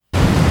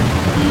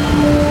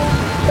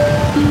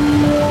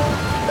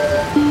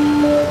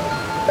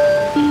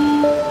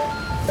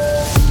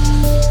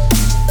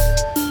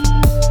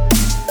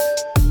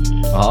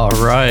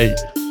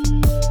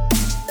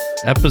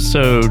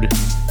episode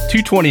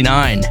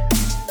 229.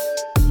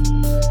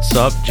 What's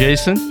up,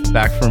 Jason?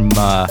 Back from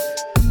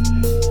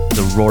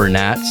the Roar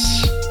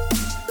Nats.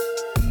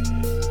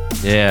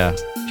 Yeah,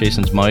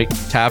 Jason's mic.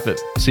 Tap it.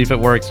 See if it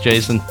works,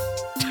 Jason.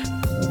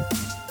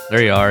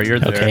 There you are. You're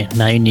there. Okay,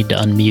 now you need to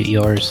unmute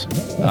yours.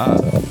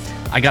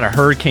 I got a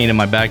hurricane in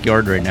my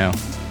backyard right now.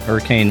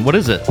 Hurricane, what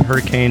is it?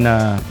 Hurricane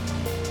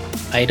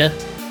Ida?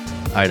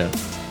 Ida.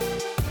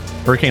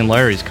 Hurricane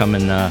Larry's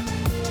coming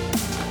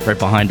right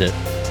behind it.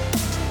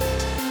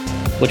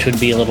 Which would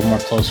be a little more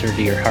closer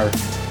to your heart.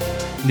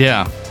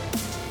 Yeah.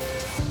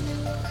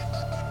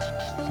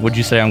 Would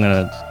you say I'm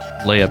going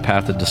to lay a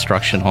path of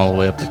destruction all the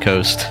way up the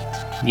coast?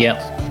 Yep.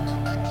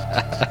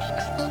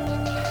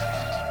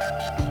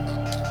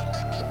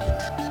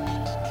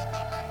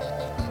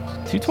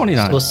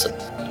 229.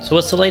 So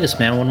what's the latest,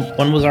 man?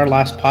 When was our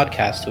last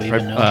podcast? Do we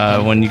even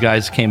know? When you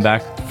guys came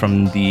back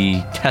from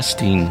the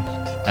testing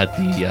at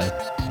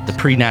the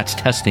pre-Nats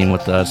testing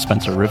with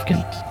Spencer Rivkin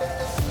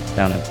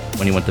down at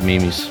when he went to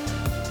Mimi's.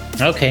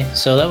 Okay,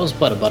 so that was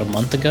what, about a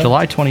month ago?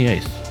 July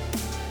 28th.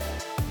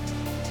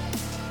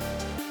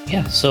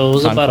 Yeah, so it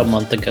was about a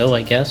month ago,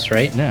 I guess,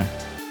 right? Yeah.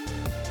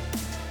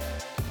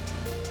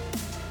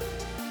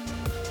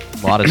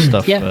 A lot of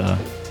stuff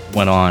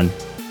went on,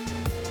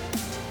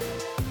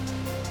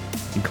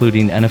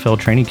 including NFL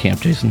training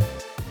camp, Jason.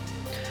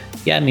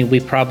 Yeah, I mean, we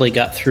probably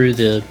got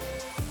through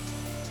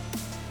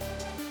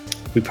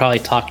we probably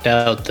talked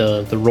out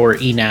the Roar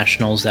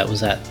E-Nationals that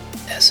was at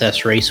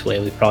SS Raceway.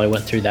 We probably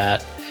went through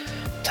that,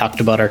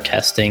 talked about our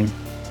testing,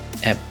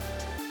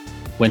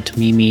 went to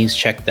Mimi's,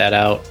 checked that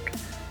out,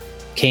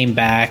 came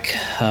back.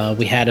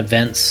 We had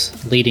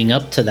events leading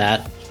up to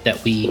that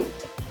we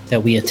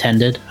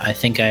attended. I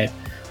think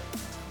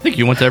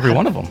you went to every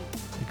one of them,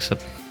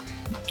 except...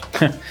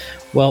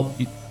 Well,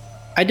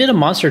 I did a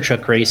monster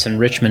truck race in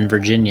Richmond,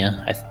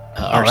 Virginia.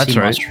 RC that's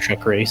right. Monster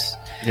truck race.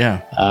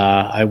 Yeah.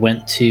 I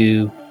went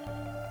to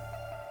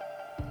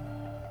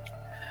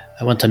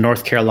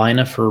North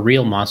Carolina for a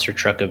real monster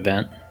truck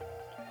event.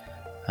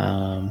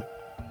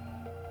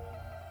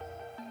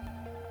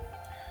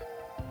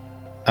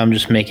 I'm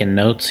just making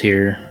notes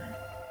here.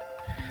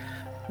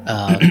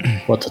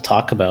 What to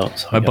talk about.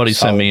 So my buddy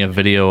sent me a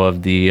video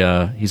of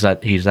the he's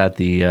at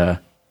the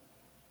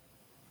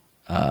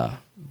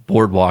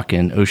boardwalk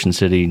in Ocean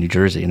City, New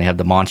Jersey, and they have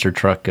the monster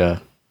truck.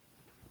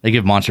 They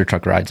give monster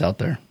truck rides out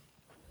there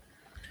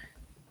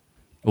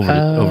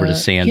over the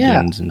sand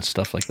dunes and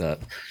stuff like that.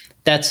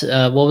 That's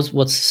what's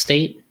the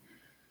state?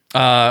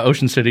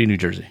 Ocean City, New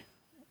Jersey.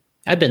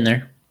 I've been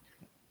there.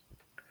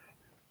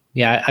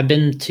 Yeah, I've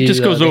been to.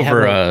 Just goes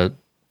over.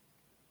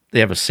 They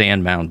have a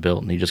sand mound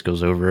built, and he just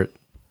goes over it.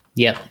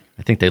 Yep.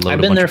 I think they load.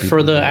 I've been there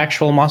for the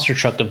actual monster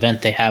truck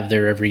event they have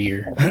there every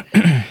year.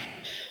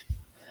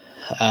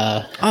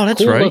 Oh,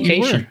 that's cool right.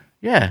 Location.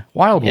 Yeah,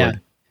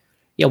 Wildwood.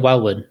 Yeah,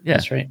 Wildwood. Yeah.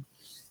 That's right.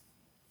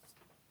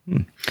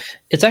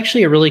 It's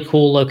actually a really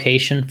cool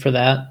location for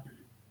that.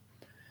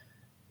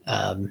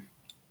 On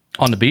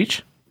the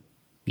beach?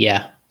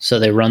 Yeah. So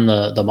they run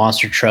the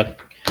monster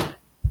truck,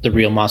 the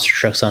real monster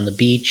trucks on the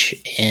beach,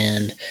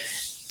 and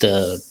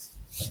the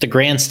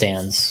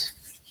grandstands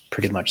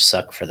pretty much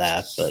suck for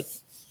that. But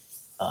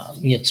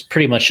it's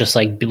pretty much just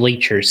like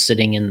bleachers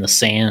sitting in the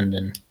sand.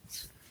 And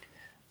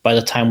by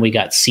the time we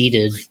got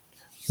seated,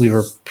 we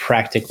were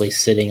practically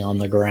sitting on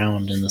the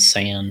ground in the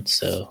sand.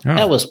 So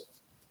that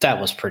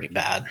was pretty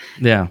bad.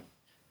 Yeah.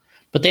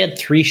 But they had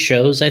 3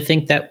 shows, I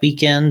think, that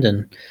weekend.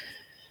 And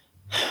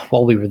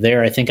while we were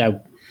there, I think I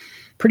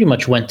pretty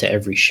much went to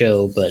every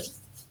show, but,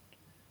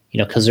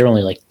 because they're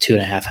only like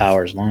 2.5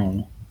 hours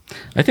long.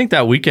 I think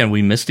that weekend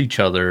we missed each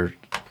other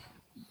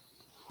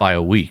by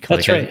a week.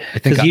 That's right.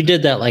 Because you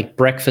did that like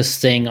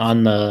breakfast thing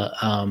on the...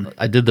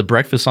 I did the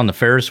breakfast on the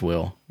Ferris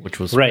wheel, which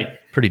was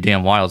pretty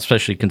damn wild,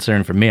 especially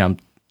considering for me, I'm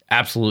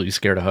absolutely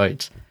scared of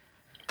heights.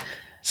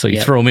 So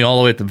you throw me all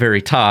the way at the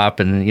very top,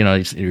 and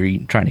you're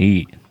trying to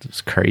eat.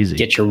 It's crazy.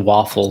 Get your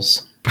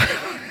waffles.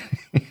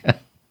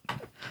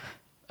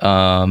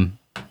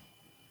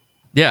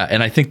 Yeah,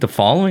 and I think the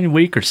following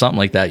week or something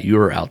like that, you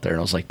were out there, and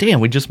I was like, "Damn,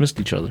 we just missed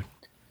each other."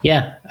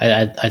 Yeah,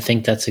 I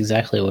think that's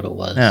exactly what it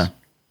was. Yeah.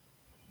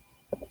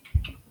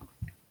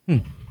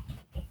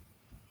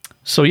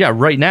 So yeah,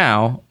 right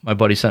now, my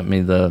buddy sent me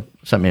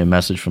a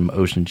message from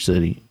Ocean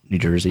City, New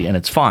Jersey, and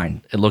it's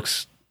fine. The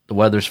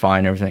weather's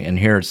fine, everything, and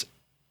here it's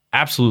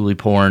absolutely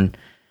pouring.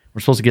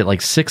 We're supposed to get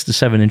like 6 to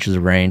 7 inches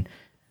of rain.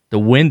 The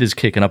wind is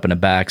kicking up in the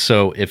back,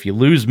 so if you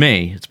lose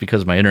me, it's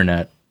because my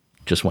internet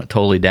just went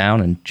totally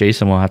down, and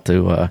Jason will have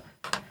to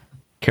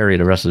carry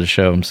the rest of the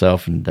show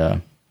himself.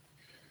 And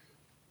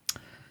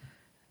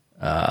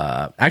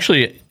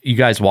actually, you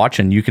guys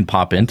watching, you can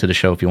pop into the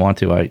show if you want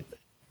to.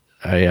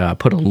 I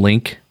put a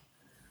link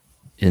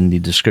in the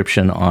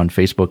description on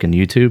Facebook and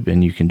YouTube,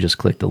 and you can just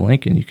click the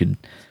link, and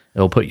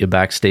it'll put you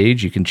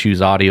backstage. You can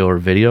choose audio or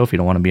video. If you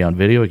don't want to be on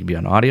video, you can be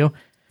on audio.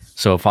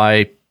 So if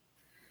I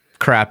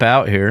crap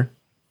out here,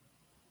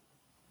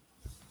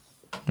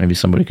 maybe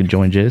somebody could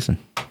join Jason.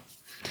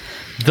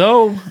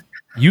 Though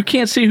You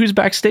can't see who's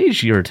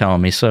backstage, you were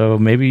telling me, so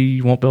maybe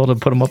you won't be able to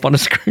put them up on the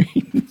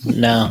screen.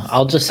 No,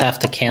 I'll just have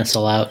to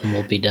cancel out and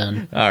we'll be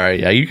done. All right,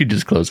 yeah, you could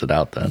just close it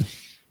out then.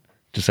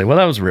 Just say, well,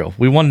 that was real.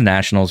 We won the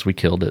Nationals. We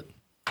killed it.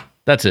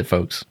 That's it,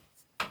 folks.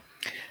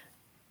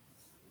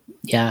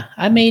 Yeah,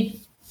 I made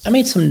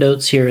some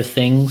notes here of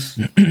things.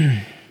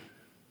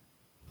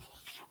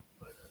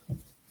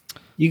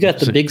 You got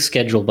the big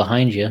schedule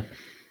behind you.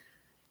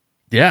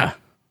 Yeah.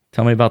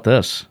 Tell me about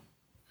this.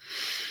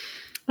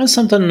 That's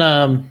something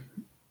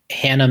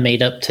Hannah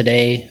made up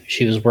today.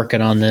 She was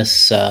working on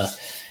this.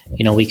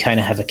 We kind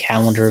of have a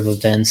calendar of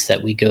events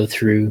that we go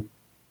through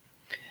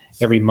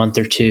every month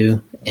or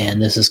two.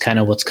 And this is kind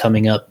of what's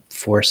coming up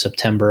for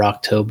September,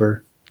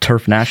 October.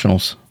 Turf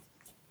Nationals.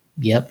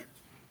 Yep.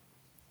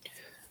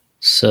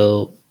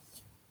 So,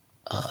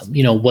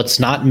 what's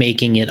not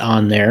making it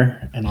on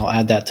there, and I'll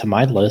add that to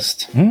my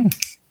list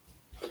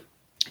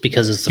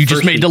because it's the you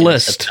first just made the weekend of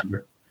list.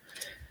 September.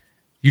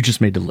 You just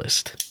made the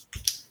list.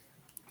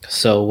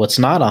 So what's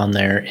not on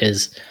there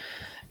is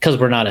because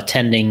we're not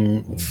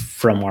attending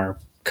from our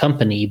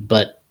company,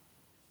 but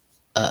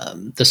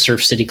the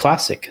Surf City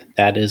Classic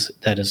that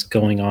is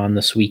going on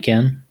this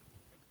weekend.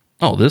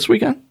 Oh, this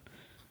weekend?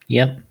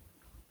 Yep.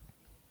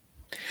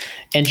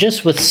 And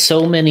just with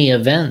so many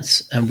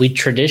events, and we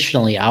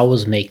traditionally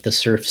always make the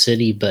Surf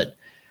City, but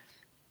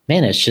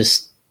man, it's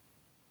just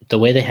the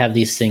way they have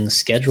these things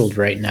scheduled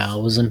right now.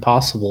 It was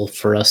impossible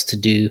for us to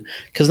do,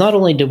 because not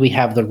only did we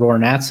have the Roar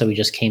Nats that we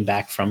just came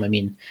back from, I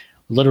mean,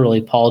 literally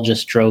Paul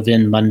just drove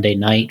in Monday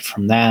night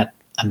from that.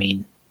 I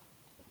mean,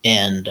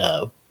 and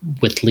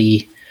with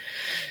Lee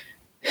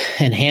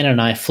and Hannah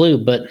and I flew,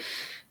 but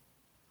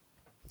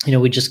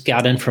we just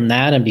got in from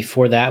that. And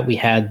before that, we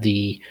had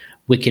the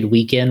Wicked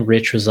Weekend.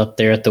 Rich was up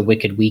there at the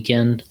Wicked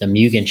Weekend. The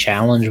Mugen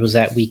Challenge was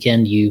that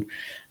weekend. We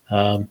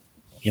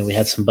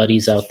had some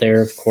buddies out there,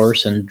 of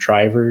course, and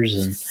drivers.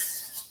 And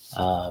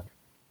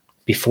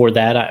before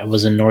that, I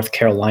was in North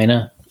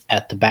Carolina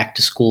at the Back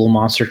to School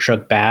Monster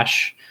Truck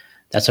Bash.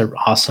 That's an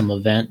awesome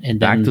event. And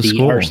then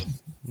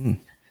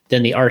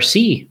then the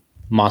RC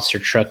Monster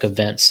Truck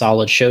event,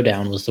 Solid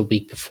Showdown, was the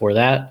week before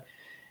that.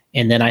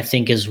 And then I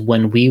think is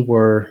when I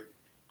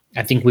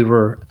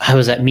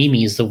was at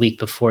Mimi's the week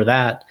before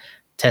that,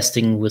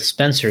 testing with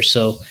Spencer.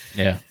 So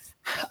yeah,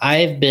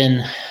 I've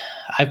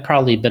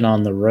probably been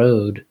on the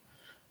road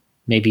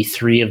maybe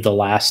 3 of the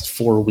last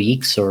 4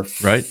 weeks, or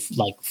right,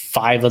 like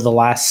 5 of the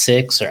last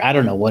 6, or I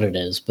don't know what it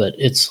is, but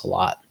it's a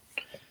lot.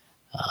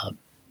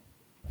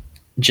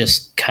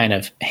 Just kind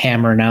of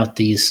hammering out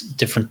these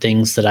different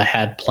things that I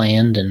had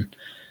planned. And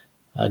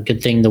a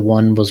good thing the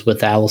one was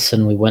with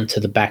Allison. We went to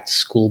the Back to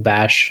School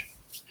Bash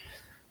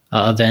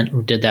event.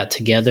 We did that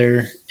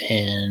together.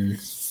 And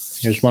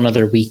there's one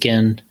other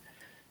weekend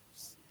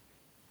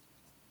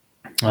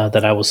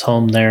that I was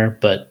home there,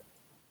 but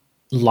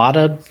a lot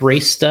of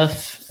race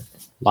stuff,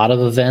 a lot of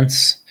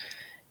events,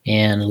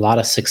 and a lot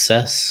of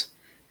success.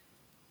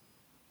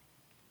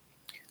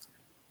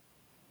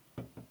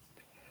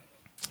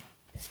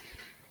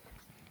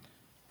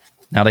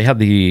 Now they have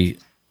the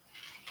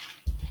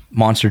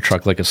monster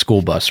truck like a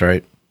school bus,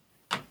 right?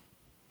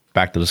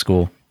 Back to the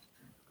school.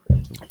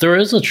 There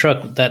is a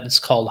truck that is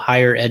called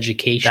Higher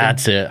Education.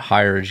 That's it,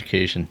 Higher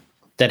Education.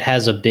 That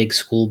has a big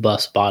school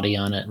bus body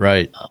on it.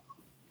 Right.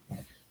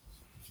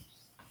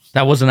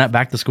 That wasn't at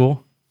Back to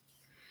School?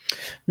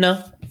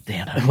 No.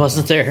 Damn, it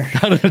wasn't there.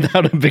 That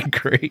would have been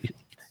great.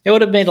 It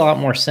would have made a lot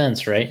more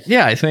sense, right?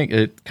 Yeah, I think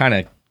it kind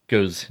of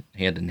goes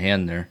hand in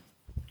hand there.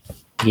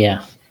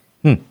 Yeah.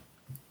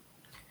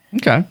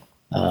 Okay.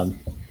 Unless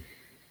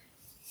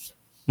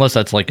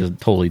that's like a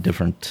totally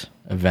different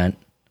event.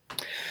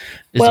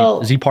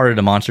 Is he part of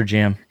the Monster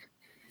Jam?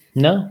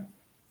 No.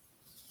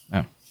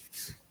 Oh.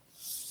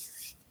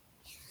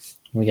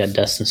 We got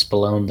Dustin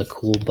Spallone, the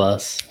cool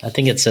bus. I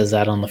think it says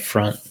that on the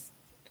front.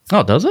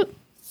 Oh, does it?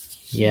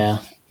 Yeah.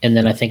 And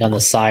then I think on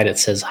the side it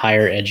says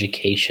Higher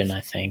Education,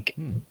 I think.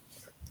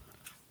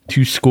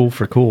 To school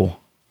for cool.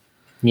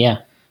 Yeah.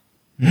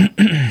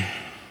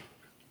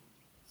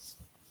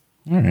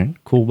 All right.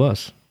 Cool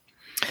bus.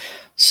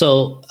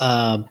 So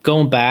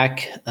going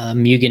back,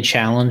 Mugen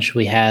Challenge,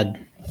 we had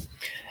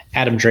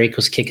Adam Drake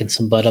was kicking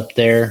some butt up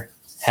there.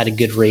 Had a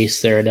good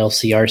race there at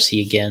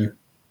LCRC again.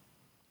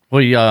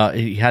 Well,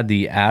 he had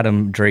the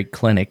Adam Drake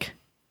Clinic.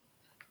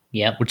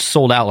 Yep. Which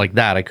sold out like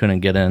that. I couldn't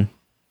get in.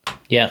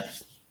 Yeah.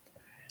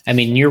 I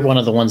mean, you're one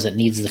of the ones that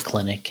needs the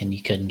clinic, and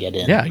you couldn't get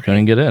in. Yeah, I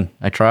couldn't get in.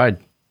 I tried.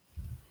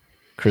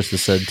 Krista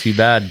said, too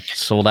bad.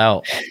 Sold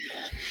out.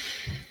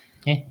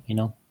 Yeah,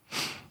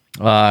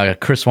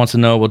 Chris wants to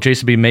know, will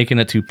Jason be making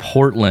it to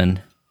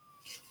Portland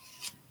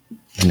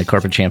in the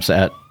Carpet Champs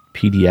at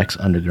PDX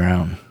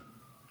Underground?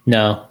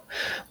 No.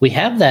 We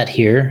have that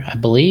here, I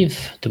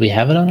believe. Do we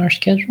have it on our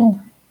schedule?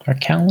 Our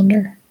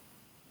calendar?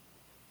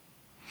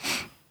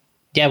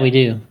 Yeah, we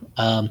do.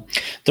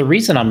 The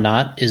reason I'm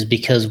not is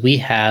because we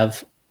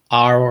have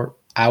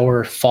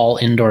our fall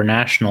indoor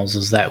nationals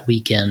is that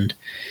weekend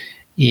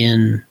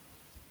in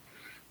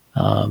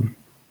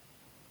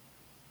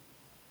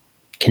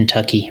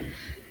Kentucky.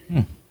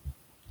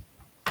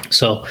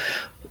 So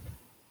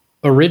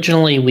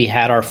originally we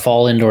had our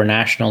fall indoor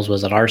nationals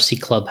was at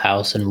RC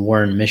Clubhouse in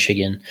Warren,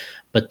 Michigan,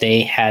 but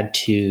they had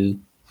to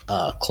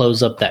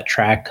close up that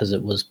track because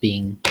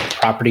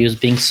property was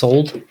being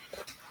sold.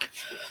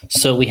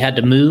 So we had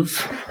to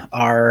move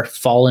our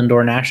fall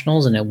indoor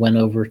nationals, and it went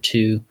over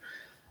to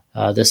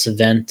this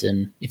event.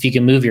 And if you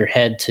can move your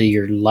head to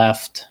your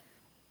left,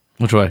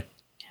 Which way?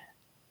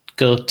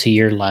 go to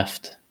your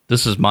left.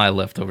 This is my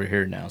left over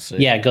here now. So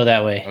Yeah, go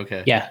that way.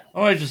 Okay. Yeah.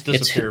 Oh, I just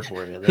disappeared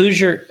for you. Who's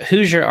your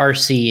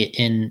RC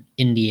in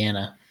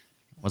Indiana?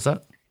 What's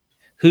that?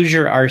 Who's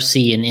your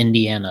RC in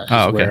Indiana? Is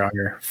okay. Where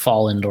our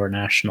fall indoor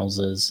nationals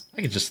is.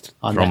 I could just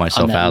on throw that-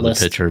 myself on that out of the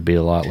list. picture. It'd be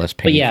a lot less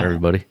pain yeah. for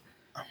everybody.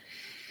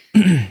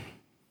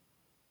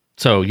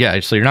 So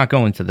you're not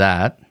going to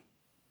that.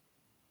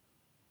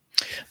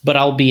 But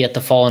I'll be at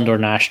the fall indoor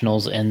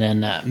nationals, and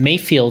then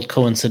Mayfield,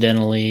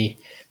 coincidentally,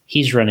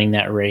 he's running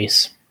that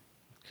race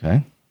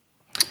Okay.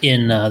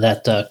 in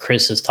that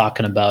Chris is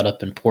talking about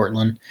up in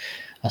Portland.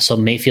 So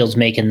Mayfield's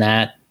making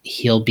that.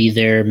 He'll be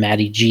there.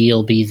 Matty G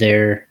will be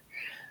there.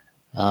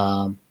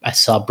 I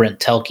saw Brent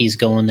Telke's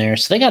going there.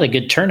 So they got a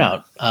good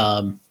turnout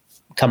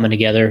coming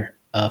together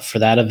for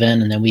that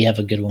event. And then we have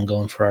a good one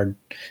going for our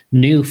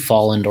new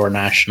fall indoor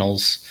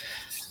nationals.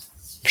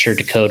 I'm sure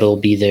Dakota will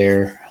be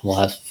there. We'll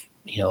have,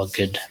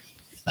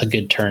 a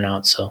good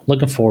turnout. So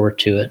looking forward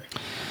to it.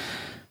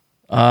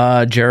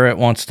 Jarrett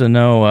wants to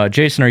know,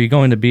 Jason, are you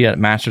going to be at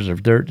Masters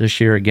of Dirt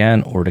this year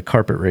again, or the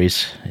carpet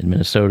race in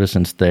Minnesota,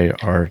 since they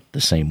are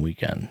the same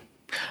weekend?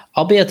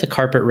 I'll be at the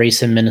carpet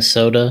race in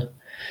Minnesota,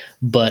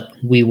 but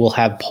we will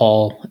have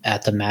Paul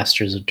at the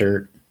Masters of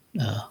Dirt,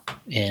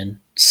 and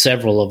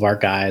several of our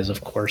guys,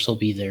 of course, will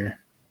be there.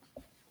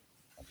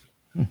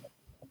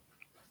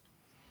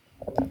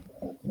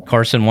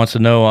 Carson wants to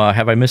know,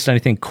 have I missed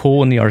anything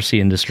cool in the RC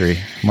industry?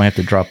 Might have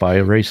to drop by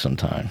a race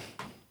sometime.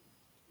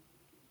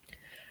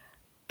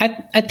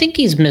 I think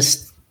he's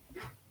missed.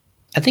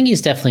 I think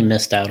he's definitely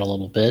missed out a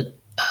little bit.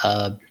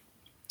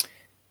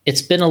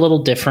 It's been a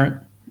little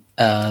different.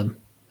 I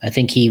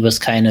think he was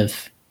kind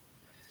of.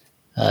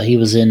 He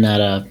was in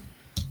at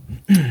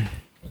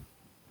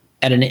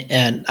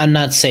an I'm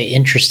not say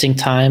interesting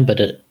time,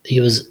 but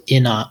he was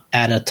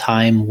at a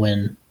time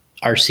when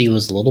RC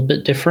was a little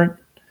bit different.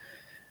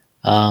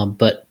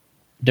 But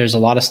there's a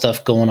lot of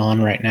stuff going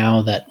on right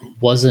now that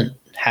wasn't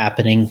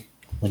happening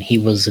when he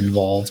was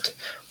involved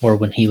or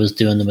when he was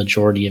doing the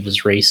majority of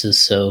his races.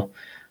 So,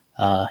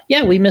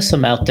 we miss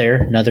him out there.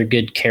 Another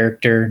good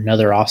character,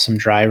 another awesome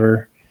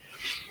driver,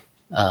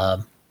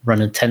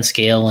 running 10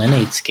 scale and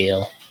 8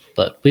 scale.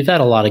 But we've had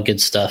a lot of good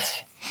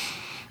stuff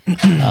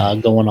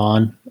going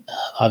on.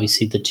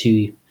 Obviously,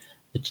 the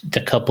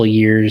couple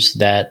years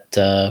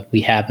that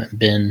we haven't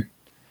been,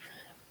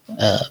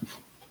 at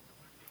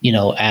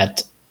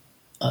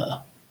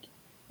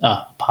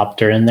popped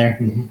her in there.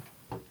 Mm-hmm.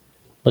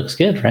 Looks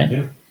good, right?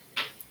 Yeah.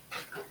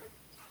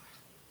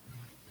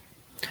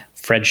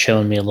 Fred's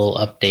showing me a little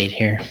update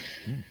here.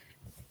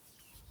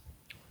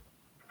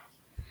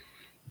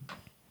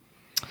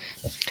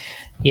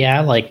 Yeah,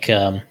 I like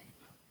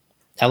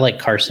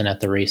Carson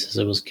at the races.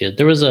 It was good.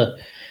 It was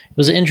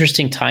an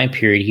interesting time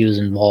period. He was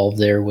involved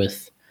there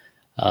with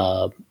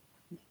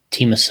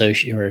Team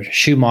Associate or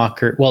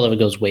Schumacher. Well, it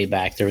goes way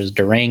back. There was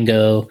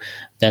Durango,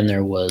 then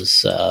there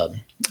was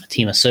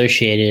Team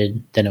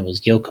Associated, then it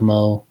was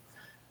Yokomo.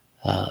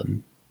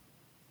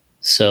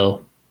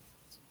 So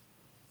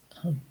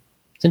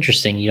it's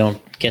interesting. You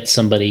don't get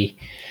somebody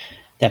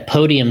that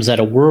podiums at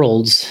a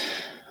Worlds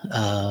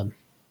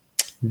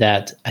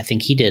that I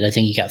think he did. I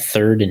think he got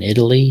third in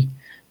Italy,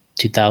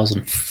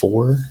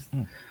 2004.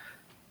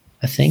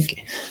 I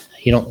think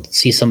you don't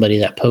see somebody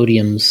that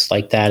podiums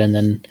like that and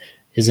then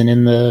isn't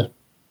into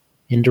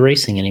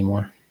racing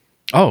anymore.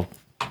 Oh,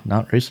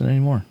 not racing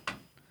anymore.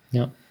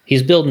 Yep.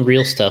 He's building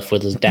real stuff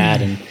with his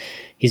dad, and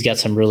he's got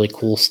some really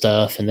cool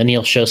stuff. And then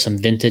he'll show some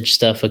vintage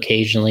stuff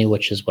occasionally,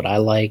 which is what I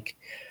like.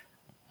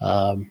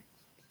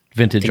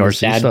 Vintage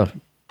RC stuff?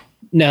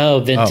 No,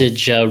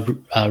 vintage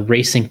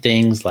racing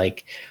things.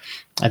 Like,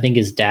 I think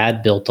his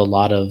dad built a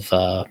lot of,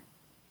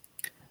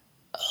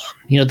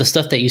 the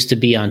stuff that used to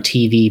be on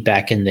TV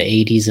back in the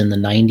 80s and the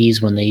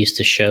 90s when they used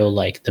to show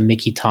like the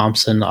Mickey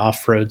Thompson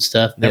off-road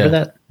stuff. Remember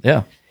that?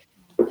 Yeah.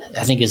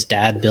 I think his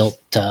dad built,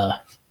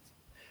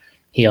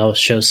 he always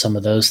shows some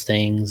of those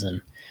things.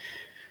 And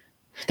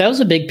that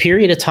was a big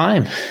period of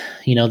time,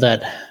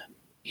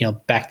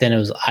 back then it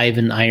was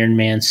Ivan Iron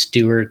Man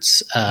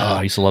Stewart's.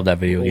 I used to love that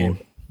video game.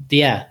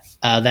 Yeah.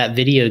 That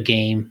video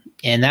game.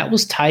 And that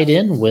was tied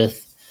in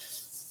with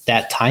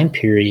that time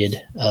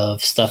period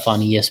of stuff on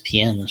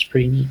ESPN. It was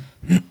pretty neat.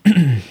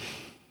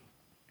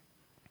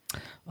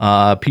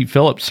 Pete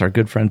Phillips, our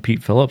good friend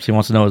Pete Phillips, he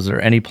wants to know, is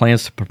there any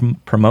plans to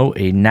promote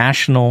a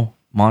national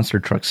monster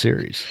truck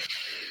series?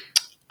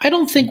 I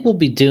don't think we'll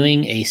be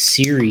doing a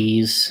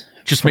series.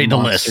 Just made the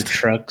monster list.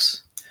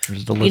 Trucks.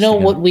 There's the list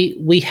what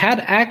we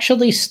had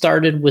actually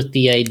started with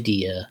the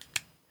idea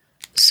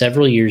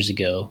several years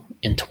ago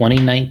in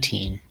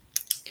 2019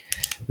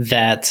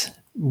 that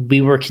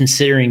we were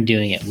considering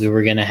doing it. We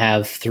were going to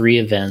have 3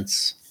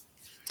 events,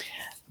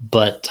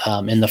 but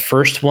in the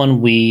first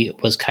one, we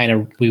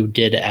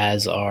did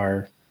as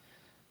our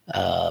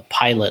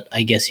pilot,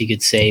 I guess you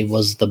could say,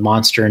 was the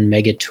Monster and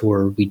Mega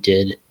Tour we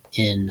did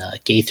in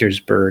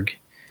Gaithersburg.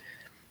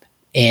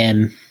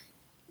 And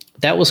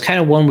that was kind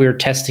of one we were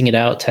testing it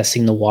out,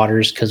 testing the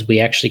waters, because we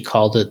actually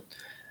called it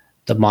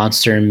the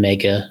Monster and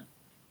Mega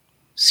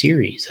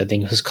series. I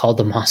think it was called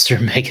the Monster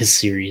and Mega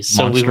series.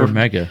 So Monster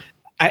Mega.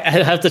 I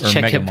have to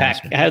check Mega it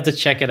back. Monster. I have to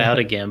check it out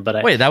again.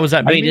 But Wait, that was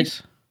at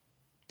Mimi's?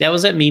 That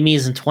was at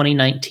Mimi's in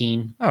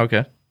 2019. Oh,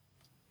 okay.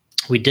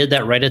 We did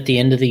that right at the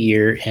end of the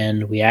year,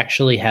 and we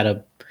actually had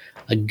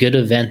a good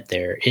event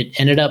there. It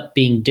ended up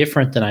being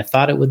different than I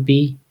thought it would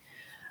be.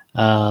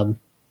 It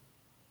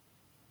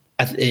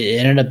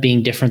ended up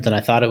being different than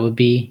I thought it would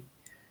be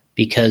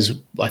because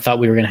I thought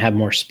we were going to have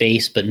more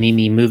space, but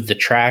Mimi moved the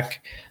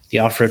track, the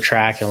off-road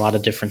track, and a lot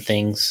of different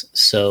things.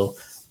 So,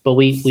 but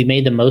we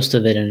made the most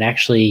of it, and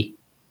actually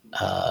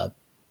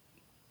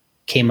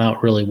came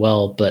out really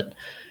well. But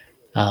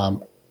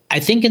I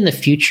think in the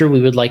future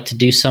we would like to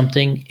do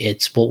something.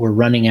 It's what we're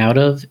running out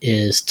of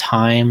is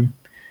time.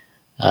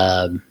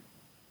 Time.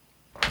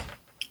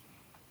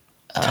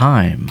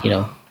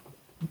 Yeah.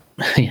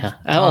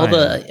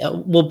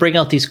 We'll bring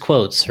out these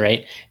quotes,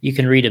 right? You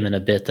can read them in a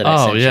bit.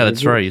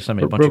 That's right. You sent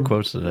me a bunch of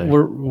quotes today.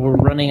 We're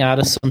running out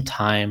of some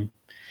time.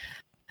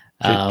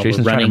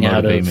 Jason's we're running trying to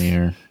out motivate of me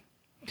here.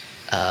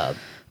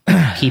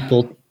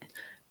 people.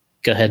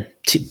 Go ahead.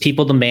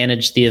 People to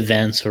manage the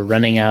events. We're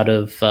running out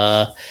of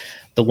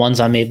the ones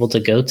I'm able to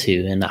go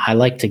to, and I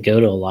like to go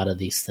to a lot of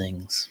these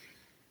things.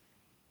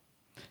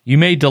 You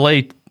may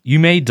delay,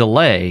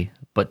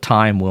 but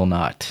time will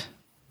not.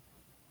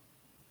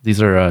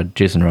 These are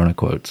Jason Rona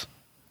quotes.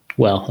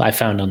 Well, I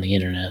found on the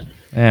internet.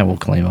 And we'll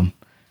claim them.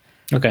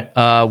 Okay.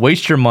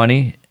 Waste your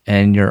money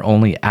and you're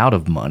only out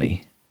of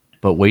money,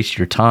 but waste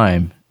your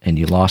time and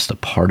you lost a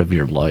part of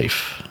your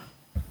life.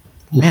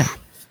 Man,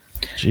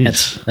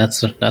 jeez.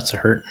 That's a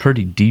hurt.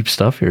 Pretty deep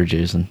stuff here,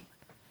 Jason.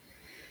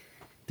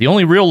 The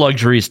only real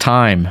luxury is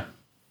time.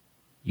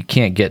 You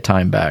can't get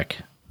time back.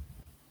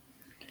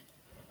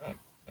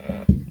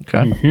 Okay.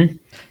 Mm-hmm.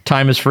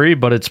 Time is free,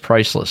 but it's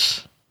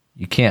priceless.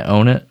 You can't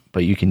own it,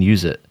 but you can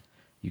use it.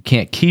 You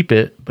can't keep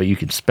it, but you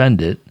can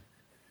spend it.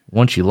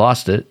 Once you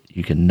lost it,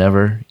 you can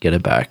never get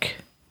it back.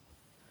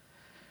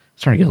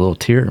 Starting to get a little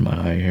tear in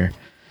my eye here.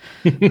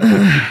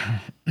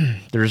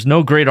 There's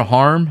no greater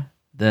harm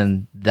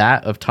than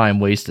that of time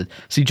wasted.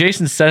 See,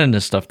 Jason's sending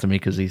this stuff to me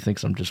because he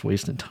thinks I'm just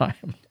wasting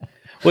time.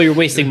 Well, you're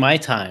wasting my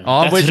time.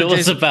 That's what it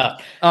was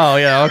about. Oh,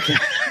 yeah, okay.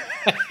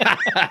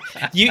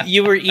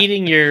 You were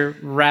eating your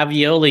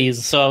raviolis,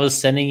 so I was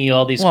sending you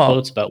all these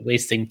quotes about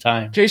wasting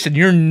time. Jason,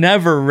 you're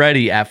never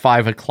ready at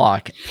 5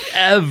 o'clock.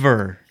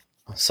 Ever.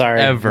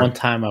 Sorry, Ever. One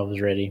time I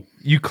was ready.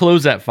 You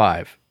close at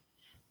 5.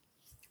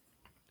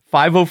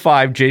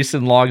 5:05,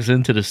 Jason logs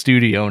into the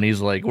studio and he's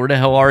like, where the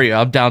hell are you?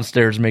 I'm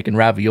downstairs making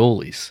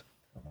raviolis.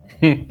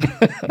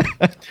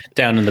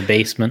 Down in the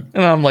basement.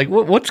 And I'm like,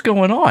 what's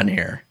going on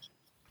here?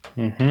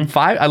 Mm-hmm.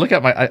 5. I look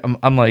at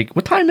I'm like,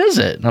 what time is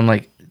it? And I'm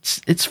like,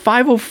 it's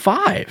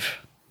 5:05.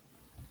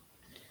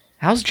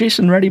 How's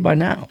Jason ready by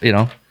now?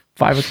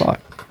 5 o'clock.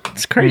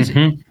 It's crazy.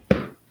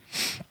 Mm-hmm.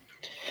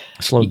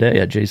 Slow day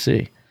at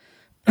JC.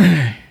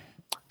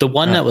 The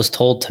one that was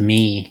told to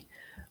me,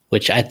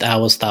 which I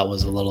always thought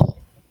was a little,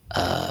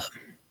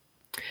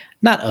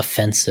 not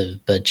offensive,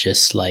 but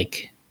just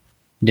like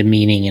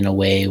demeaning in a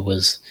way,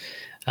 was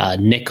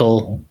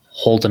Nickel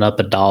holding up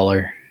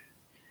 $1.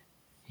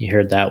 You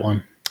heard that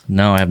one?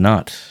 No, I have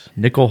not.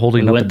 Nickel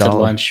holding up $1. We went to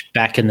lunch.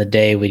 Back in the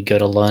day, we'd go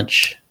to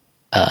lunch.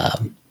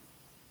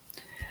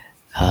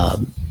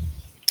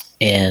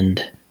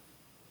 And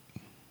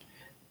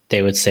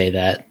they would say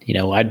that,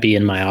 I'd be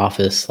in my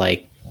office,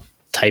 like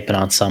typing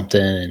on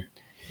something, and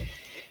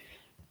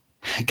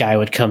a guy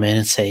would come in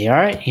and say, all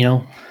right,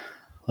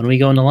 when are we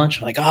going to lunch?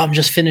 I'm like, oh, I'm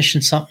just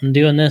finishing something,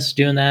 doing this,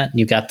 doing that. And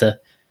you got the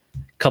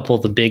couple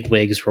of the big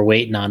wigs were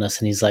waiting on us.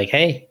 And he's like,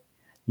 hey,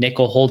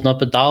 Nickel holding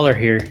up $1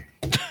 here.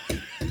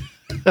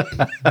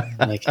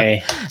 I'm like,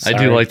 hey, sorry. I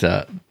do like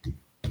that.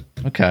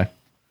 Okay.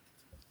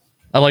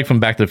 I like from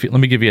Back to the Future.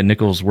 Let me give you a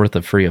nickel's worth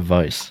of free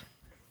advice.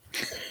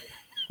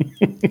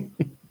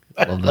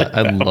 I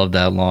love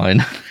that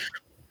line.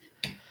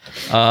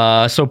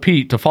 So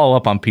Pete, to follow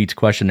up on Pete's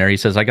question there, he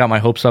says, I got my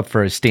hopes up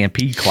for a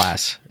Stampede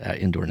class at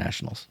Indoor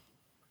Nationals.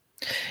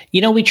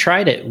 We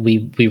tried it.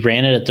 We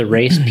ran it at the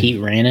race.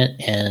 Pete ran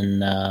it.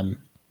 And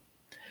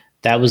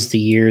that was the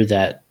year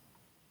that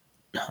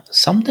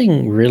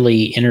something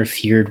really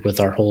interfered with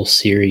our whole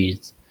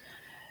series.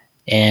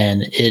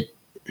 And it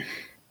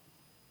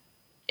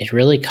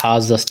really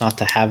caused us not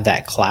to have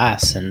that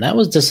class. And that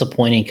was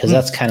disappointing because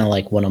that's kind of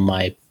like one of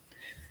my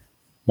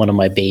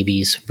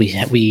babies.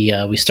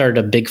 We started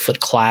a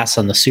Bigfoot class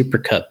on the Super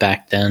Cup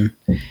back then,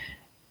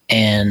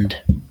 and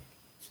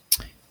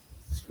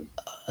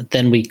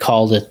then we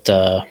called it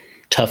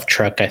Tough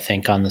Truck, I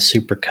think, on the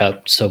Super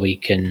Cup, so we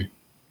can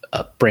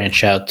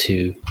branch out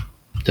to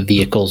the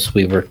vehicles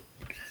we were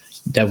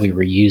that we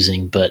were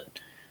using. But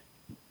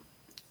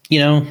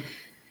I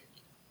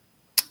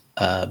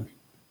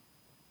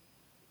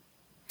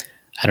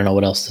don't know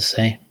what else to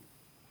say.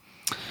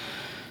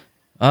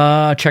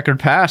 Checkered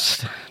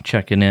past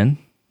checking in.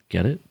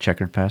 Get it?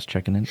 Checkered past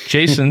checking in.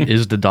 Jason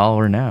is the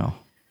dollar now.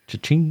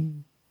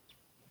 Cha-ching.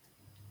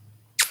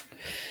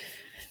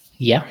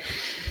 Yeah.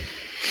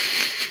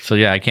 So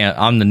yeah, I can't.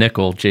 I'm the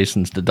nickel.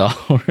 Jason's the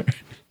dollar.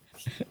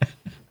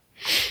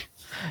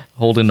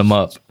 Holding them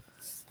up.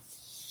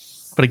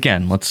 But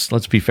again,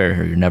 let's be fair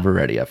here. You're never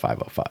ready at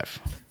 5:05.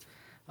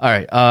 All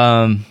right.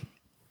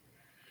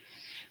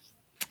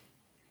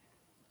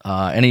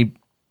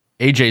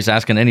 AJ's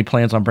asking any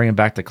plans on bringing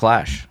back the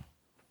Clash?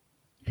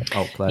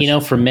 Oh,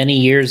 Clash. For many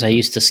years I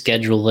used to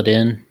schedule it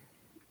in.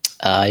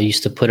 I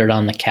used to put it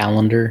on the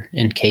calendar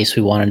in case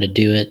we wanted to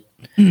do it.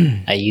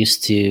 I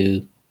used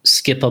to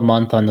skip a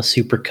month on the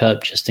Super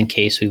Cup just in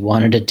case we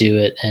wanted to do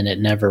it, and it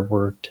never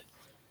worked.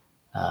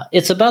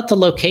 It's about the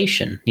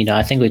location.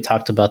 I think we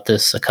talked about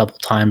this a couple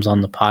times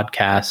on the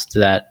podcast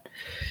that,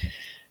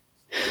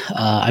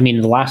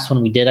 the last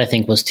one we did, I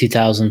think, was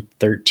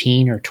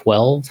 2013 or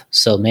 12.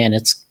 So, man,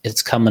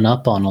 it's coming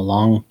up on a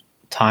long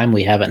time.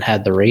 We haven't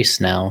had the race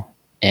now.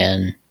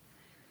 And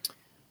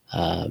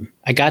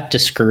I got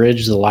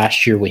discouraged the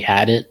last year we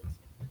had it.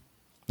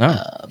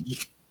 Oh.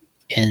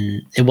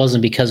 And it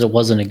wasn't because it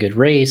wasn't a good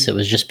race. It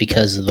was just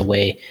because of the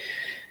way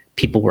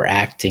people were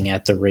acting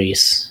at the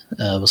race.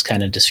 Was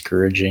kind of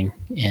discouraging.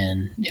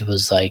 And it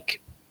was like,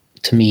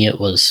 to me, it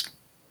was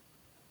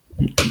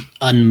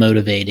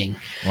unmotivating.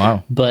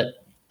 Wow.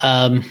 But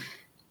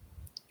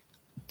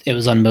it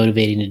was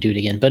unmotivating to do it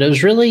again. But it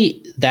was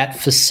really, that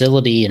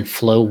facility in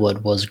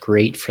Flowood was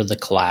great for the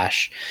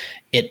Clash.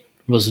 It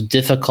was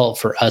difficult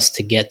for us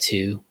to get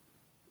to,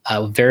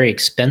 very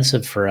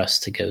expensive for us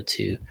to go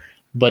to,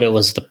 but it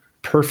was the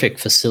perfect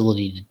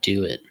facility to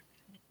do it.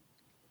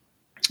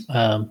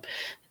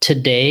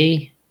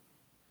 Today,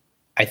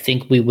 I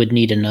think we would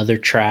need another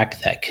track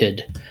that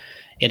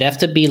it'd have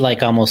to be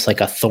like almost like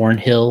a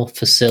Thornhill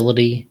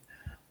facility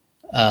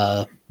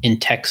in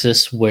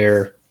Texas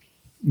where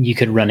you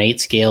could run 8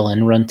 scale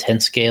and run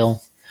 10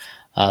 scale,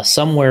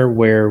 somewhere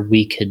where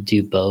we could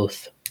do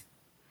both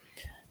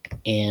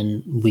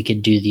and we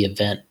could do the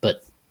event.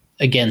 But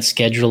again,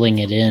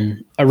 scheduling it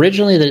in,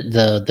 originally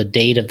the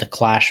date of the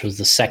Clash was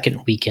the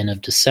second weekend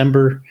of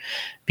December,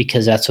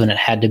 because that's when it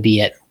had to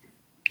be at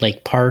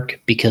Lake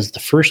Park, because the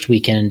first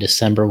weekend in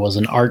December was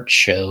an art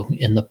show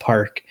in the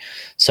park.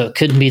 So it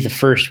couldn't be the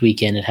first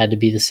weekend. It had to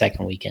be the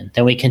second weekend.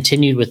 Then we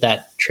continued with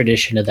that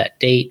tradition of that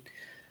date.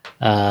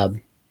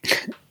 And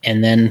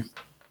then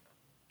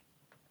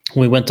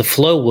we went to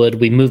Flowood.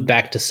 We moved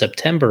back to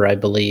September, I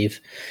believe,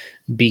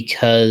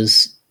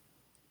 because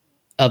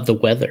of the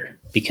weather.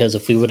 Because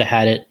if we would have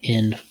had it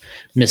in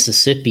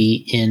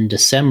Mississippi in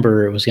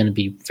December, it was going to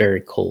be very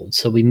cold.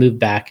 So we moved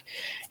back,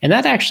 and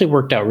that actually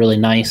worked out really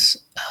nice.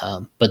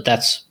 But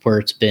that's where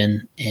it's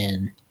been.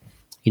 And,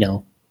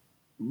 I'm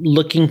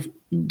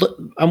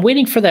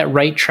waiting for that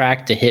right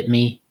track to hit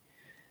me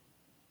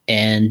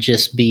and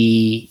just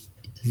be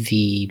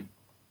the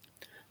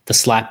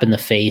slap in the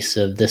face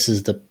of, this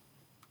is the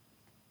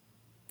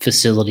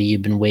facility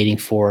you've been waiting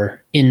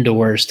for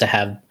indoors, to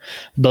have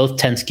both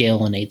 10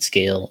 scale and 8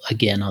 scale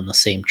again on the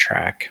same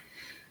track.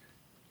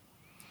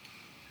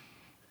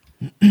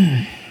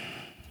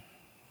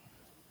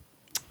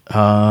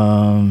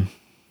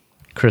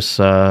 Chris,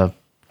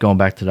 going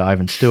back to the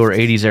Ivan Stewart,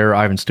 80s era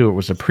Ivan Stewart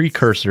was a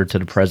precursor to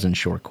the present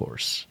short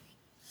course,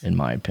 in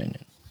my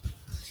opinion.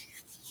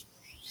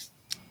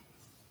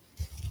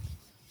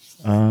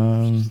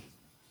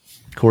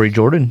 Corey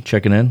Jordan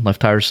checking in. Left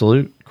tire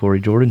salute.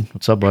 Corey Jordan,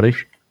 what's up, buddy?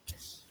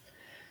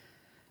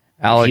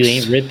 Alex, If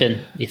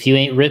you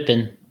ain't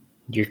ripping,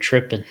 you're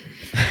tripping.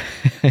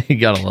 You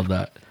gotta love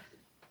that.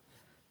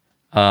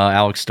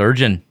 Alex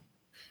Sturgeon.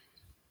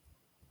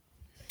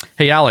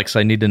 Hey, Alex,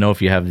 I need to know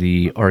if you have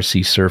the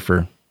RC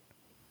Surfer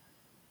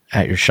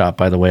at your shop,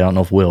 by the way. I don't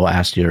know if Will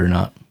asked you or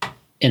not.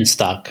 In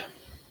stock.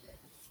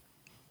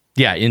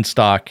 Yeah, in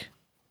stock.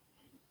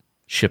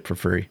 Shipped for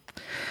free.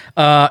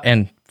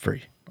 And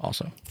free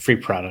also. Free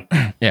product.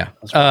 Yeah.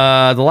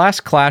 The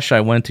last Clash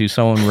I went to,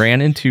 someone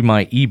ran into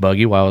my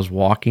e-buggy while I was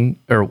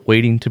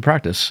waiting to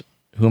practice.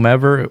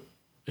 Whomever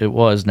it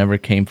was never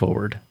came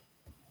forward.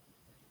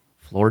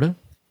 Florida?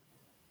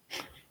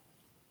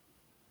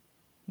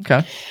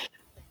 Okay.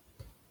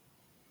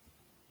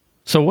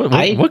 So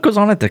what goes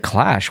on at the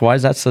Clash? Why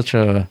is that such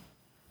a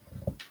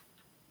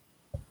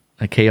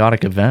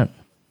chaotic event?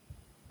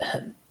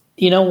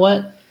 You know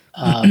what?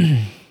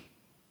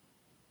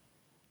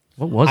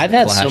 What was I've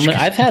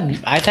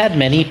had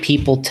many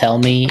people tell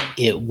me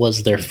it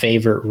was their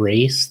favorite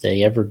race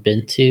they ever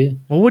been to.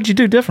 Well, what'd you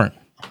do different?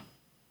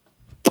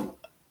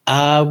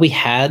 We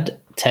had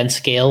 10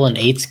 scale and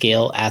 8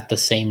 scale at the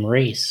same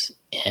race,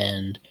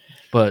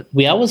 but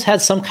we always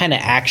had some kind of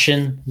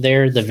action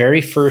there the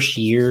very first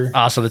year.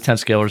 So the 10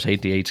 scalers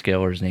hate the 8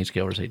 scalers and 8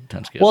 scalers hate the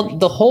 10 scalers. Well,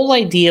 the whole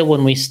idea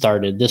when we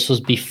started, this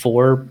was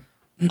before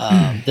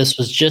This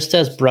was just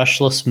as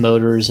brushless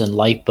motors and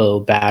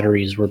LiPo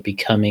batteries were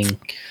becoming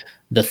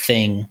the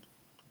thing,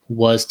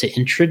 was to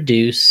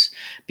introduce,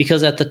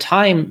 because at the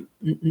time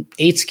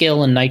 8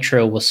 scale and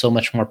nitro was so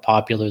much more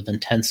popular than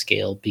 10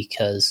 scale,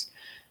 because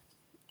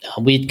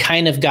we'd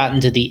kind of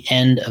gotten to the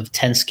end of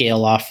 10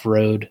 scale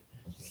off-road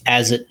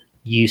as it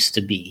used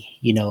to be,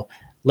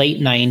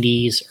 late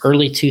 90s,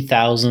 early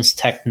 2000s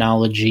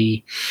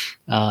technology,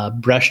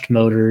 brushed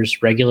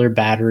motors, regular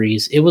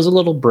batteries. It was a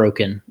little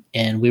broken,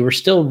 and we were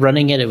still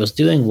running it. It was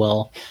doing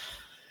well,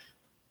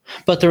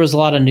 but there was a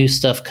lot of new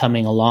stuff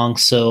coming along.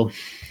 So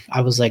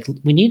I was like,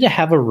 we need to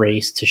have a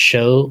race to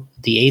show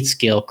the 8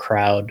 scale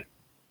crowd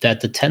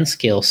that the 10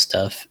 scale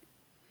stuff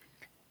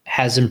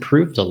has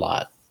improved a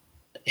lot.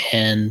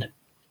 And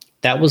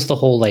that was the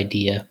whole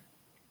idea.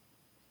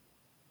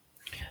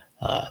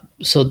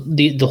 So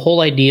the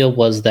whole idea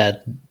was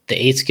that the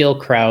 8 scale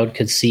crowd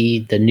could see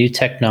the new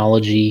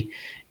technology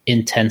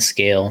in 10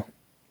 scale,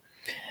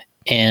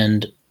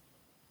 and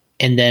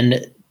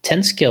then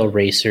 10 scale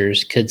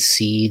racers could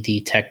see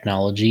the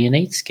technology in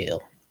 8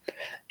 scale,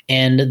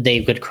 and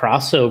they would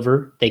cross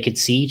over. They could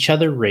see each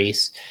other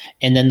race,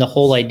 and then the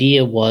whole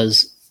idea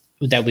was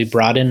that we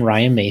brought in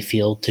Ryan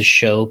Mayfield to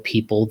show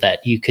people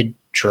that you could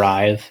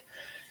drive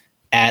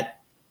at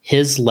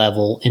his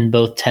level in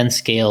both 10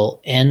 scale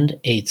and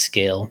 8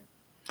 scale.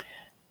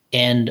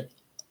 And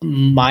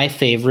my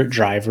favorite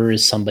driver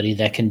is somebody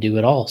that can do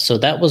it all. So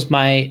that was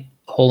my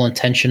whole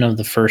intention of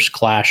the first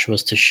Clash,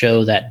 was to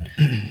show that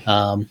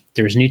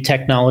there's new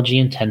technology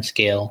in 10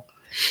 scale,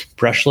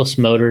 brushless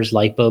motors,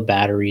 LiPo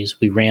batteries.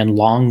 We ran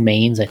long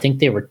mains. I think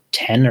they were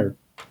 10, or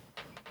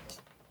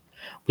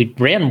we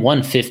ran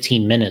one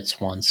 15 minutes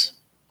once.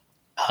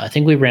 I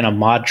think we ran a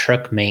mod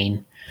truck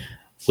main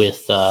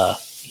with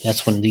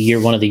that's when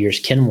one of the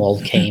years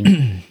Kinwald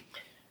came.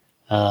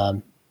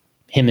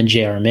 Him and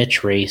JR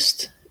Mitch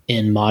raced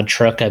in mod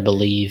truck, I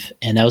believe,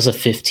 and that was a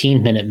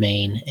 15-minute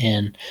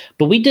main.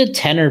 But we did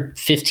 10 or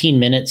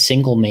 15-minute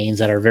single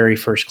mains at our very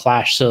first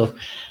Clash. So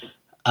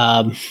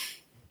that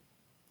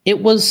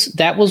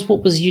was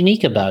what was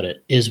unique about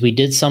it, is we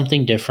did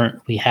something different.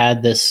 We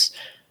had this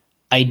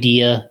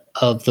idea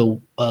of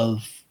the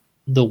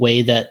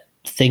way that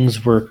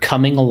things were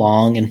coming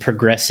along and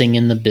progressing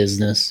in the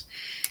business.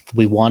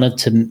 We wanted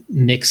to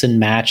mix and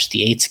match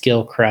the 8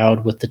 scale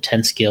crowd with the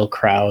 10 scale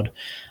crowd.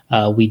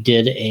 We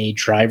did a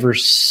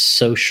driver's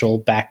social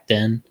back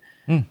then.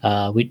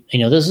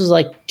 This is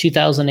like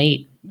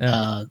 2008.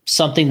 Yeah.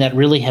 Something that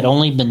really had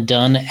only been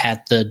done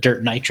at the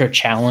Dirt Nitro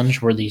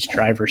Challenge were these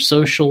driver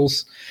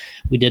socials.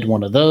 We did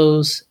one of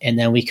those, and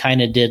then we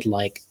kind of did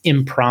like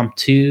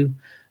impromptu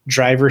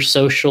driver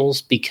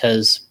socials,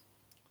 because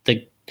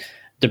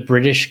the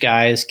British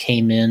guys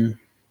came in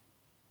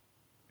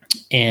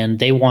and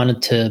they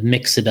wanted to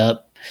mix it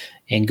up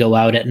and go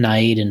out at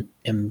night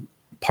and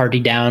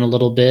party down a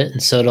little bit.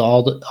 And so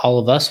all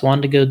of us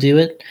wanted to go do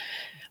it.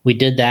 We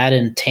did that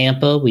in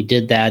Tampa. We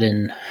did that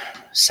in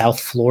South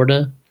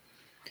Florida.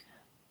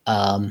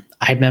 I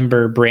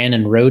remember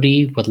Brandon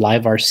Rohde with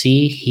Live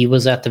RC. He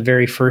was at the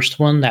very first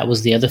one. That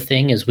was the other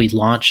thing, is we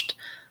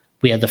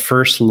had the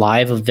first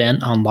live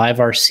event on Live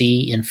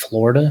RC in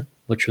Florida,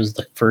 which was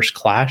the first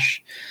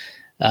Clash.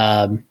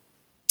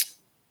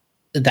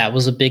 That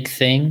was a big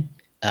thing.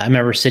 I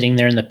remember sitting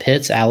there in the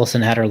pits.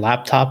 Allison had her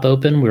laptop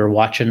open. We were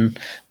watching,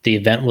 the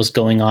event was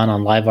going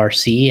on Live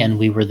RC, and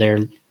we were there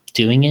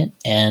doing it.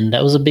 And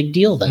that was a big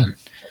deal then.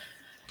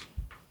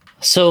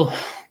 So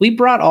we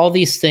brought all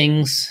these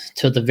things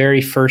to the very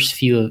first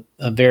few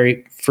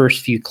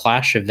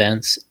Clash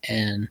events,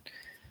 and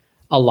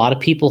a lot of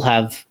people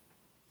have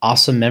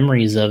awesome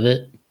memories of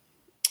it.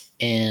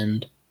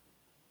 And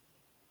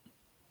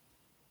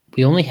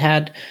we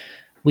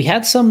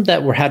had some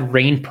that had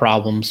rain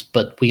problems,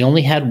 but we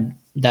only had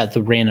that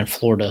ran in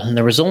Florida, and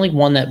there was only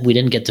one that we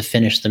didn't get to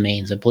finish the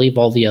mains. I believe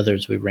all the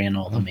others we ran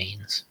all the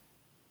mains.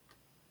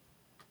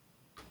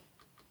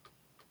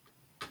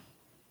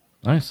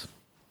 Nice.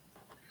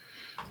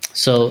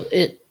 So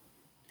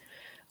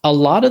a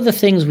lot of the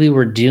things we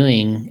were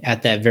doing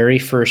at that very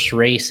first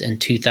race in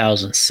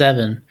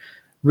 2007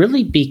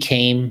 really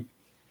became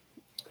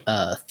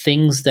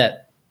things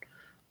that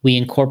we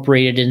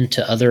incorporated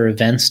into other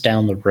events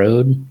down the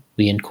road.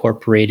 We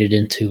incorporated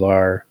into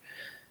our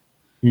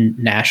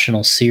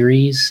national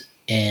series,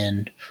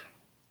 and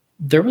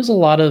there was a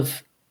lot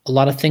of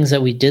things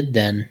that we did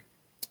then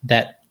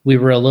that we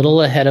were a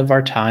little ahead of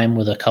our time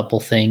with. A couple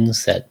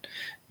things that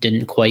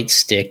didn't quite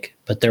stick,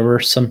 but there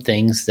were some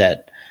things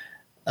that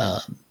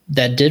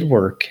did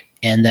work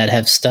and that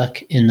have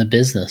stuck in the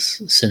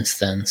business since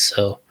then.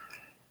 So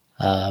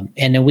and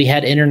then we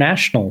had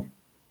international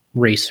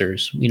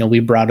racers. We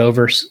brought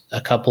over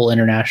a couple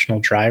international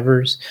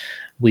drivers.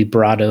 We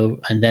brought over,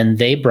 and then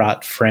they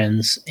brought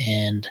friends,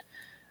 and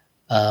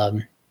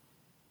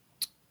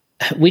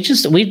we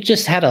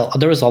just had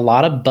there was a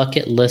lot of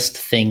bucket list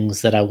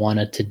things that I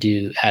wanted to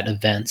do at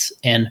events,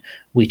 and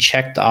we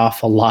checked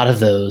off a lot of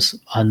those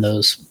on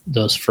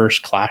those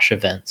first Clash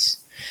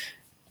events.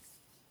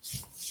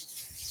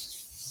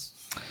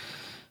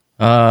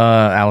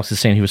 Alex is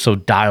saying he was so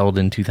dialed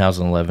in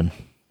 2011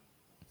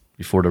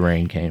 before the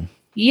rain came.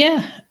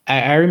 Yeah,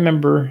 I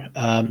remember.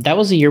 That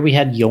was the year we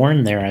had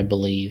Yorn there, I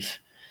believe.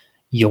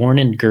 Yorn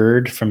and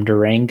Gerd from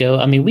Durango.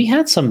 I mean, we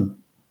had some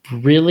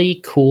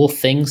really cool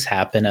things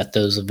happen at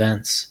those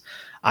events.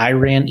 I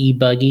ran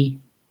e-buggy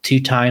 2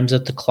 times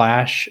at the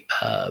Clash.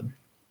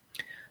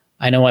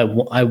 I know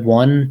I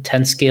won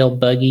 10 scale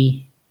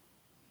buggy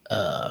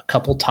a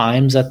couple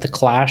times at the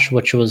Clash,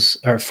 which was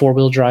our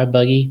 4-wheel drive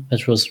buggy,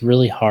 which was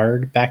really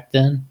hard back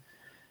then.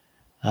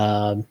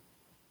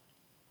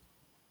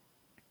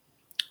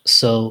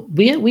 So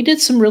we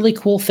did some really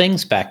cool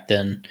things back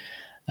then.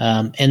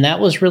 And that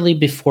was really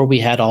before we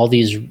had all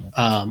these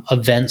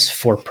events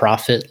for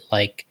profit,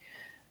 like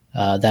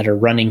that are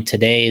running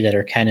today, that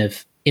are kind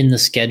of in the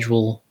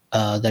schedule,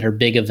 that are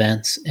big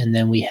events. And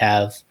then we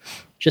have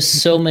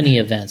just so many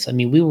events. I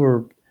mean,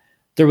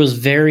 there was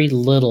very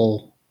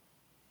little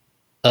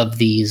of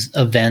these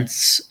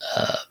events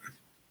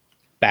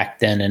back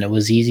then, and it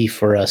was easy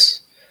for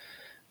us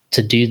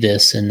to do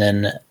this. And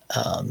then,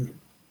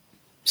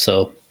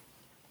 so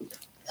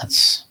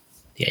that's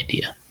the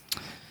idea.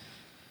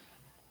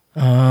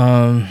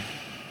 Oh,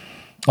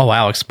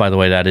 Alex, by the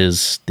way, that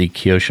is the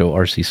Kyosho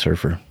RC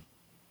Surfer.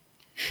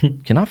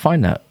 Cannot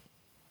find that.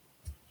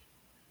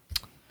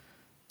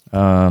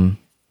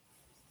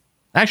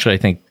 Actually, I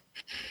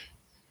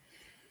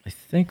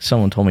think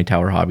someone told me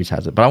Tower Hobbies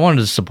has it, but I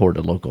wanted to support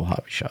a local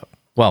hobby shop.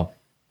 Well,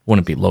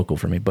 wouldn't be local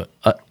for me, but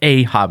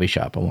a hobby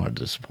shop I wanted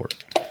to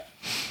support.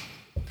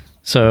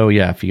 So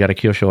yeah, if you got a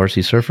Kyosho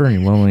RC Surfer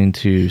and you're willing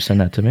to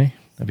send that to me,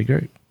 that'd be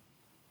great.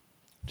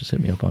 Just hit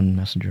me up on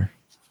Messenger.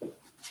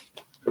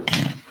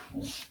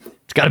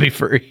 It's got to be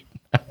free.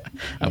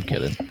 I'm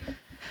kidding.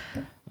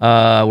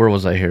 Where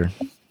was I here?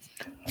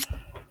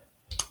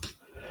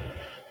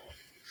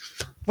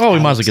 Well, we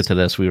might as well get to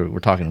this. We're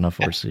talking enough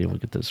RC. We'll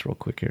get this real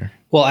quick here.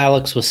 Well,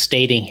 Alex was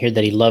stating here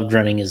that he loved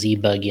running his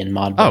e-buggy and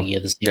mod buggy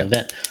at this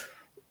event,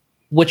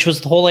 which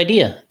was the whole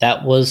idea.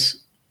 That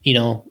was,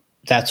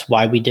 that's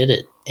why we did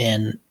it,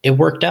 and it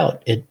worked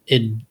out.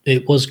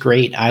 It was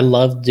great. I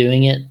loved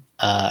doing it.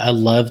 I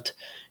loved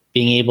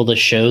being able to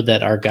show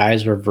that our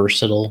guys were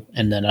versatile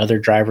and then other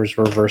drivers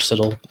were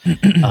versatile.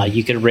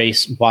 You could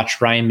watch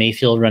Ryan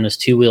Mayfield run his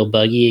 2-wheel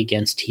buggy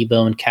against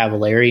Tebow and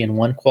Cavallari in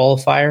one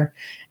qualifier.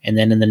 And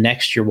then in the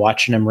next, you're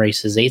watching him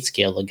race his 8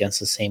 scale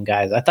against the same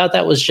guys. I thought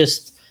that was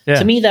just,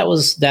 to me, that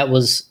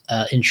was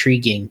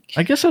intriguing.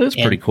 I guess that is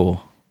pretty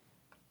cool.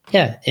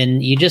 Yeah.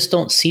 And you just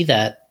don't see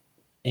that.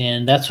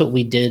 And that's what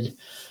we did.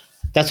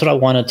 That's what I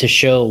wanted to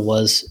show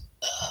was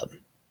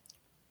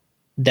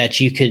that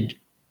you could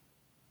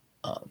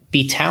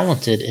be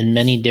talented in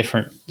many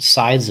different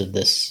sides of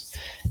this.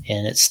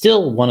 And it's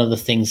still one of the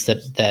things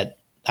that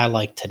I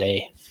like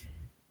today.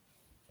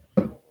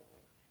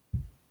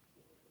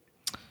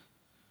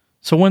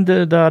 So when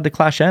did the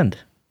Clash end?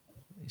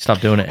 You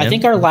stopped doing it? I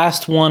think our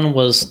last one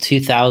was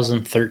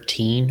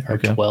 2013 or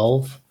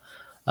 12.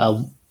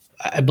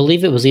 I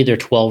believe it was either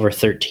 12 or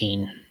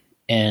 13.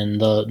 And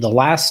the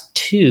last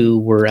 2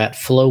 were at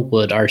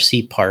Flowwood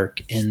RC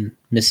Park in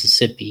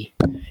Mississippi.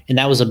 And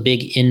that was a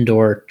big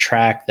indoor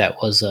track that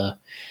was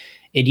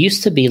it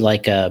used to be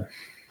like I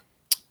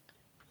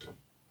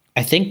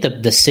think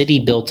the city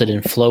built it in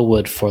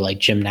Flowwood for like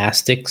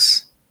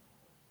gymnastics.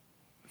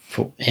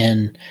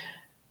 And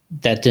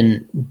that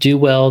didn't do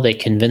well. They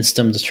convinced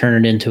them to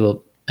turn it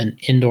into an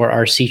indoor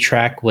RC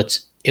track.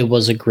 It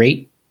was a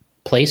great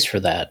place for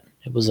that.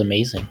 It was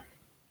amazing.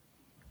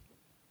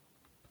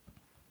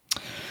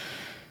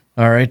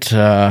 All right.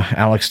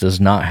 Alex does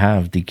not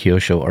have the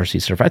Kyosho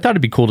RC Surfer. I thought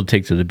it'd be cool to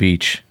take to the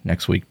beach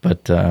next week,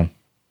 but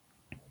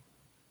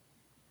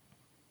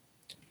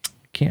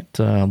can't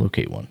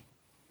locate one.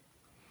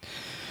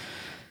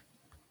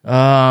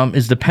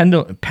 Is the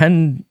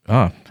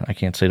I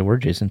can't say the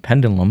word, Jason.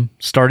 Pendulum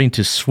starting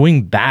to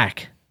swing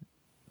back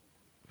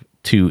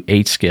to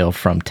 8 scale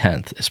from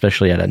 10th,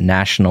 especially at a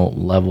national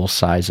level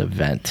size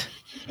event?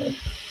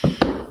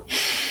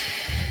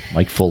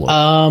 Mike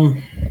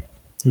Fuller.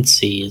 Let's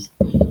see.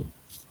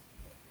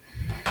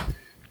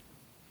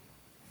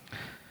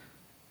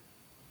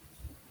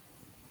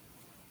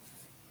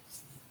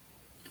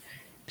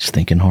 He's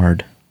thinking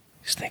hard.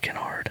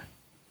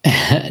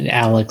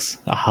 Alex,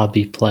 a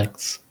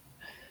Hobbyplex.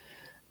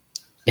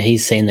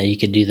 He's saying that you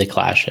could do the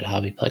Clash at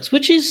Hobbyplex,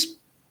 which is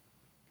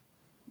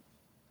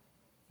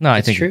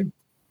I think true.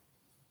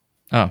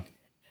 Oh,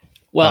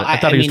 well, I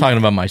thought he was talking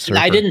about my surfer.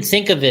 I didn't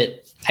think of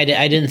it. I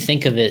didn't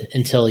think of it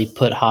until he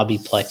put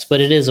Hobbyplex,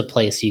 but it is a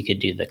place you could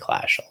do the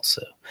Clash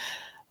also.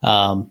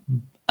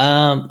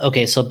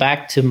 Okay, so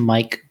back to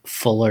Mike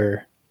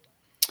Fuller.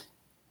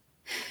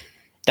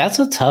 That's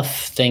a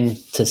tough thing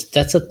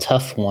that's a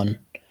tough one.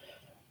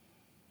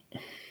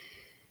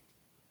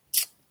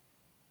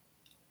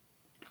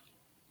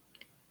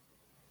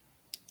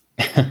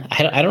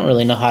 I don't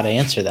really know how to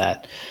answer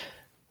that.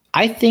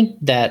 I think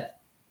that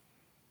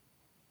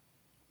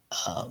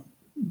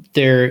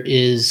there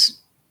is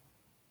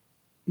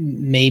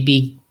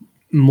maybe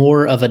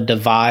more of a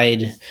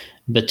divide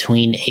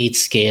between 8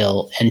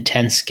 scale and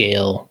 10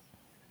 scale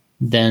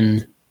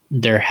than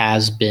there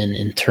has been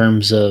in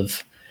terms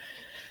of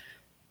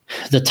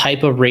the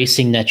type of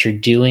racing that you're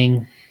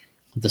doing,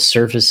 the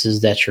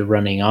surfaces that you're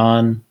running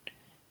on,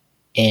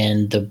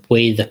 and the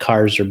way the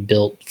cars are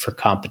built for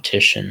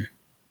competition.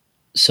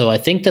 So I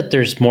think that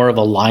there's more of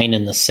a line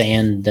in the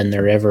sand than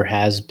there ever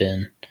has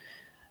been.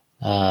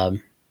 I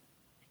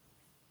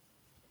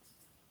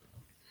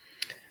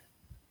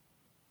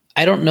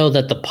don't know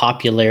that the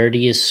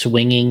popularity is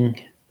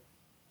swinging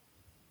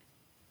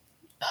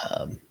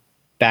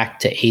back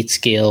to 8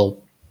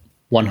 scale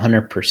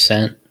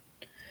 100%,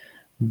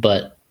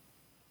 but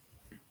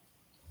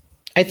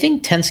I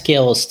think 10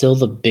 scale is still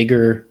the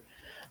bigger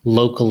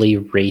locally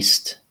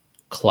raced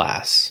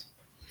class.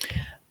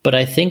 But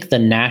I think the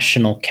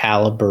national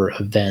caliber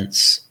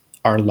events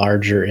are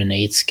larger in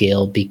 8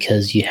 scale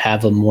because you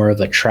have more of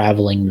a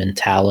traveling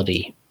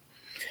mentality.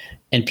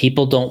 And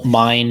people don't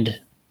mind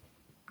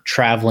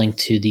traveling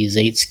to these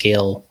 8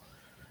 scale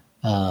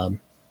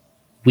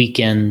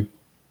weekend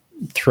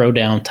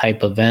throwdown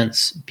type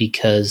events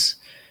because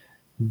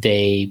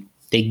they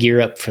gear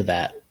up for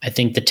that. I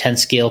think the 10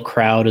 scale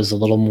crowd is a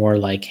little more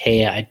like,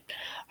 hey,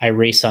 I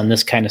race on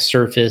this kind of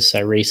surface, I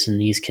race in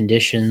these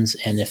conditions,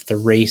 and if the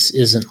race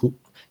isn't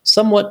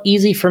somewhat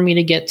easy for me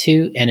to get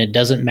to and it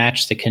doesn't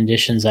match the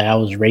conditions I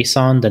always race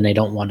on, then they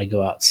don't want to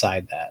go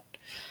outside that.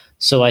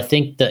 So I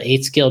think the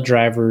 8 scale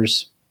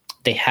drivers,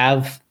 they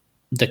have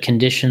the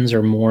conditions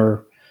are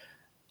more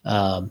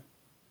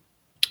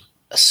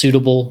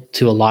suitable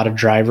to a lot of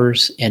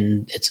drivers,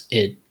 and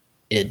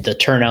the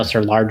turnouts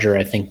are larger,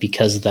 I think,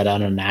 because of that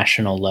on a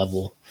national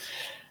level.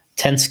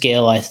 10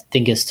 scale, I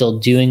think, is still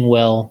doing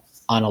well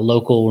on a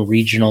local and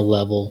regional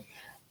level,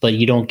 but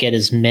you don't get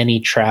as many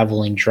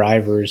traveling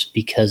drivers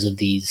because of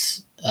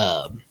these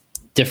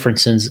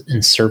differences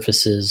in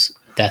surfaces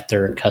that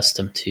they're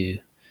accustomed to.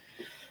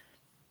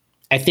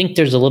 I think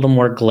there's a little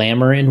more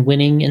glamour in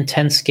winning in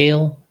 10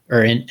 scale,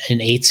 or in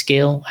 8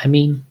 scale, I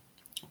mean,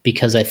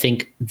 because I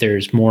think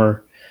there's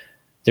more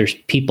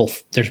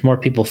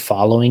people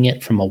following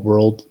it from a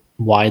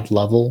worldwide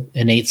level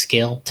in 8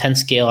 scale. 10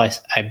 scale,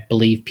 I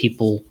believe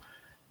people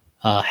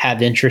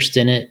have interest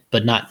in it,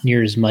 but not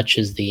near as much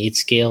as the 8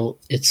 scale,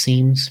 it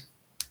seems.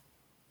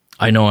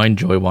 I know I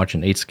enjoy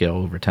watching 8 scale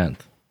over 10th.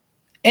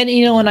 And,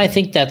 and I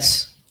think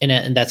that's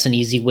an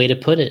easy way to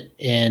put it.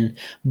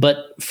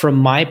 But from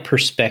my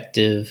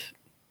perspective,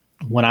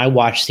 when I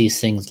watch these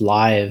things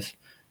live,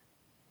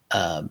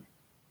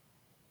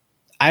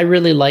 I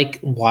really like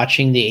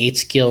watching the 8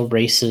 scale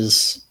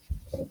races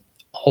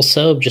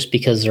also, just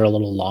because they're a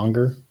little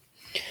longer.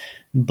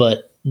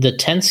 But the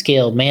 10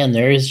 scale, man,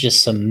 there is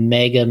just some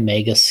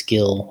mega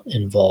skill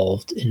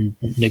involved in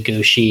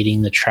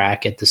negotiating the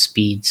track at the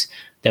speeds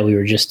that we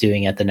were just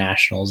doing at the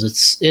Nationals.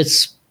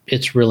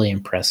 It's really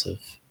impressive.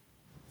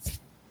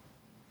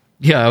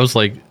 Yeah, I was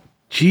like,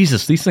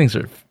 Jesus, these things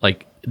are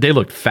like, they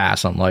looked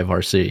fast on Live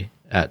RC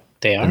at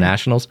the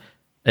Nationals.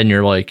 And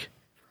you're like,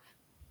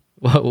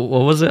 what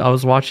was it? I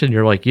was watching,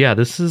 you're like, yeah,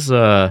 this is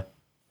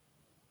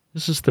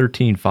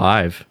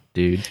 13.5,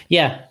 dude.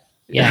 Yeah.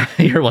 Yeah.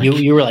 You're like,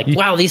 you were like,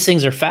 wow, these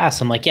things are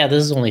fast. I'm like, yeah,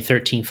 this is only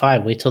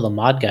 13.5. Wait till the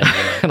mod guy.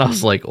 And I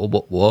was like, oh,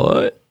 but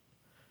what?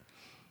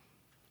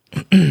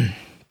 And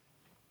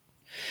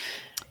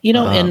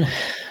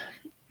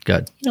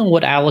good.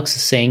 What Alex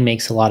is saying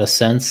makes a lot of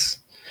sense.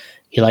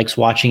 He likes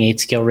watching 8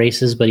 scale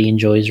races, but he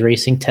enjoys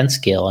racing 10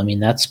 scale. I mean,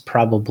 that's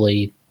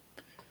probably,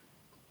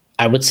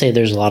 I would say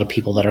there's a lot of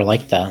people that are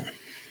like that.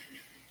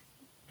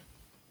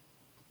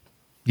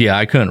 Yeah,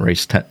 I couldn't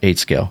race 8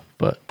 scale,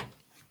 but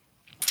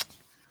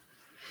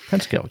 10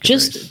 scale.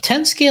 Just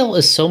 10 scale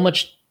is so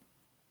much.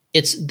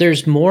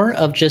 There's more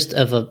of just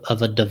of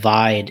a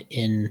divide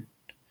in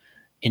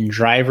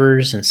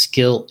drivers and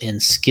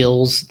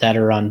skills that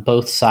are on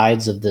both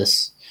sides of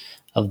this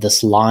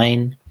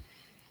line,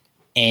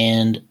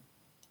 and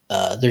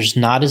there's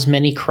not as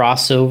many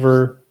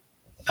crossover,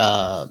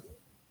 not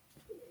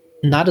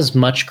as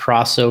much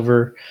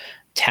crossover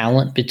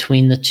talent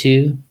between the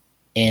two,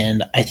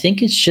 and I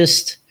think it's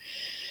just.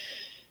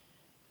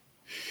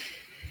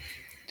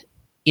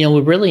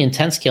 We're really in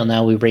 10 scale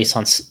now. We race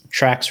on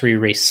tracks where you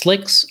race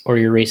slicks, or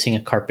you're racing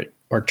a carpet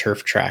or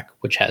turf track,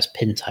 which has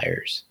pin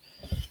tires.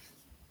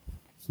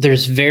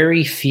 There's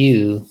very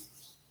few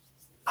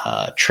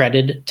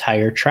treaded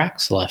tire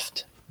tracks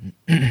left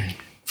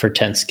for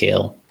 10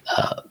 scale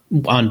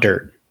on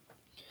dirt.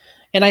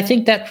 And I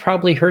think that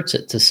probably hurts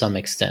it to some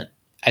extent.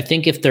 I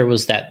think if there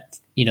was that,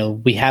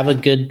 we have a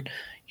good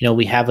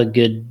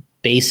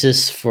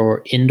basis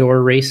for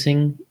indoor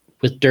racing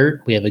with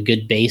dirt. We have a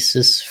good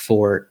basis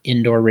for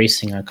indoor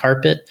racing on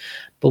carpet,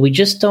 but we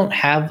just don't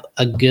have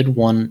a good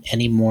one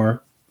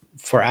anymore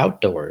for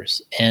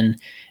outdoors. And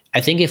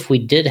I think if we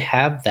did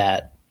have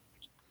that,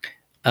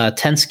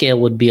 10 scale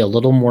would be a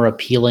little more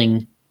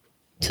appealing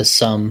to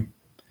some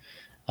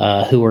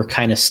who are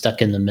kind of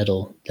stuck in the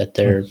middle, that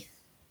they're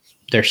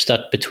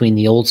stuck between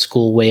the old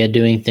school way of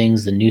doing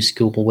things, the new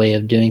school way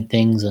of doing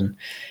things, and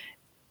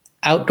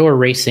outdoor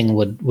racing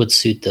would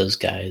suit those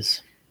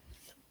guys.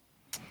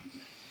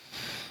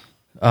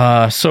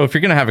 So if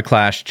you're going to have a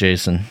clash,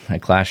 Jason, a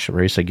clash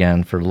race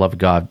again, for the love of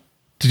God,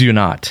 do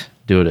not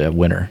do it at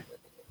winter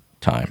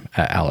time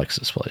at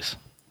Alex's place.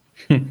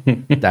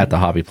 At the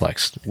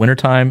Hobbyplex.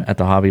 Wintertime at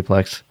the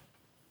Hobbyplex.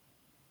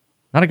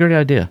 Not a great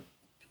idea.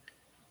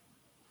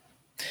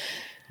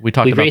 We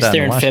talked about raced that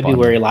there in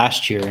February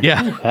last year.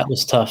 Yeah. Ooh, that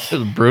was tough. It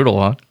was brutal,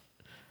 huh?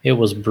 It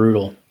was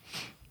brutal.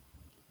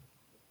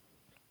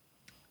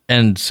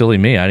 And silly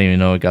me, I didn't even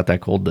know it got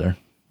that cold there.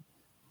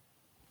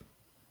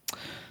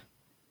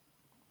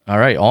 All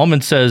right,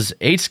 Almond says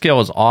 8 scale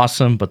is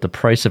awesome, but the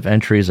price of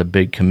entry is a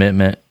big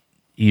commitment,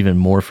 even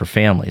more for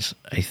families.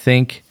 I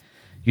think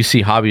you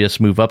see hobbyists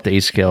move up to 8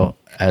 scale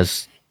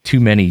as too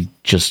many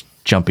just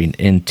jumping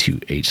into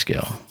 8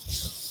 scale.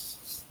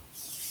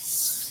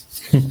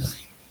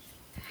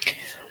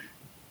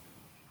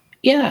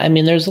 Yeah, I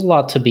mean, there's a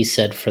lot to be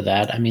said for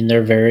that. I mean,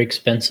 they're very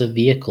expensive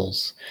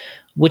vehicles,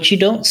 which you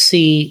don't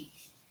see.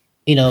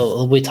 You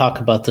know, we talk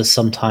about this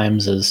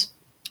sometimes as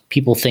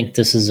people think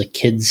this is a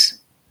kid's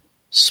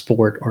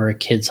sport or a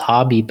kid's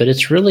hobby, but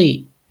it's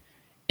really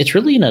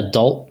an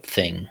adult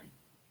thing,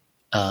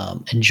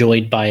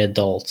 enjoyed by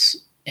adults,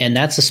 and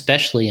that's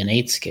especially an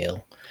 8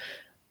 scale.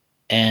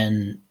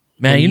 And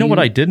man, you know what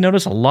I did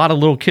notice? A lot of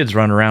little kids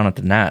running around at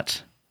the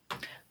Nats.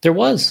 There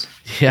was,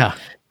 yeah,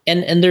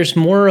 and there's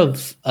more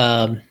of.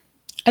 I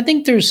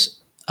think there's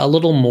a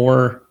little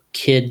more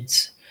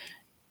kids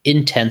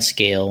in 10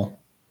 scale.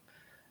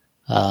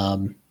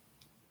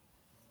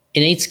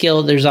 In 8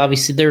 scale,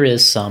 there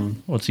is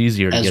some. Well, it's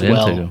easier to get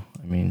into.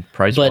 I mean,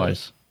 price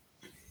wise.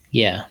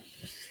 Yeah.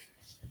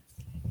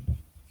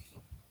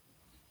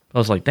 I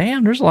was like,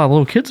 damn, there's a lot of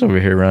little kids over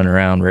here running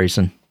around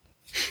racing.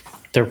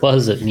 There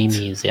was at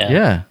Mimi's,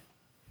 yeah.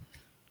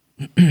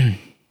 Yeah.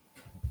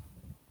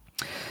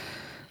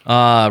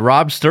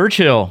 Rob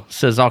Sturchill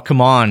says, oh,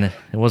 come on. It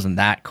wasn't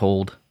that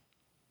cold.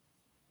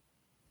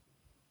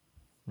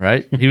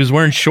 Right? He was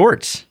wearing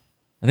shorts.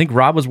 I think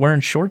Rob was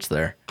wearing shorts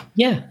there.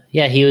 Yeah.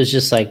 Yeah. He was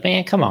just like,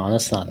 man, come on.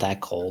 It's not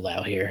that cold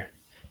out here.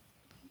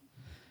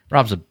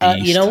 Rob's a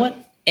beast. You know what?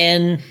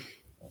 And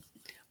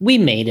we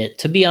made it.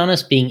 To be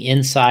honest, being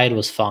inside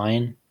was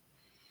fine.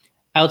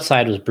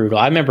 Outside was brutal.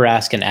 I remember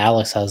asking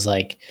Alex, I was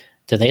like,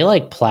 do they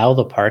like plow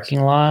the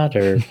parking lot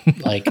or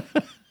like,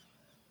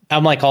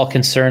 I'm like all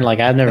concerned. Like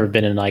I've never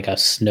been in like a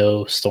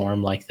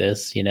snowstorm like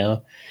this, you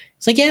know?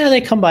 It's like, yeah, they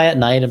come by at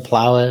night and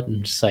plow it.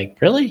 And just like,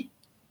 really?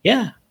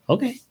 Yeah.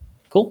 Okay,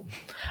 cool.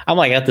 I'm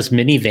like at this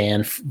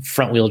minivan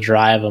front wheel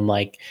drive. I'm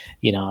like,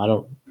 you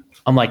know,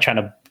 I'm like trying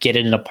to get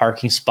it in a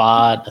parking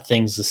spot. The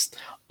thing's just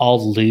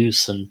all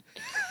loose and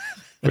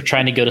we're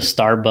trying to go to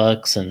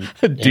Starbucks and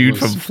a dude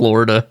from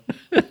Florida.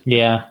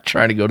 Yeah.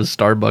 Trying to go to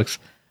Starbucks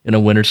in a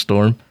winter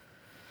storm.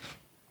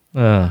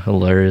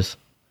 Hilarious.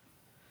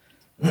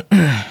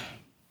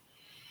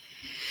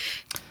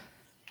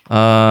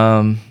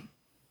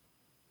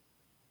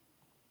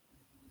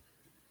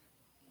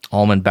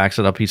 Allman backs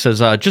it up. He says,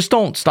 just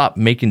don't stop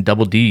making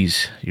double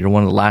Ds. You're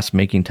one of the last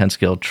making 10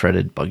 scale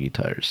treaded buggy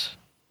tires.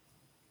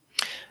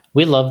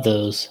 We love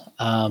those.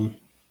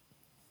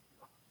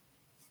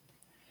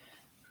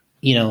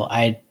 You know,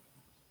 I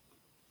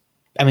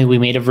mean, we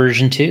made a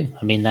version 2.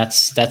 I mean,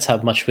 that's how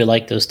much we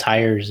like those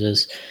tires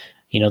is,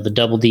 you know, the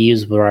double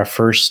Ds were our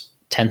first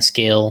 10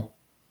 scale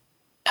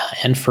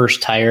and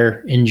first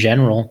tire in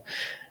general.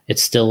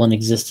 It's still in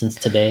existence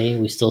today.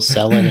 We still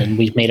sell it, and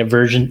we've made a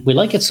version. We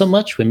like it so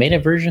much, we made a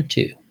version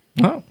 2.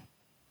 Oh.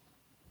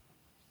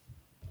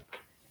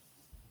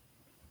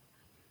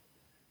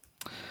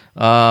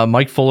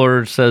 Mike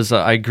Fuller says,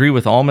 I agree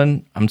with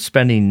Allman. I'm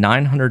spending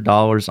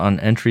 $900 on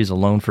entries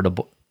alone for the...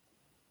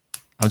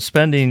 I'm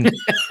spending...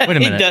 Wait a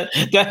minute.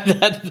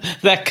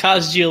 that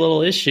caused you a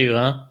little issue,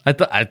 huh?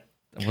 I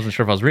wasn't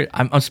sure if I was reading.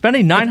 I'm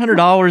spending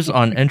 $900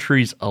 on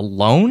entries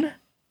alone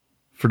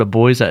for the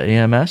boys at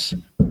AMS.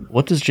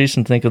 What does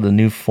Jason think of the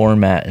new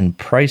format and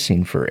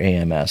pricing for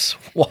AMS?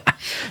 What?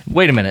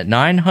 Wait a minute,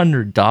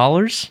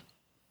 $900?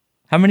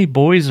 How many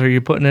boys are you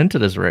putting into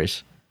this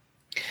race?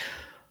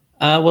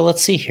 Well,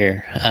 let's see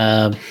here.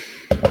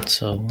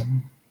 So,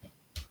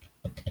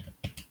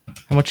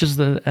 how much is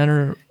the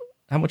enter?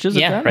 How much is it?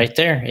 Yeah, right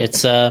there.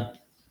 It's the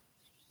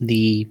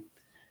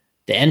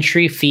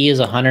entry fee is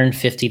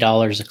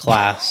 $150 a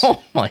class.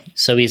 Oh my!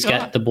 So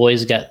the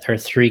boys got their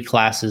 3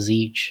 classes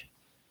each.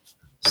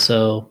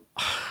 So,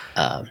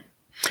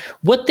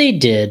 what they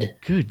did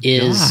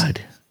is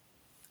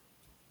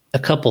a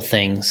couple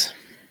things.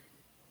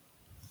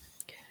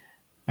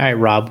 All right,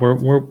 Rob,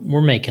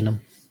 we're making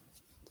them.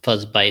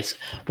 Fuzz bites.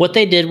 What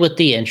they did with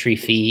the entry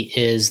fee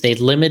is they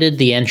limited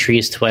the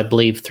entries to, I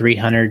believe,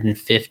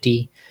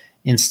 350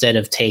 instead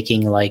of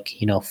taking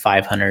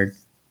 500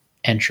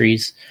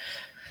 entries.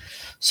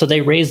 So they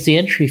raised the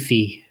entry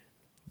fee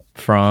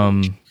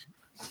from,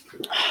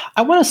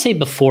 I want to say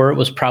before it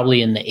was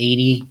probably in the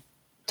 80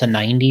 to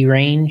 90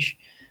 range,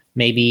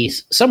 maybe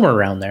somewhere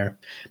around there.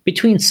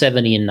 Between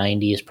 70 and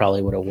 90 is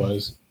probably what it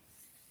was.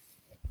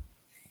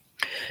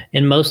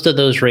 And most of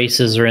those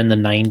races are in the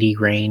 90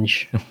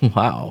 range.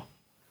 Wow.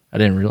 I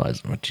didn't realize.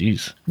 Oh,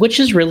 geez. Which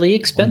is really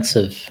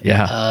expensive.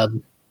 Yeah.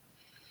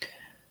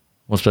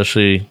 Well,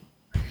 especially,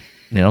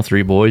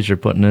 3 boys you're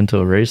putting into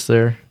a race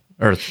there,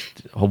 or a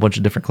whole bunch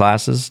of different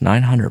classes.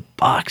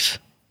 $900.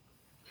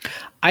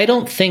 I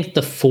don't think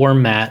the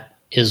format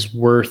is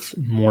worth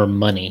more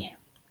money.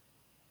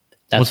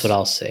 That's what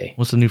I'll say.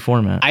 What's the new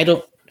format? I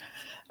don't.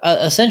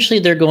 Essentially,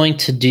 they're going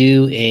to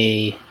do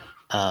a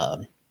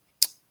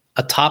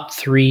top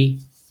 3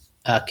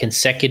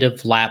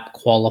 consecutive lap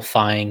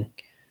qualifying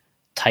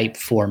type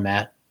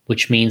format,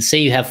 which means, say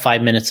you have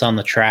 5 minutes on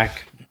the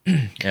track.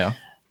 Yeah.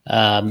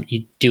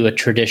 You do a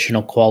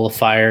traditional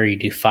qualifier. You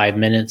do 5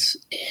 minutes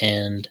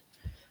and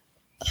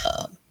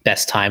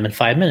best time in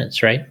 5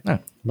 minutes, right? Yeah.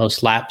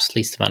 Most laps,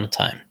 least amount of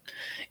time.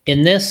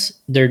 In this,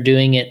 they're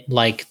doing it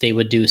like they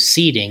would do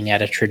seeding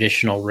at a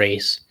traditional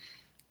race,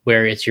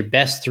 where it's your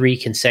best 3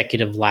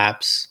 consecutive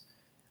laps,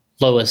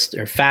 lowest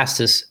or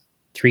fastest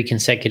 3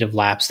 consecutive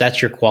laps.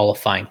 That's your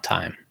qualifying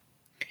time.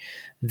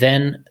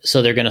 Then,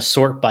 so they're going to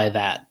sort by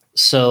that.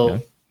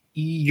 So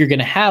you're going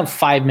to have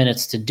 5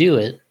 minutes to do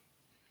it.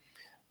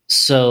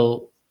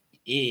 So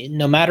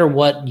no matter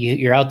what,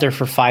 you're out there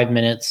for 5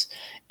 minutes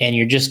and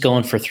you're just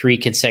going for 3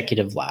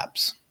 consecutive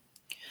laps,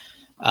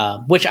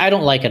 which I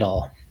don't like at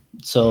all.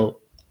 So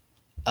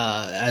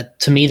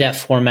to me, that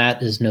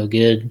format is no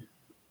good.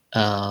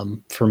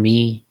 For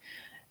me,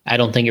 I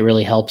don't think it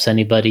really helps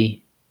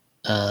anybody.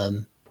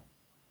 I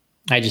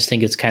just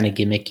think it's kind of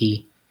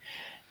gimmicky,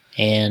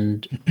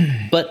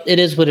 but it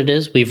is what it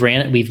is.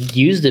 We've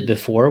used it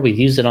before. We've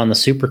used it on the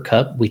Super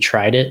Cup. We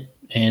tried it,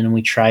 and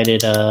we tried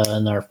it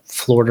in our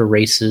Florida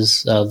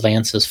races,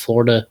 Lance's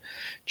Florida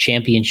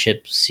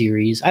Championship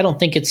Series. I don't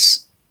think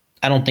it's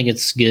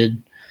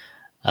good.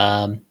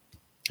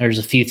 There's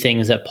a few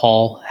things that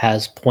Paul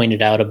has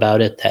pointed out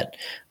about it that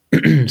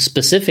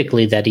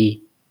specifically that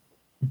he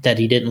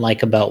didn't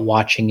like about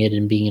watching it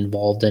and being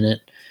involved in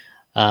it.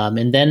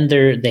 And then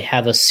they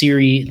have a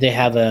series. They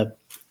have a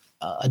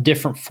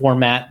different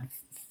format,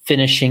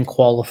 finishing,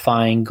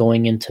 qualifying,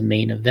 going into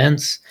main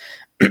events.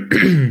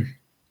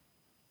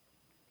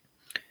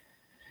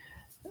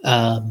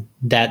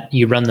 That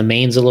you run the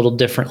mains a little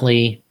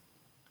differently.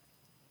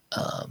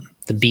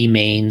 The B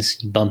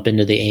mains, you bump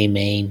into the A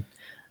main.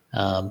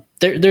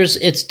 There's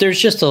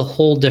just a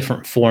whole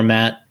different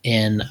format,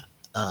 and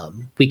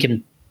we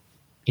can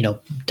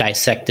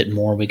dissect it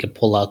more. We could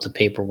pull out the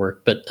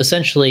paperwork, but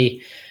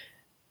essentially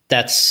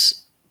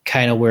that's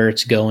kind of where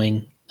it's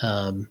going.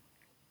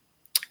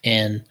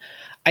 And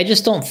I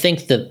just don't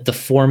think that the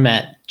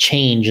format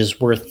change is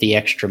worth the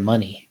extra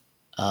money.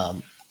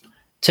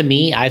 To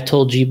me, I've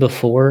told you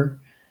before,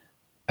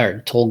 or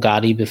told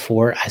Gotti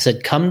before, I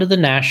said, come to the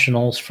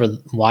Nationals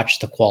watch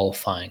the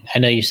qualifying. I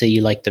know you say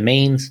you like the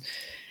mains.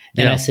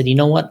 And I said, you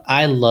know what?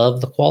 I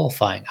love the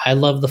qualifying. I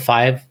love the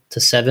 5 to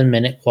 7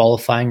 minute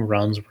qualifying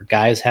runs where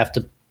guys have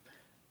to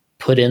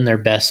put in their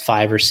best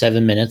 5 or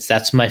 7 minutes.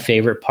 That's my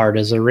favorite part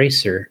as a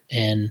racer.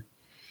 And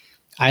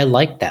I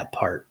like that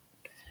part.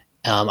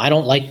 I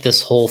don't like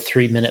this whole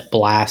 3 minute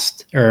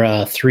blast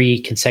or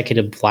 3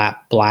 consecutive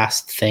lap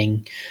blast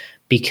thing,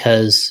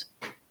 because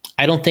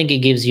I don't think it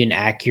gives you an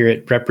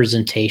accurate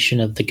representation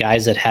of the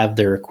guys that have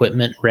their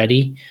equipment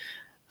ready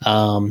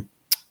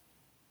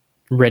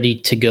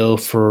to go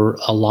for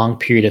a long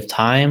period of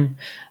time.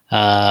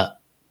 I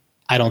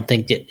don't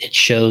think that it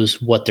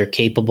shows what they're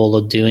capable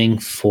of doing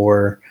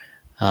for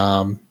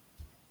 5,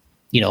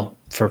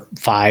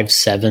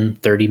 7,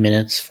 30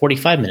 minutes,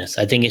 45 minutes.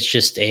 I think it's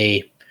just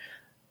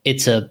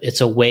it's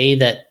a way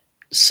that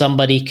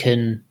somebody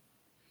can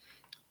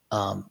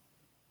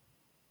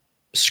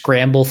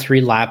scramble 3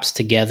 laps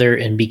together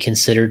and be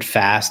considered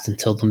fast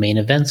until the main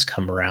events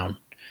come around,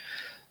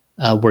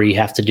 where you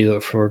have to do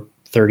it for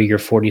 30 or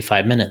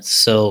 45 minutes.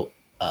 So,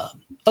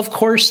 of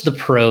course, the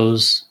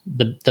pros,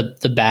 the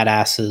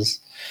badasses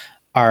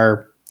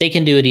they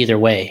can do it either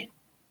way,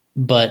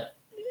 but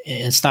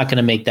it's not going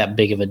to make that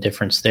big of a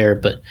difference there.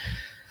 But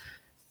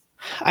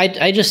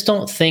I just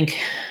don't think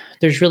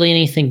there's really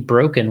anything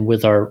broken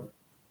with that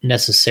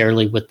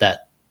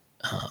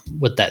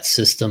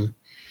system.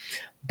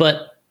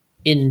 But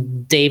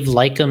in Dave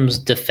Lycom's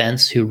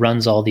defense, who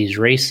runs all these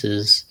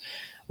races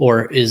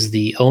or is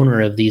the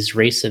owner of these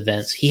race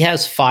events, he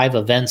has 5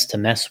 events to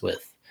mess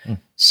with.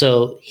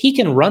 So he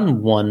can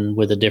run one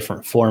with a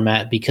different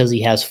format because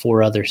he has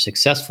 4 other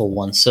successful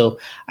ones. So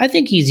I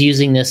think he's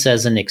using this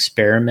as an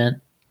experiment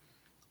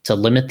to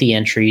limit the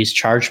entries,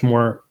 charge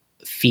more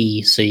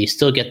fee, so you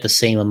still get the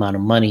same amount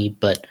of money,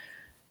 but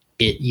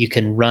you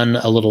can run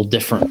a little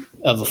different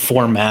of a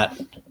format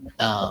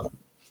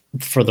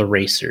for the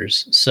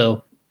racers.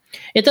 So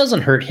it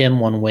doesn't hurt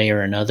him one way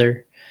or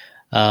another.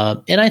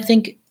 And I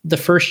think the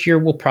first year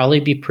will probably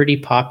be pretty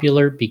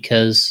popular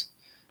because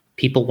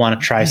people want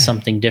to try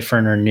something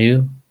different or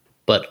new.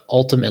 But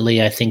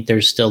ultimately, I think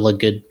there's still a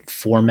good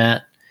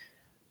format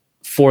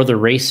for the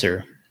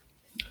racer.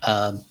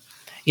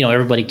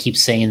 Everybody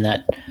keeps saying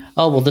that,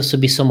 oh, well, this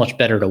would be so much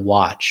better to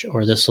watch,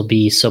 or this will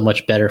be so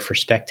much better for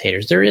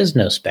spectators. There is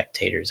no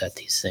spectators at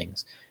these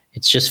things.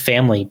 It's just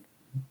family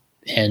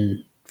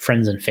and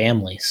friends and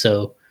family.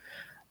 So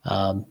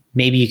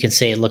maybe you can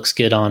say it looks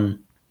good on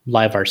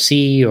live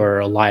RC or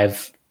a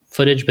live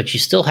footage, but you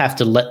still have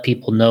to let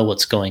people know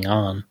what's going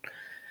on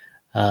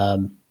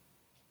to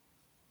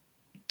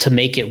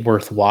make it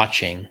worth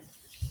watching.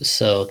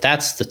 So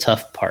that's the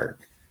tough part.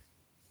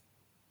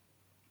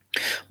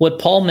 What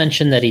Paul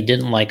mentioned that he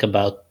didn't like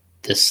about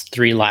this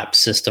 3-lap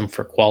system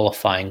for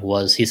qualifying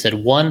was, he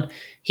said, 1,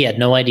 he had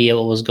no idea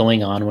what was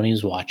going on when he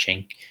was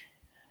watching.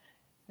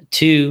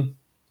 2,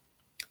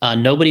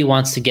 nobody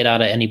wants to get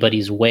out of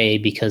anybody's way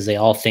because they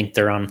all think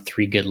they're on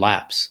 3 good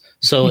laps.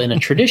 So in a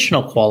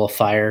traditional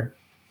qualifier,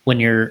 when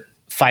you're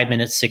 5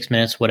 minutes, 6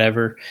 minutes,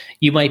 whatever,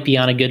 you might be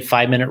on a good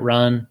 5-minute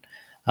run.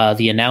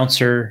 The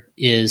announcer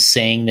is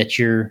saying that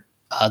you're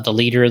the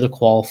leader of the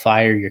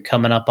qualifier. You're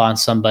coming up on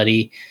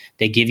somebody.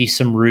 They give you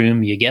some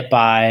room. You get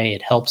by.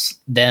 It helps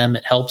them.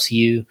 It helps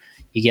you.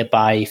 You get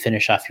by. You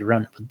finish off your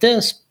run. But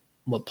this,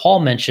 what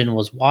Paul mentioned,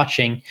 was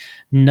watching.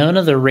 None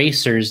of the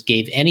racers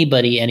gave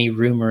anybody any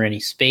room or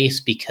any space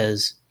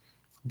because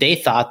they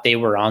thought they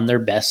were on their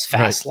best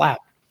fast lap.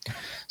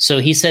 So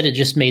he said it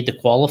just made the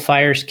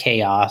qualifiers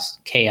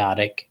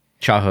chaotic.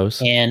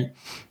 Chahos.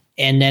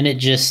 And then it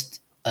just,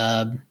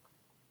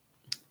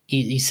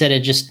 he said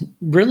it just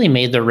really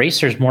made the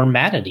racers more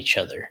mad at each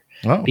other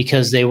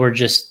because they were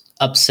just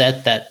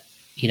upset that,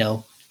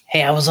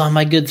 hey, I was on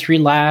my good 3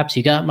 laps.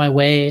 You got my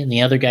way. And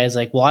the other guy's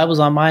like, well, I was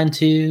on mine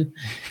too.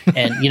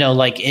 And,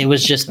 it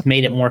was just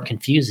made it more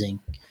confusing.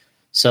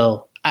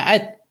 So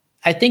I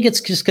think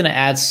it's just going to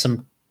add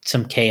some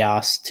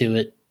chaos to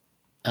it.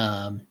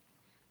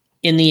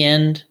 In the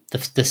end,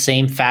 the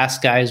same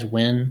fast guys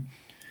win,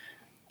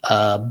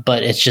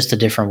 but it's just a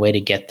different way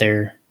to get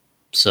there.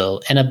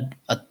 So, and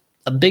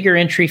a bigger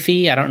entry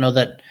fee. I don't know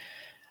that.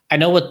 I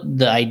know what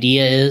the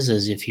idea is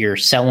if you're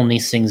selling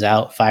these things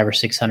out, 500 or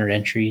 600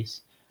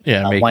 entries.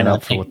 Yeah, making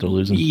up for what they're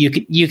losing.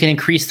 You can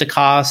increase the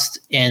cost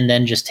and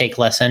then just take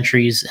less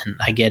entries, and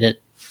I get it.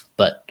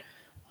 But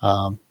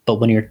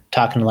when you're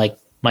talking like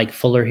Mike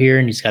Fuller here,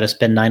 and he's got to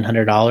spend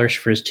 $900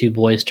 for his 2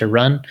 boys to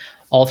run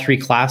all 3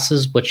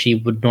 classes, which he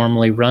would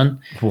normally run.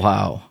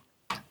 Wow,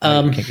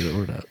 I can't get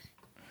over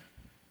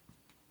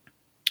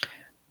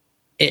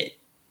that.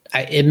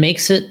 It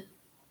makes it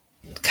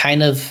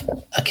kind of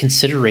a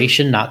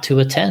consideration not to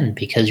attend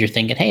because you're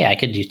thinking, hey, I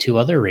could do 2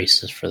 other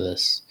races for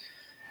this.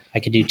 I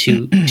could do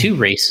two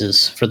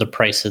races for the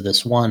price of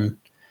this one.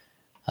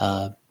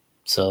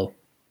 So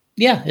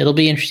yeah, it'll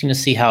be interesting to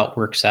see how it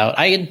works out.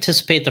 I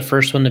anticipate the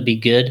first one to be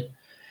good,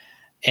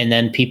 and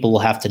then people will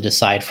have to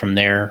decide from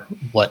there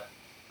what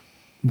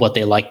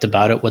they liked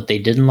about it, what they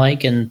didn't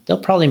like, and they'll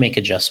probably make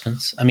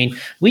adjustments. I mean,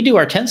 we do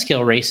our 10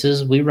 scale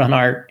races. We run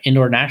our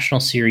indoor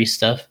national series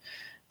stuff.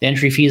 The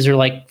entry fees are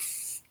like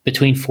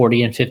between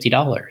 $40 and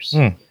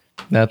 $50.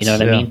 That's,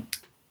 I mean?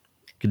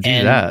 Could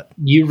do that.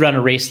 You run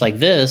a race like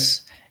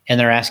this, and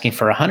they're asking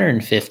for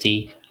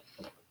 $150.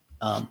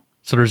 So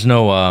there's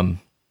no,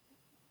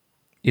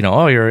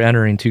 you're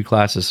entering 2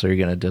 classes, so you're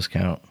getting a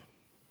discount.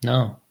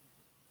 No.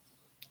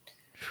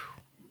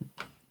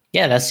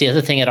 Yeah, that's the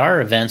other thing at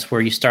our events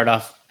where you start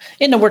off.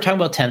 And we're talking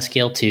about 10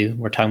 scale too.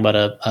 We're talking about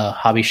a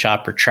hobby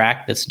shop or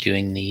track that's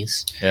doing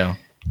these. Yeah.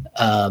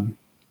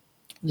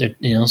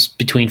 It's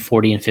between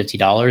 $40 and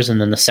 $50,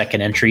 and then the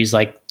second entry is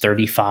like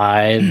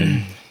 $35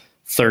 and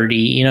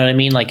 $30. You know what I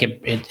mean? Like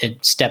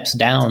it steps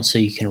down so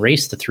you can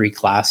race the 3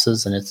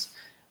 classes, and it's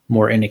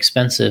more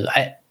inexpensive.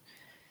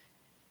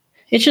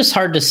 It's just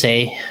hard to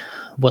say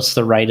what's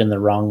the right and the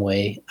wrong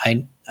way.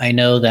 I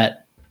know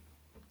that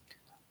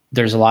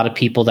there's a lot of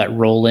people that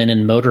roll in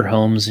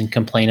motorhomes and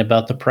complain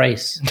about the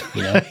price.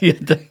 And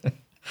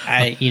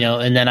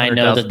then I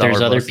know that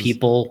there's other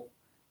people.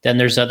 Then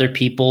there's other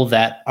people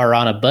that are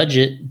on a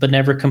budget but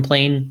never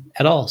complain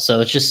at all. So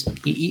it's just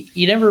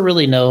you never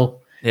really know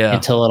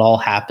until it all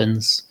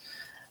happens.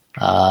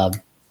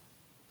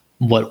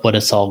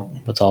 What's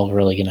all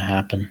really going to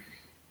happen?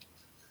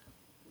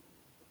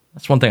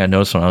 That's one thing I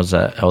noticed when I was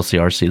at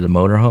LCRC, the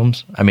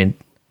motorhomes. I mean,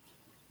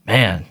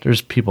 man,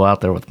 there's people out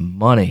there with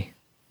money.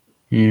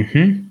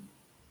 Mm-hmm.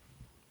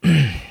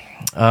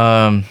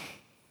 I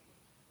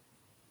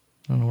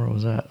don't know where it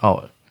was at.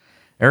 Oh,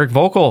 Eric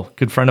Vocal,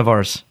 good friend of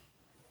ours.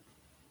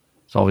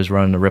 He's always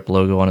running the RIP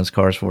logo on his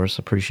cars for us.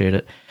 Appreciate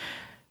it.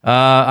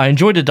 I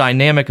enjoyed the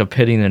dynamic of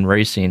pitting and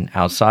racing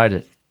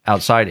outside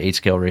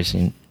 8-scale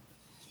racing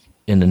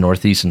in the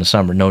Northeast in the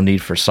summer. No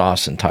need for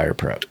sauce and tire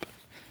prep.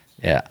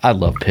 Yeah, I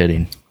love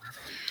pitting.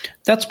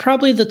 That's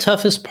probably the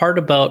toughest part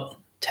about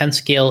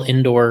 10-scale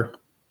indoor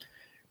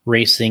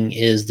racing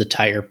is the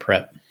tire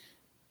prep.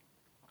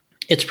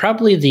 It's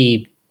probably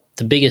the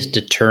biggest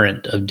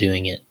deterrent of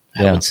doing it,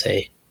 I would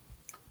say.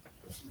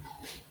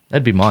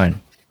 That'd be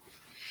mine.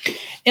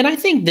 And I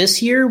think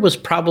this year has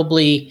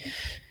probably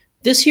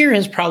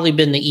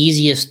been the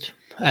easiest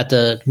at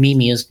the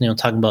Mimi's,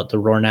 talking about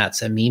the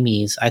Roarnats at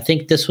Mimi's. I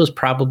think this was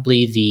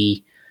probably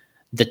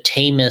the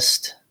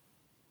tamest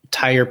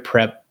tire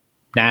prep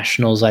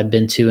nationals I've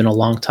been to in a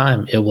long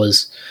time. It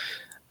was,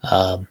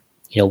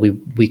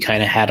 we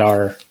kind of had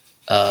our,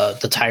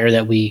 the tire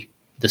that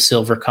the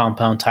silver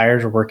compound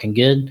tires were working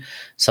good.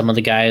 Some of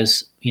the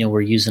guys,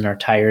 were using our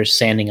tires,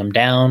 sanding them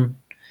down,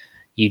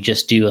 you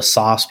just do a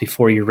sauce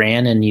before you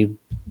ran, and you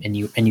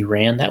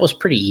ran. That was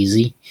pretty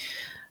easy.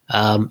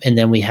 And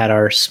then we had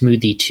our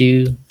Smoothie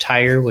 2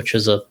 tire, which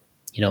was a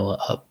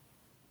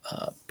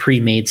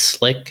pre-made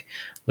slick,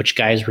 which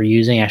guys were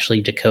using.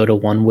 Actually, Dakota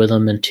won with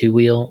them in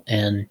 2-wheel,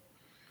 and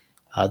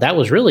that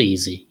was really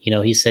easy.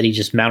 He said he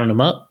just mounted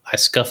them up. I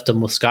scuffed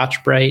them with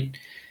Scotch-Brite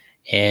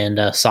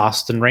and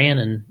sauced and ran,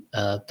 and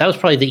that was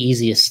probably the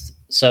easiest.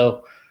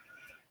 So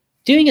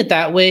doing it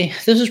that way,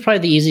 this is probably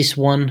the easiest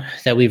one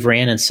that we've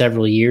ran in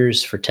several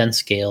years for 10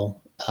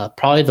 scale.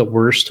 Probably the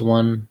worst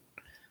one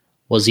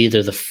was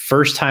either the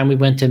first time we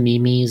went to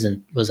Mimi's,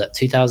 and was that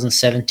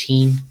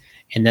 2017,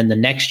 and then the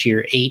next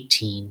year,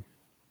 18.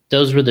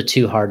 Those were the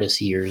two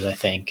hardest years, I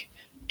think.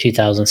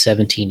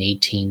 2017,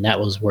 18. That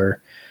was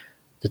where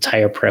the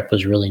tire prep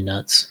was really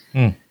nuts.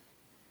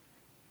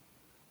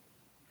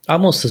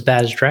 Almost as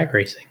bad as drag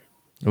racing.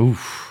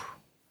 Oof.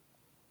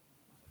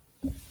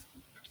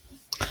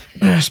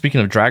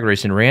 Speaking of drag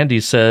racing, Randy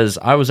says,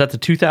 I was at the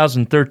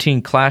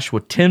 2013 Clash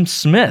with Tim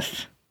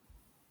Smith.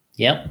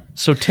 Yep.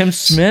 So Tim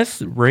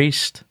Smith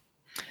raced.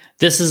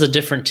 This is a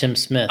different Tim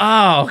Smith.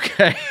 Oh,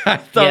 okay. I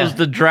thought it was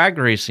the drag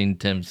racing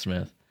Tim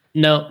Smith.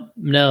 No.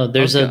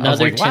 There's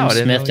another Tim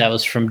Smith that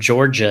was from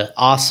Georgia.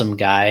 Awesome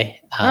guy.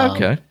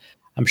 Okay.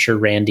 I'm sure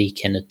Randy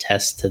can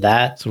attest to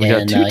that. So we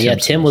got two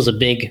Tim was a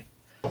big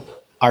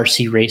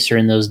RC racer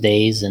in those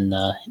days and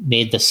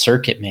made the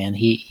circuit, man.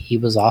 He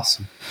was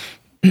awesome.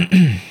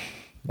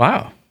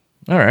 Wow.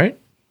 All right.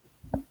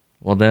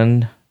 Well,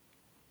 then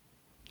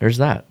there's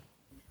that.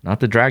 Not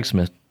the drag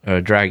Smith.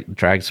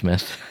 Drag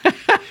Smith.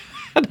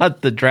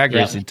 Not the drag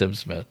racing Tim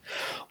Smith.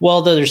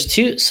 Well, there's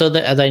two. So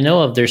as I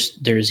know of,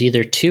 there's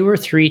either 2 or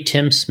 3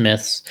 Tim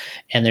Smiths,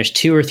 and there's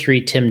 2 or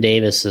 3 Tim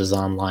Davises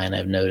online,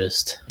 I've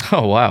noticed.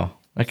 Oh, wow.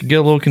 That could get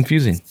a little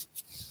confusing.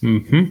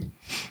 Mm-hmm.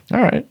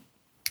 All right.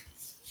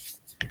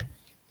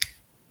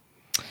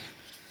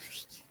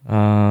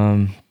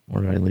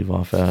 Where did I leave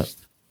off at?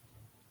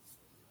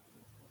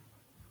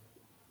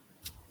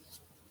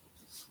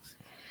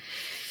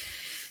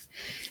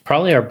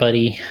 Probably our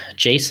buddy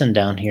Jason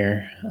down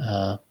here.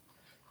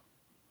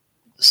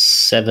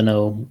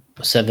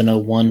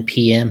 7:01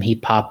 p.m. He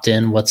popped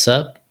in. What's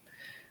up?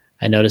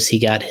 I noticed he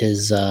got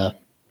his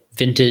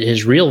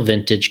real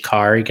vintage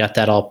car. He got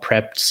that all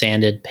prepped,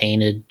 sanded,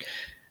 painted.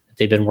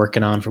 They've been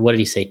working on for, what did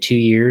he say, 2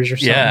 years or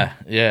something?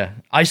 Yeah.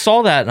 I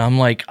saw that and I'm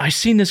like, I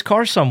seen this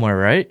car somewhere,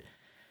 right?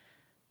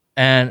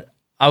 And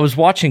I was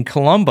watching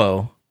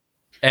Columbo,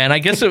 and I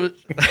guess it was.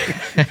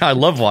 I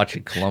love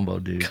watching Columbo,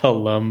 dude.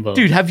 Columbo,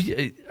 dude.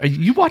 Are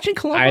you watching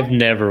Columbo? I've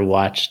never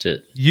watched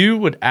it. You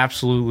would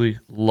absolutely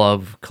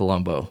love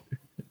Columbo.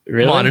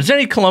 Really? Come on, is there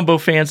any Columbo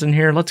fans in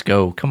here? Let's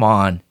go. Come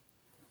on.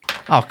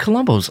 Oh,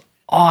 Columbo's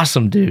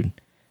awesome, dude.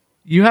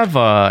 You have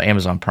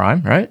Amazon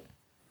Prime, right?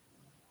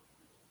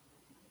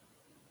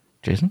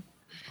 Jason?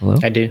 Hello?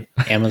 I do.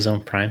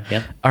 Amazon Prime,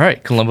 yeah. All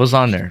right, Columbo's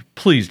on there.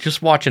 Please,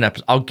 just watch an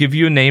episode. I'll give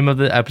you a name of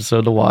the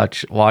episode to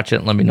watch. Watch it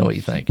and let me know what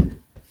you think.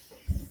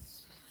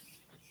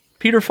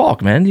 Peter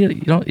Falk, man.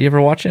 You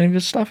ever watch any of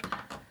his stuff?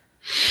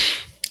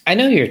 I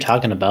know who you're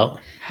talking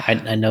about.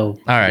 I know.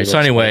 All right, so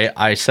anyway,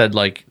 I said,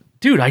 like,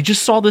 dude, I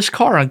just saw this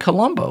car on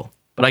Columbo.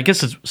 But I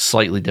guess it's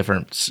slightly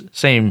different.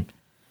 Same.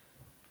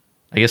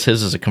 I guess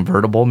his is a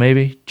convertible,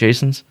 maybe,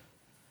 Jason's.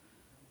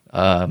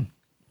 But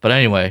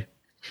anyway,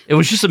 it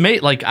was just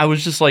amazing. Like, I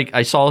was just like,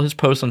 I saw his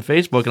post on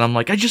Facebook, and I'm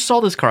like, I just saw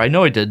this car. I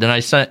know I did. Then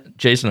I sent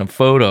Jason a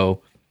photo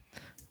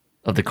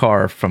of the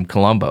car from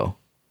Columbo.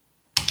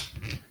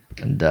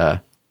 And,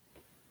 all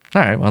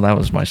right, well, that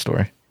was my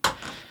story.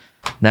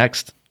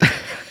 Next.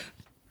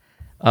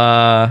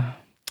 Good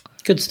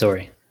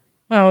story.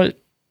 Well,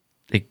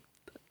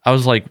 I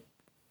was like,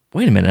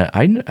 wait a minute,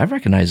 I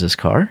recognize this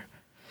car.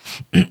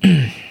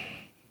 I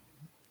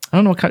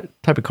don't know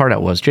what type of car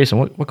that was. Jason,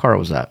 what car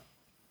was that?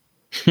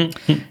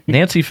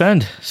 Nancy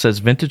Fend says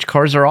vintage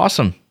cars are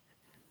awesome.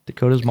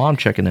 Dakota's mom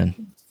checking in.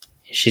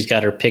 She's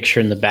got her picture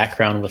in the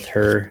background with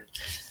her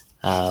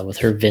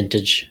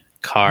vintage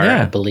car,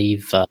 I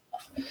believe.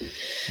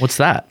 What's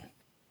that?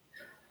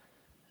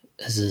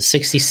 This is a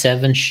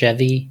 67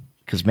 Chevy.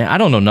 Because, man, I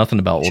don't know nothing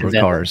about older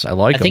cars. I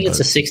like them. I think it's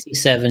a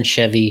 67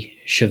 Chevy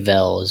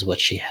Chevelle is what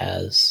she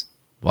has.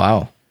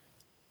 Wow.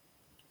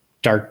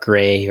 Dark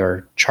gray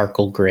or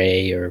charcoal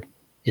gray, or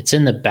it's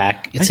in the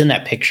back. It's in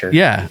that picture.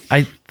 Yeah,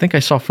 I think I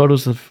saw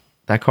photos of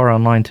that car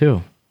online,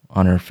 too,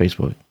 on her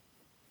Facebook.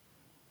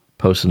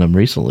 Posted them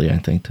recently, I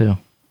think, too.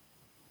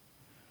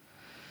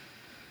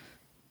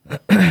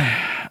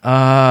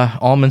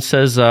 Allman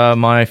says,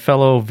 my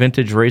fellow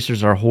vintage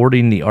racers are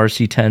hoarding the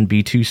RC10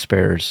 B2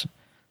 spares,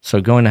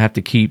 so going to have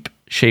to keep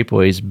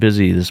Shapeways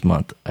busy this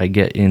month. I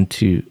get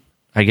into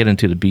the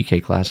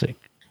BK Classic.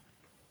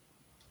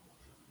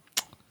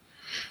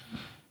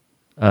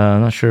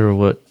 I'm not sure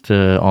what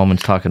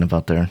Allman's talking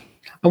about there.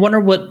 I wonder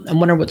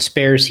what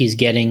spares he's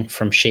getting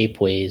from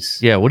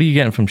Shapeways. Yeah, what are you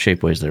getting from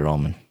Shapeways there,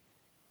 Allman?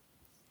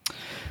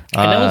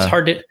 I know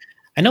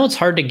it's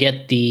hard to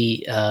get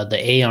the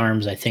A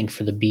arms. I think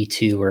for the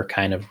B2 are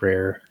kind of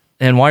rare.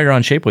 And while you're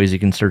on Shapeways, you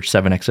can search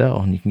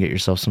 7XL and you can get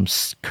yourself some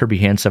Kirby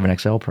Hand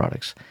 7XL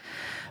products.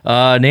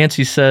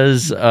 Nancy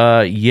says,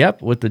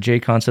 yep, with the J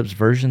Concepts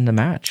version, the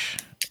match.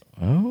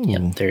 Oh,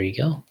 yep, there you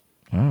go.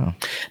 Wow.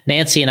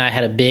 Nancy and I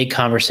had a big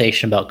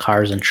conversation about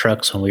cars and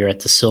trucks when we were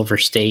at the Silver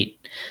State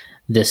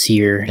this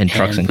year. And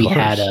trucks and we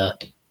cars.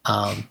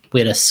 We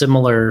had a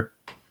similar,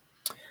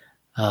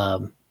 I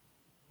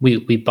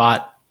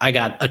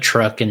got a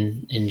truck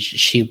and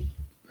she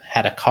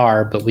had a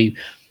car, but we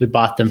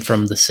bought them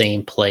from the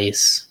same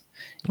place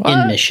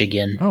in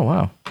Michigan. Oh,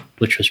 wow.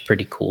 Which was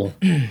pretty cool.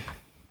 When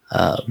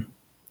I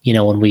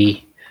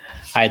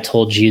had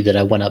told you that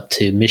I went up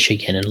to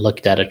Michigan and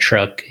looked at a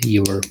truck,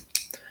 you were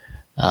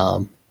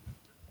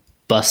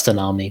busting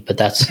on me, but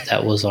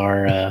that was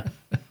our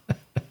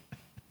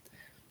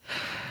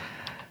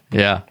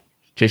yeah.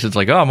 Jason's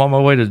like, oh, I'm on my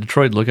way to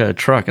Detroit to look at a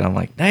truck, and I'm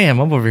like, damn,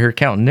 I'm over here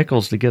counting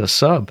nickels to get a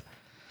sub.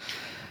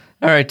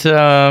 All right.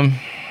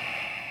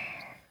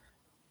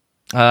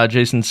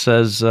 Jason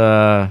says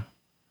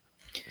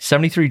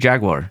 73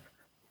 Jaguar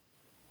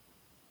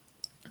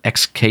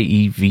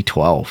XKE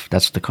V12.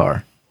 That's the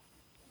car.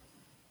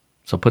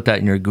 So put that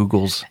in your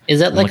Googles. Is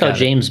that like a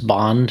James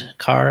Bond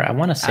car? I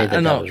want to say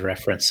that was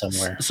referenced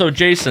somewhere. So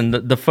Jason,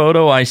 the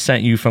photo I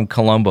sent you from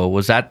Colombo,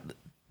 was that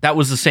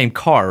was the same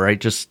car, right?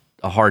 Just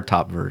a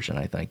hardtop version,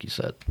 I think you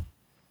said.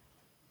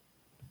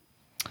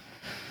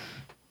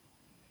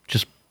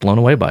 Just blown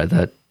away by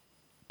that.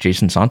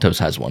 Jason Santos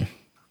has one.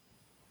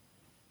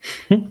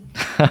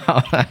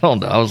 I don't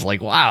know. I was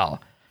like, wow.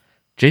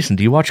 Jason,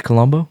 do you watch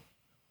Columbo?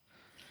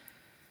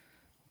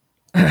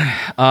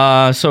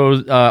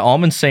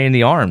 Allman's saying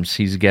the arms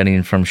he's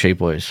getting from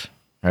Shapeways,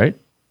 right?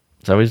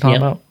 Is that what he's talking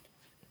about?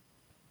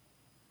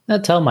 I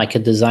tell him I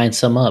could design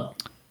some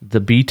up.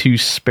 The B2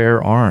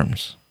 spare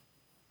arms.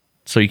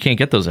 So you can't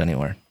get those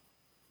anywhere.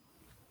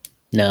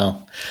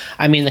 No.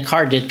 I mean, the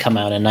car did come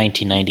out in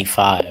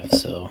 1995,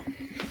 so...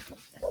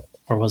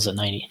 Or was it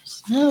 90?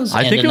 No,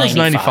 I think it was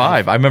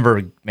 95. I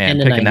remember,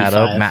 picking that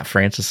up. Matt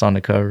Francis on the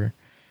cover.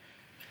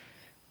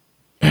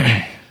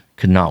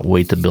 Could not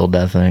wait to build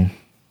that thing.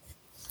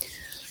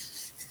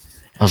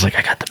 I was like,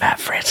 I got the Matt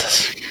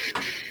Francis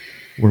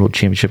World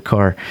Championship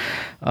car.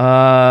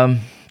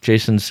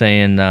 Jason's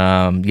saying,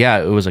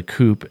 it was a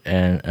coupe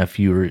and a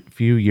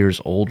few years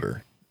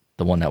older,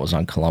 the one that was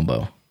on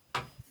Colombo.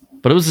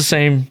 But it was the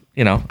same,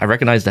 I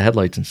recognized the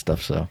headlights and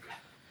stuff, so.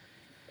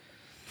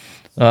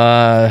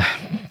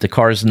 The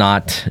car's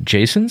not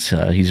Jason's.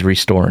 He's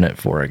restoring it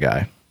for a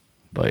guy.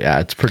 But yeah,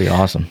 it's pretty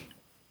awesome.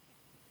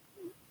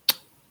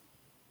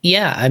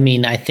 Yeah, I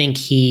mean, I think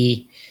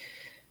the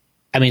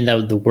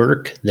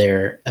work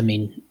there, I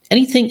mean,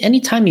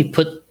 anytime you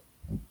put,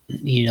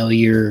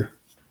 your,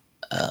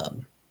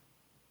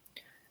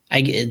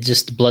 I get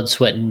just blood,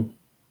 sweat, and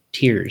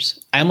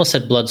tears. I almost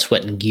said blood,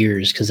 sweat, and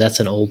gears because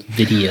that's an old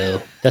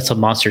video. That's a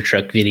monster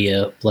truck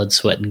video, blood,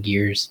 sweat, and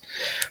gears.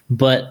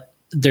 But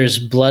there's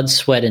blood,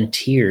 sweat, and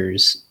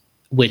tears,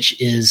 which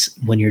is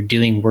when you're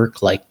doing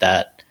work like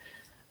that.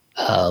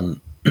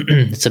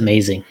 It's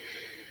amazing.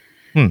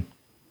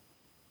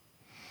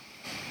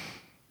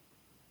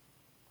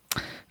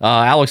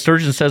 Alex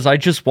Sturgeon says, I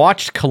just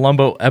watched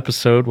Columbo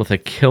episode with a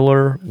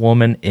killer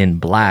woman in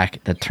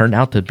black that turned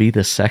out to be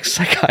the sex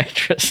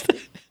psychiatrist.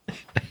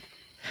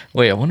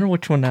 Wait, I wonder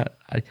which one that...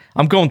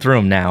 I'm going through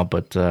them now,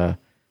 but...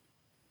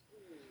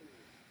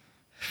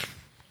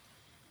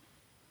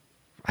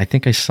 I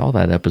think I saw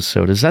that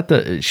episode. Is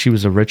that she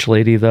was a rich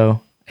lady,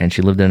 though, and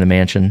she lived in a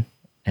mansion,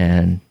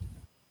 and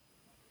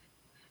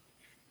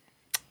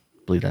I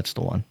believe that's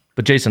the one.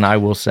 But Jason, I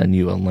will send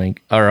you a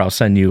link, or I'll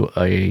send you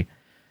a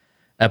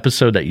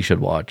episode that you should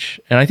watch,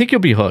 and I think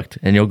you'll be hooked,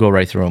 and you'll go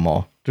right through them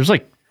all. There's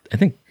I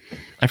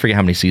forget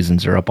how many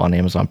seasons are up on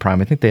Amazon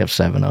Prime. I think they have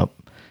 7 up.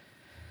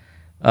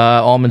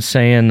 Allman's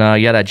saying,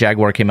 that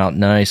Jaguar came out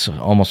nice.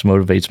 Almost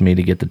motivates me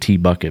to get the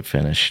T-Bucket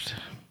finished.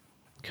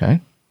 Okay.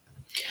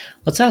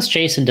 Let's ask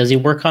Jason, does he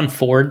work on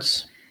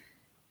Fords?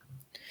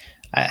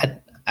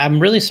 I'm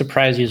really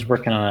surprised he was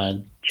working on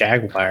a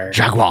Jaguar.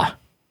 I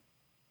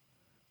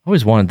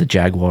always wanted the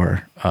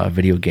Jaguar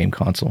video game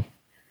console.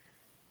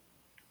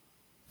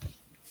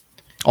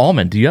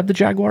 Allman, do you have the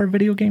Jaguar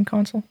video game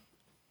console?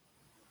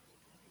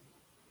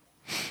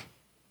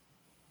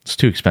 It's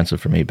too expensive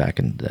for me back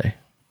in the day.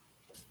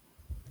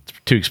 It's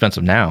too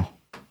expensive now.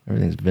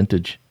 Everything's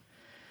vintage.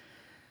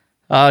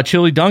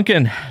 Chili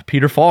Duncan,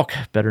 Peter Falk,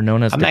 better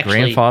known as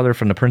grandfather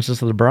from The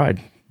Princess of the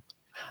Bride.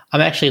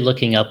 I'm actually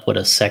looking up what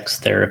a sex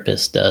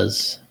therapist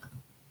does.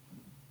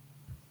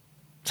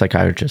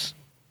 Psychiatrist.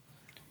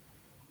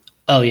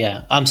 Oh,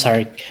 yeah. I'm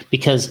sorry.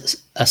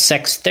 Because a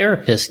sex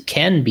therapist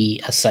can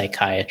be a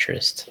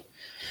psychiatrist.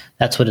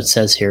 That's what it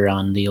says here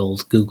on the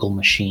old Google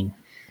machine.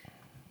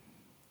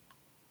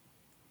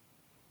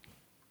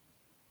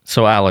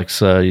 So,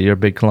 Alex, you're a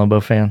big Columbo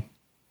fan?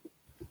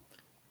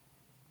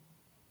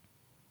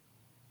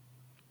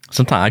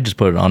 Sometimes I just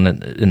put it on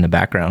in the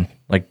background,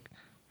 like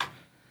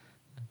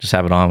just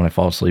have it on when I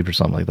fall asleep or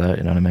something like that.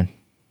 You know what I mean?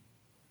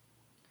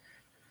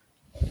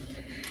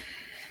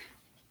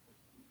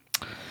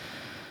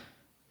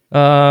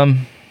 I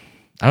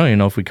don't even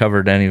know if we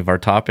covered any of our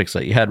topics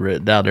that you had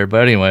written down there,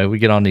 but anyway, we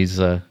get on these,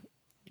 get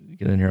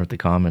in here with the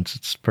comments.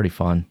 It's pretty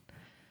fun.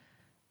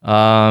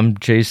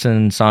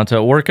 Jason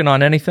Santo, working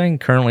on anything?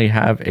 Currently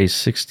have a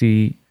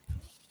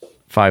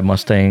 65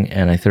 Mustang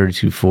and a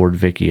 32 Ford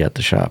Vicky at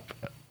the shop.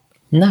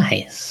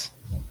 Nice.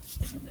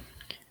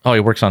 Oh, he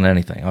works on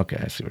anything. Okay,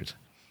 I see what he's saying.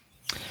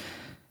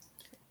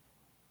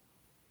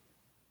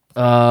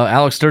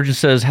 Alex Sturgeon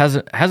says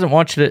hasn't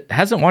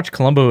watched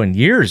Columbo in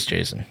years,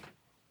 Jason.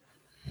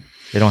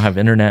 They don't have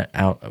internet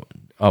out.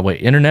 Oh,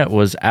 wait. Internet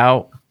was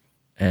out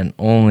and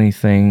only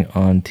thing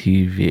on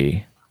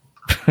TV.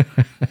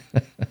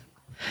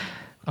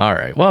 All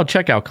right. Well,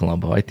 check out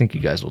Columbo. I think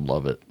you guys would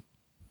love it.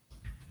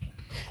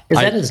 Is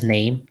that his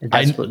name?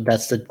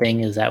 That's the thing,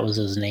 is that was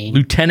his name?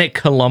 Lieutenant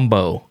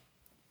Columbo.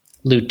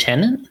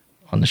 Lieutenant?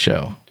 On the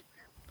show.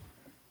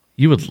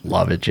 You would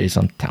love it,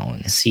 Jason. I'm telling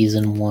you.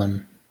 Season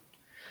 1.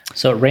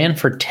 So it ran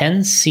for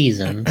 10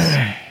 seasons.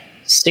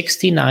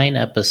 69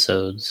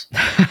 episodes,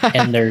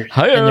 and they're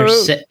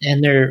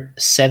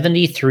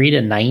 73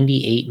 to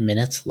 98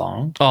 minutes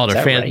long. Oh,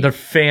 they're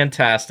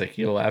fantastic.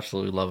 You'll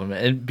absolutely love them.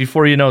 And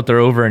before you know it, they're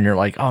over, and you're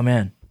like, oh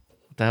man,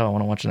 what the hell? I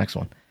want to watch the next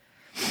one.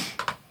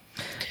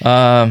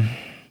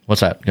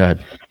 What's that? Go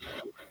ahead.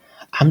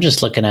 I'm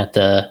just looking at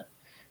the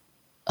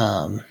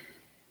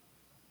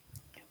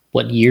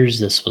what years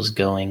this was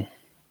going.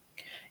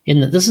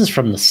 This is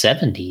from the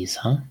 70s,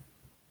 huh?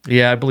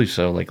 Yeah, I believe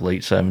so. Like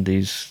late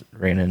 70s,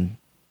 ran in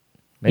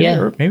maybe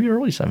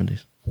early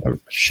 70s. The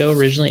show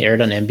originally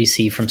aired on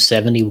NBC from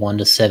 71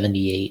 to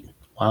 78.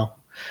 Wow.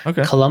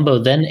 Okay. Columbo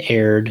then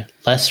aired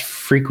less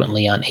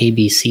frequently on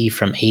ABC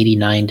from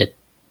 89 to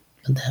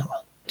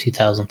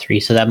 2003.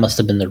 So that must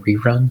have been the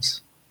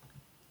reruns.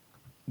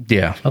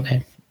 Yeah.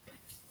 Okay.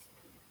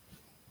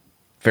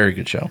 Very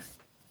good show.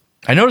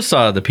 I noticed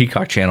the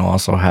Peacock channel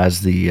also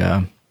has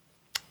the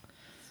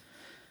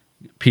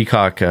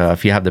Peacock.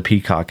 If you have the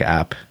Peacock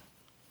app,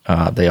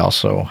 they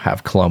also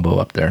have Columbo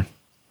up there.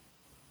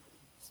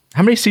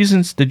 How many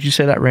seasons did you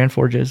say that ran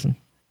for, Jason?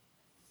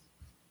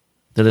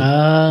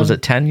 Was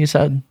it 10, you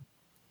said?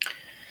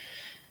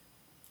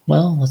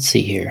 Well, let's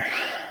see here.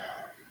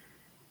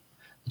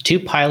 2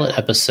 pilot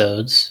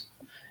episodes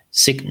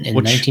in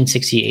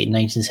 1968 and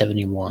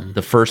 1971.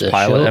 The first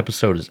pilot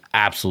episode is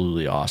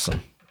absolutely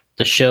awesome.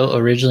 The show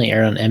originally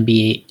aired on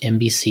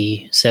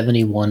NBC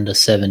 71 to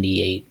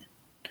 78.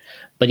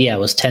 But yeah, it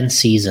was 10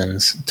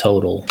 seasons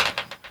total.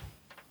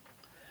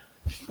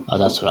 Oh,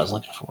 that's what I was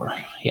looking for.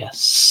 Yeah,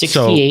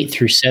 68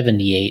 through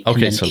 78,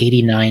 and then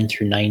 89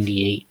 through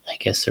 98. I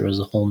guess there was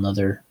a whole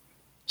nother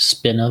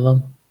spin of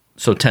them.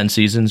 So 10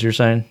 seasons, you're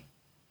saying?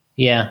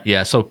 Yeah.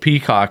 Yeah, so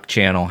Peacock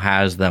channel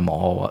has them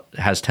all,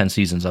 has 10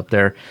 seasons up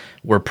there,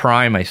 where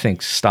Prime, I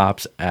think,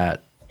 stops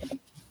at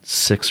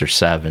 6 or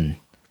 7.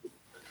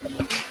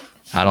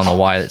 I don't know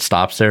why it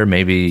stops there.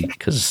 Maybe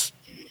because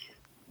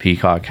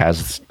Peacock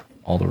has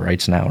all the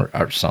rights now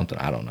or something.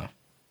 I don't know.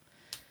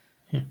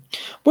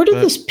 Where did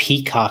this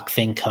Peacock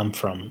thing come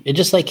from? It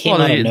just came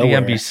out of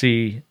nowhere.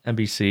 The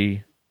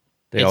NBC.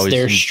 It's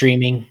their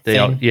streaming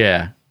thing.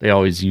 They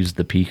always used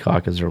the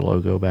Peacock as their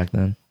logo back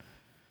then.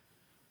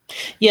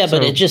 Yeah,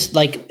 but it just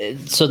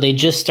so they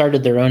just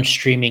started their own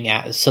streaming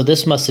app. So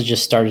this must have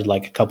just started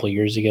a couple of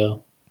years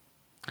ago.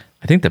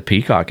 I think the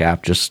Peacock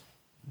app just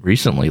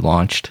recently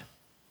launched.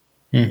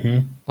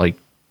 Mm-hmm.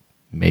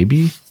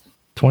 Maybe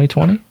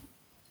 2020.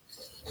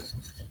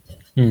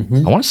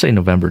 Mm-hmm. I want to say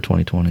November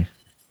 2020.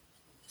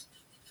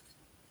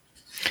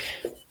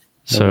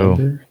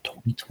 November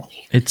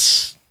 2020.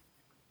 It's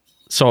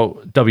so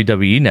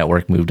WWE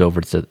Network moved over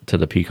to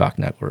the Peacock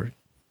Network.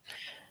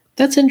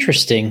 That's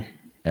interesting.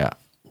 Yeah,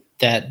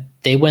 that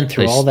they went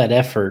through all that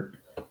effort.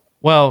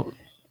 Well,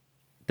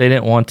 they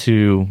didn't want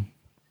to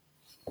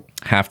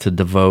have to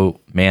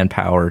devote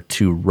manpower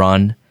to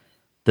run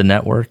the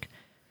network,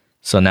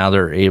 so now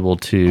they're able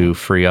to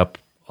free up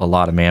a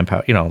lot of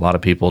manpower. A lot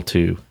of people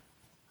to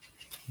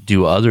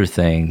do other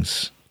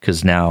things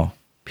because now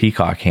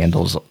Peacock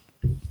handles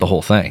the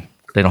whole thing.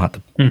 They don't have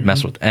to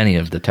mess with any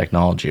of the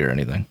technology or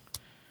anything.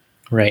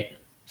 Right.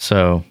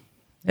 So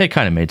it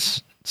kind of made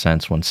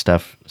sense when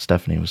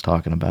Stephanie was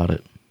talking about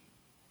it.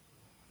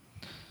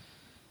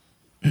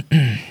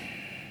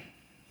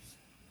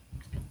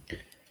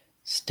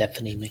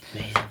 Stephanie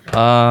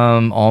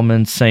McMahon.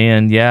 Almond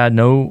saying, yeah,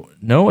 no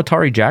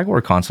Atari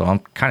Jaguar console. I'm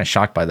kind of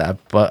shocked by that,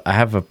 but I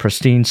have a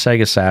pristine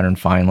Sega Saturn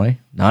finally.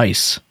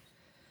 Nice.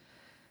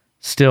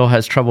 Still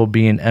has trouble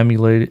being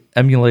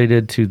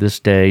emulated to this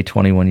day,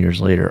 21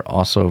 years later.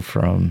 Also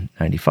from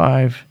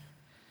 95.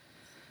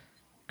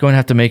 Going to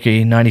have to make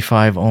a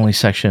 95 only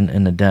section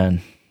in the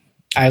den.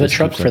 I have a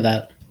truck for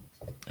that.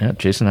 Yeah,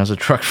 Jason has a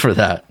truck for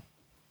that.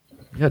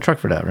 You got a truck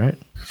for that, right?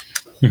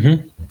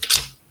 Mm-hmm.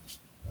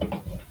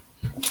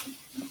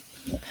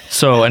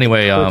 So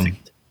anyway,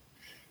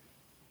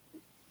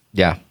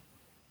 yeah.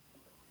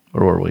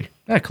 Where were we?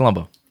 Yeah,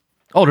 Columbo.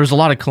 Oh, there's a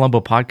lot of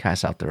Columbo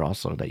podcasts out there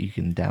also that you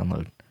can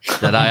download.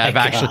 That I've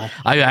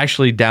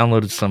actually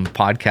downloaded some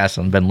podcasts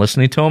and been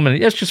listening to them, and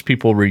it's just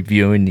people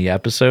reviewing the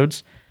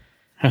episodes.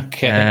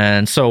 Okay.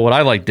 And so what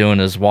I like doing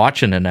is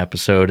watching an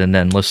episode and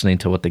then listening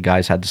to what the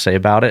guys had to say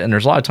about it. And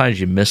there's a lot of times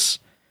you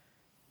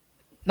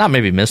not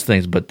maybe miss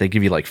things, but they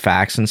give you like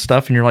facts and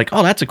stuff, and you're like,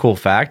 oh, that's a cool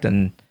fact.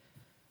 And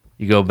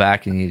you go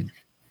back and you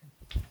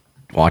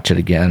watch it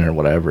again or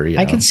whatever.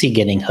 I can see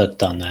getting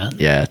hooked on that.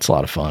 Yeah, it's a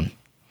lot of fun.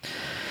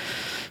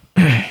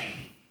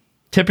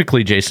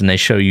 Typically, Jason, they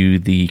show you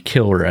the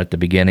killer at the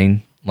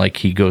beginning. Like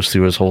he goes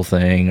through his whole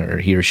thing, or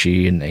he or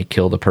she, and they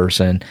kill the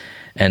person.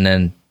 And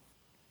then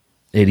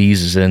it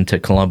eases into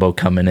Columbo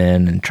coming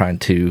in and trying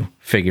to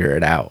figure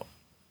it out,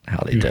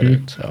 how they did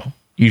it. So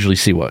usually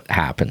see what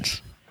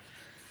happens.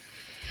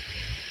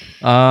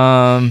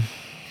 Okay,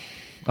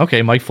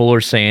 Mike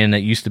Fuller's saying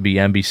it used to be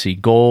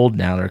NBC Gold.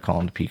 Now they're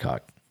calling it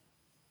Peacock,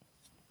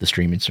 the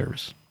streaming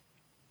service.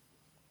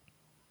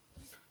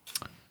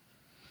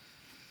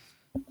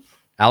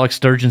 Alex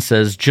Sturgeon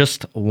says,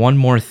 just one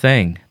more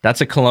thing.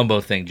 That's a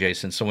Columbo thing,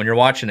 Jason. So when you're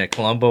watching it,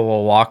 Columbo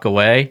will walk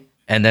away,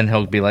 and then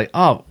he'll be like,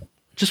 oh,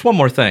 just one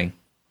more thing.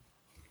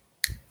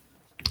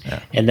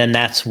 Yeah. And then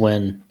that's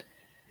when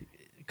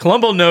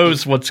Columbo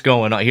knows what's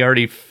going on. He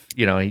already,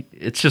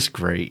 it's just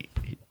great.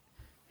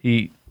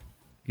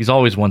 He's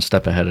always one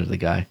step ahead of the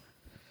guy.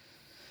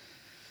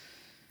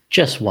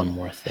 Just one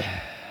more thing.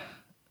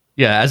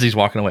 Yeah, as he's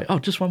walking away. Oh,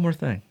 just one more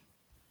thing.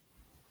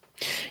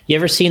 You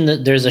ever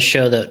seen there's a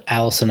show that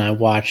Alice and I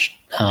watched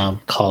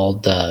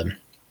called I'm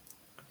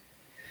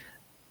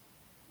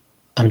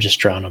just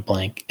drawing a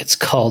blank. It's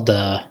called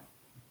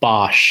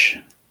Bosch.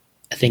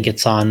 I think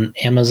it's on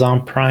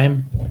Amazon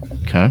Prime.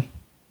 Okay.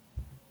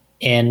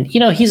 And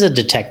he's a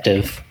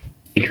detective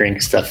figuring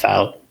stuff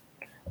out.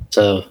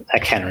 So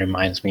that kind of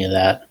reminds me of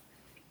that.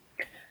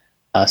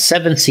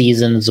 7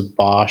 seasons of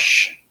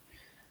Bosch.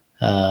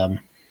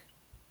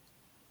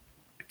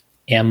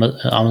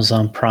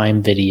 Amazon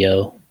Prime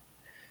Video.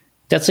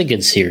 That's a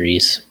good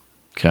series.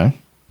 Okay.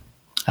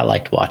 I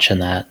liked watching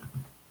that.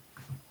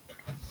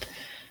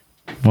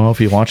 Well,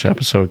 if you watch an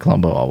episode of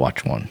Columbo, I'll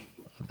watch one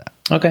of that.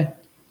 Okay.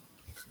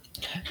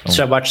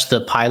 So I watched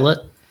the pilot.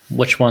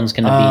 Which one's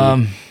going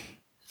to be?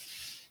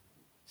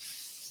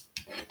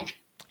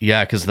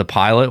 Yeah, because the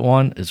pilot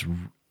one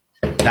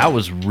that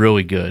was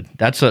really good.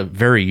 That's a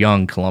very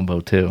young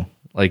Columbo too.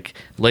 Like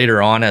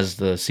later on, as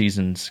the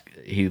seasons,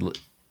 he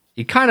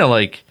kind of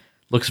like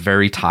looks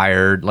very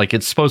tired. Like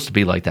it's supposed to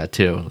be like that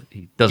too.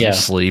 He doesn't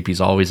sleep.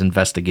 He's always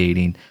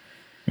investigating.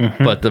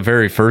 Mm-hmm. But the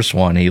very first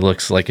one, he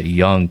looks like a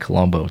young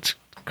Columbo. It's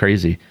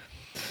crazy.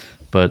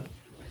 But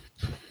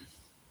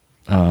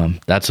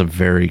that's a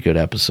very good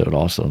episode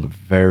also. The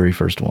very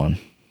first one.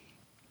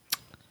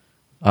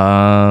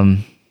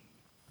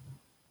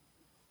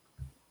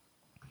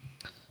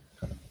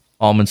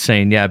 Almond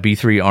saying, yeah,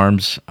 B3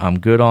 arms I'm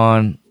good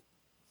on.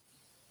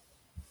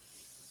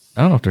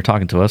 I don't know if they're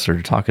talking to us or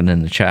they're talking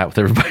in the chat with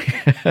everybody.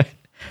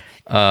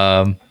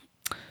 I'm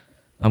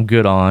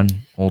good on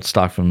old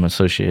stock from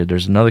Associated.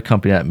 There's another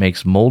company that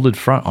makes molded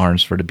front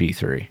arms for the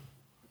B3.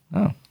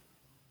 Oh.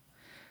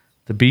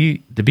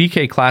 The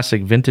BK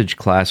Classic Vintage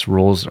Class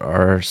rules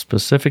are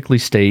specifically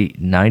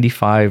state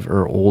 95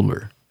 or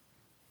older.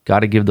 Got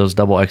to give those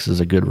double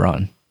X's a good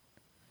run.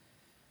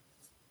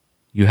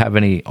 You have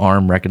any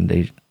arm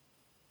recommendation?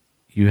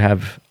 You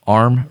have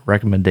arm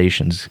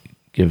recommendations?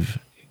 Give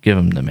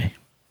them to me.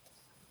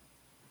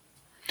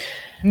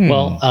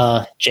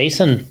 Well,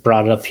 Jason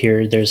brought it up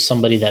here. There's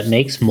somebody that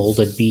makes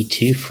molded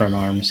B2 front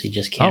arms. He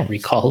just can't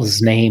recall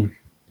his name.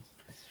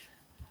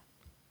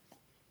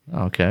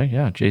 Okay,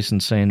 yeah.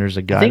 Jason's saying there's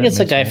a guy. I think it's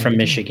a guy from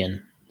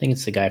Michigan. I think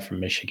it's the guy from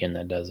Michigan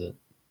that does it.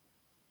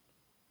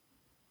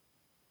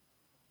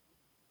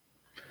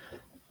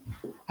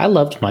 I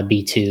loved my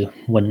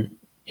B2 when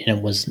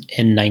it was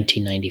in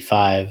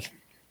 1995.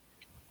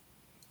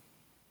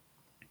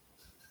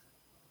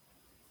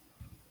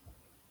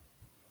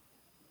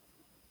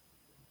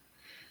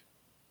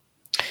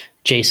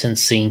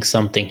 Jason's seeing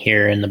something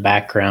here in the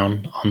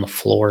background on the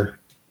floor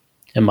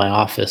in my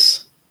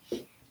office.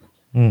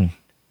 Oh,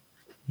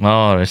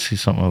 I see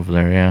something over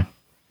there, yeah.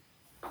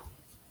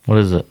 What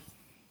is it?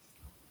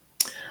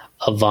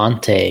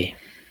 Avante.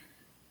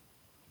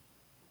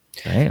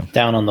 Damn.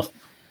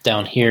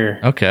 Down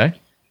here. Okay.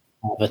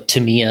 I have a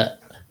Tamiya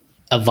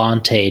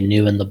Avante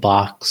new in the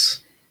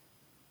box.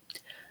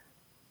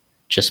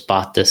 Just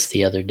bought this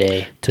the other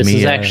day. This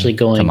is actually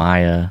going...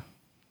 Tamiya.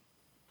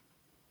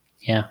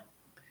 Yeah.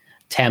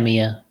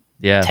 Tamiya.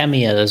 Yeah.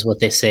 Tamiya is what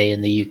they say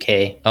in the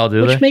UK. Oh,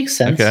 do they? Which makes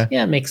sense. Okay.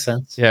 Yeah, it makes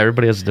sense. Yeah,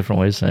 everybody has a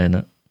different way of saying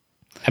it.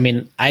 I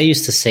mean, I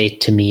used to say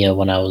Tamiya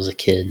when I was a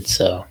kid,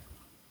 so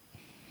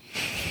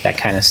that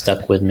kind of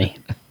stuck with me.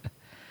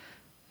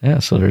 Yeah,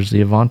 so there's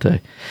the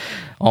Avante.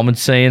 Almond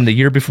saying the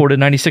year before the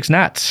 96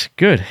 Nats.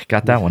 Good.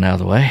 Got that one out of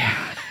the way.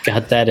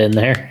 Got that in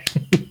there.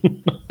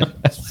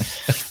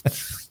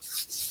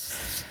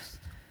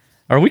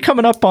 Are we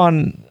coming up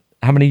on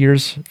how many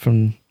years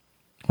from...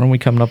 When are we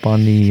coming up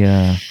on the...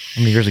 how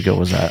many years ago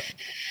was that?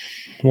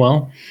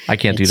 Well... I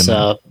can't do the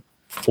math.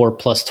 4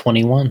 plus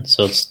 21,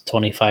 so it's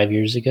 25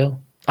 years ago.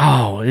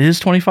 Oh, it is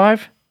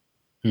 25?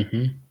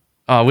 Mm-hmm.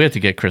 Oh, we have to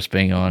get Chris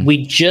Bing on.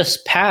 We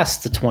just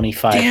passed the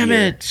 25. Damn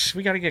year it!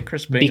 We got to get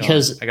Chris Bing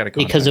because on. I got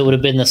because it would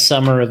have been the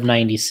summer of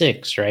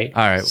 '96, right?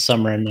 All right,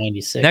 summer of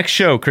 '96. Next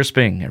show, Chris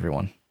Bing,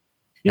 everyone.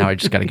 Now I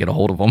just got to get a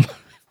hold of him.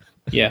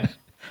 Yeah.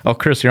 Oh,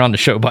 Chris, you're on the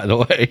show, by the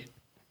way.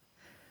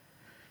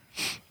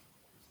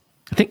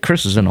 I think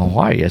Chris is in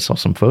Hawaii. I saw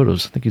some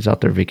photos. I think he's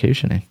out there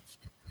vacationing.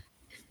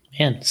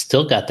 Man,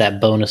 still got that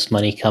bonus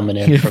money coming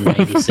in from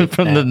 '96.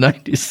 From the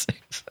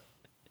 '96.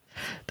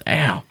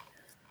 Damn.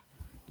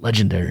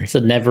 Legendary. It's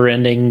a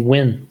never-ending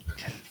win.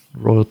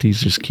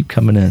 Royalties just keep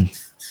coming in.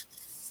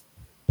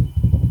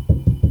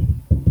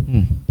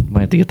 Might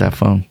have to get that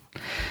phone.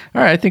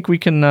 All right, I think we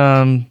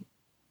can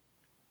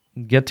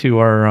get to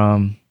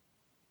our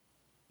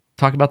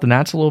talk about the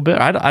Nats a little bit.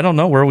 I don't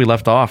know where we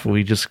left off.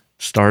 We just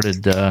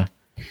started. I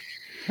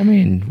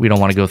mean, we don't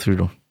want to go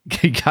through.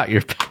 You got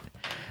your.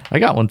 I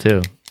got one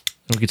too.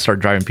 We could start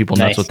driving people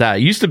nuts with that.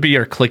 It used to be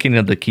our clicking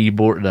of the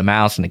keyboard, the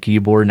mouse, and the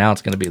keyboard. Now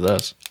it's going to be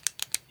this.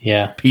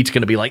 Yeah. Pete's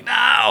going to be like,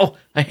 no,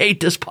 I hate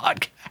this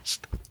podcast.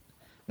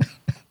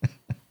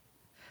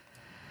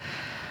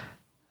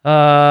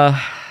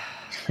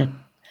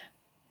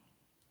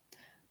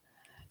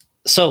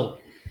 So,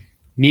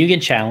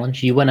 Mugen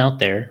Challenge, you went out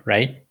there,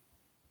 right?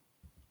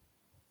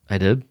 I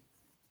did.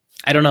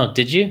 I don't know.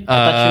 Did you?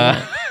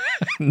 I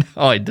thought you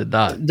No, I did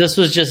not. This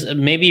was just,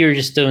 maybe you were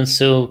just doing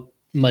so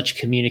much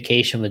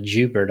communication with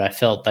Jubert. I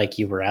felt like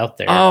you were out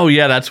there. Oh,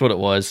 yeah, that's what it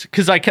was.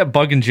 Because I kept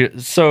bugging you.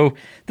 So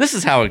this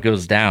is how it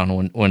goes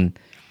down when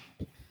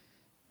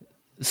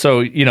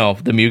so, you know,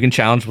 the Mugen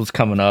Challenge was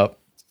coming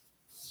up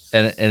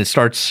and it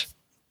starts,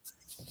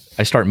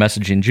 I start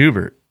messaging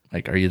Jubert.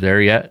 Like, are you there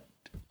yet?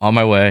 On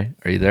my way.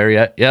 Are you there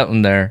yet? Yep,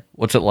 I'm there.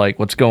 What's it like?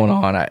 What's going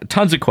on?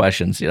 Tons of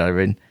questions, you know what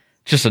I mean?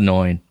 Just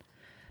annoying.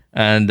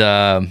 And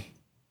I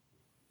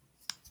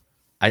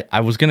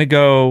was going to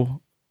go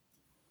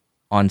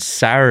on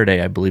Saturday,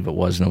 I believe it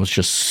was, and it was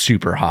just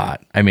super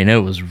hot. I mean, it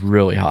was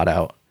really hot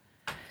out.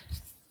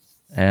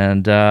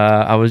 And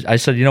I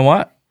said, you know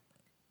what?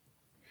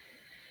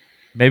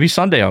 Maybe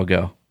Sunday I'll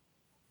go.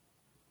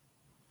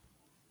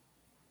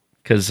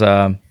 Because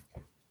I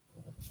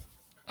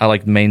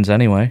like mains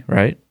anyway,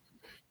 right?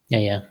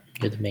 Yeah.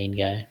 You're the main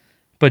guy.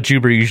 But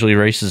Jubert usually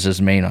races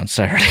his main on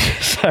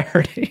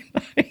Saturday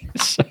night.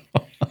 So.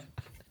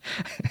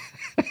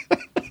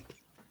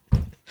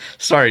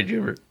 Sorry,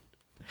 Jubert.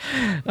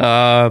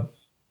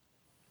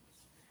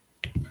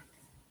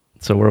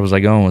 So where was I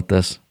going with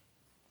this?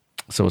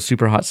 So it was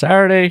super hot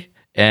Saturday,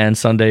 and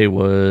Sunday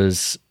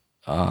was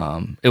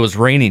it was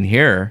raining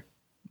here,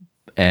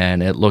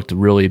 and it looked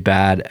really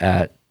bad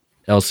at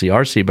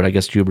LCRC. But I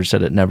guess Jubert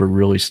said it never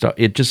really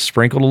started. It just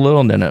sprinkled a little,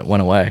 and then it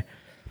went away.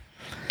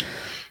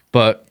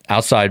 But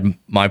outside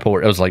my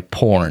port, it was like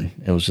pouring.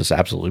 It was just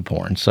absolutely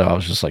pouring. So I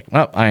was just like,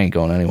 "Oh, I ain't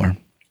going anywhere."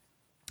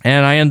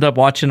 And I ended up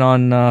watching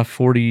on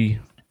 40.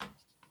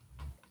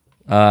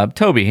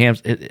 Toby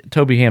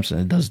Hampson.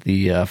 It does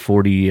the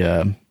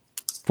 40,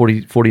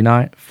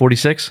 49,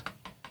 46.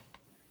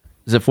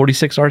 Is it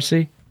 46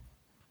 RC?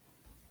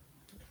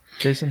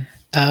 Jason?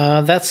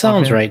 That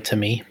sounds right to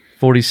me.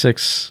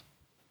 46.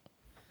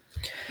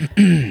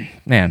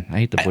 Man, I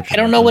hate the butcher. I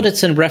don't know what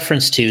it's in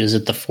reference to. Is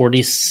it the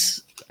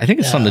 40s? I think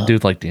it's something to do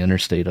with like the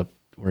interstate up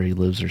where he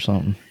lives or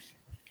something.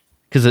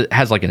 Because it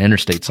has like an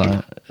interstate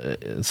sign.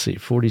 Let's see,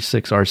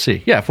 46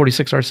 RC. Yeah,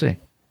 46 RC.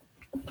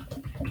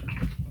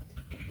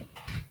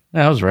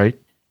 Yeah, I was right.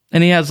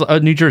 And he has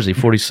New Jersey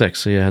 46.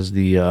 So he has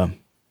the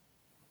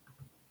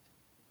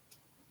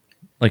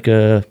like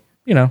a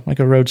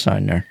road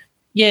sign there.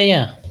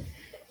 Yeah.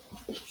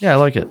 Yeah, I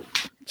like it.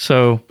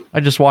 So I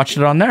just watched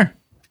it on there.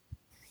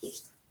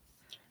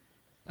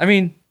 I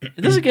mean, it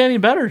doesn't get any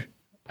better.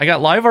 I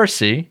got live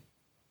RC.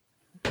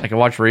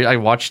 I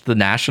watched the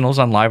Nationals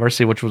on live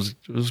RC, which was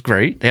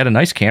great. They had a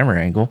nice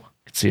camera angle.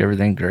 Could see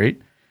everything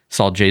great.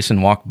 Saw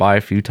Jason walk by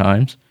a few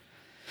times.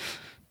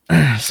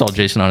 Saw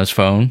Jason on his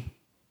phone,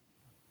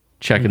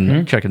 checking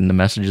the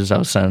messages I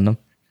was sending him.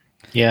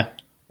 Yeah.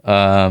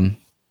 I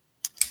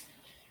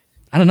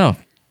don't know.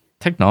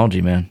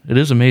 Technology, man. It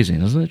is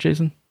amazing, isn't it,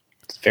 Jason?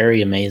 It's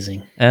very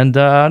amazing. And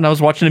I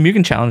was watching the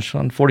Mugen Challenge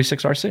on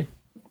 46 RC.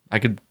 I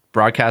could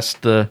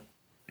broadcast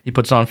he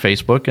puts it on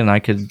Facebook, and I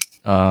could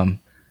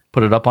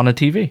put it up on a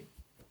TV.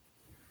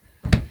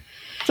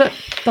 That's it.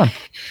 Done.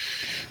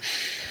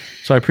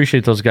 So I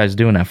appreciate those guys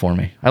doing that for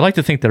me. I like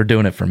to think they're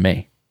doing it for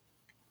me.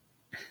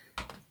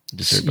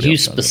 You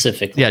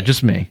specifically. Yeah,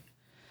 just me.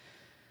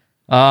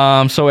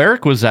 So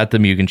Eric was at the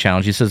Mugen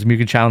Challenge. He says the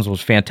Mugen Challenge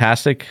was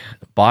fantastic.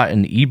 Bought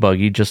an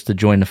e-buggy just to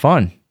join the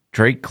fun.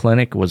 Drake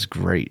Clinic was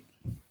great.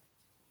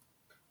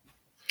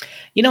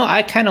 You know,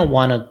 I kind of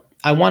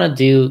I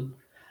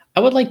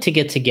would like to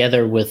get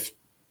together with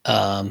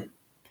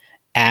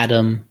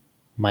Adam,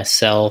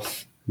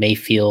 myself,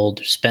 Mayfield,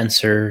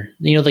 Spencer,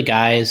 the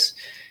guys,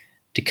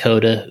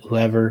 Dakota,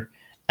 whoever.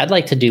 I'd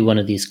like to do one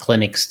of these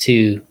clinics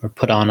too, or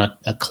put on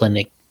a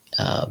clinic.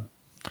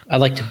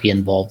 I'd like to be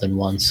involved in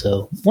one.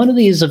 So one of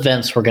these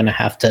events, we're going to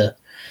have to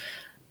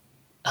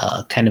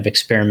kind of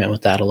experiment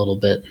with that a little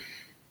bit.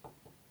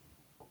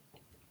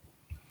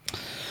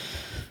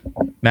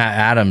 Matt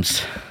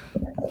Adams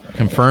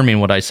confirming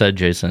what I said,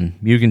 Jason.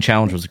 Mugen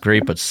Challenge was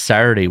great, but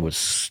Saturday was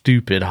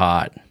stupid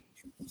hot.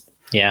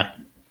 Yeah.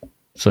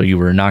 So you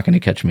were not going to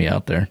catch me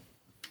out there.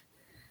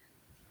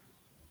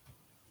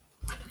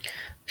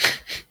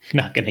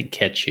 Not going to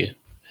catch you.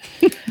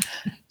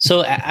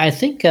 So I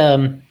think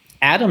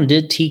Adam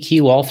did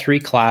TQ all 3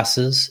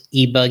 classes,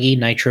 E-Buggy,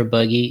 Nitro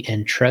Buggy,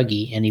 and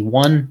Truggy, and he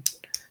won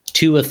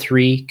 2 of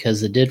 3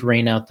 because it did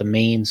rain out the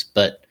mains,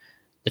 but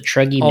the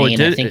Truggy main,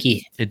 I think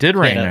it did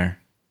rain there.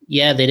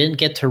 Yeah, they didn't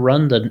get to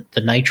run the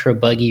Nitro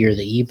Buggy or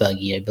the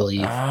E-Buggy, I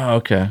believe. Oh,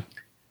 okay.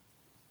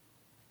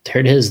 There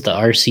it is, the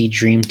RC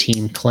Dream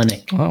Team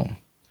Clinic. Oh.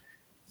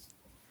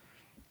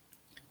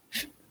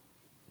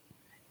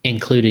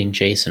 Including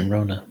Jason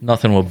Rona.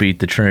 Nothing will beat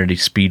the Trinity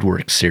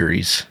Speedworks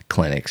Series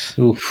clinics.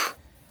 Oof.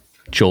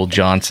 Joel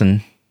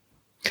Johnson.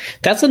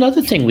 That's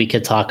another thing we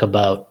could talk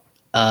about.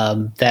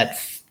 Well,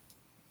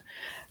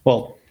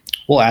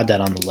 we'll add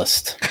that on the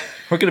list.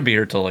 We're going to be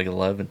here till like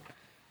 11.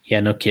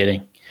 Yeah, no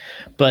kidding.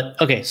 But,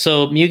 okay,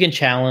 so Mugen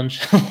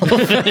Challenge.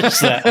 We'll finish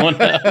that one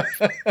up.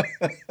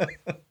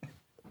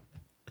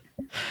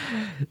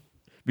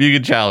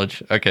 Mugen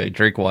Challenge. Okay,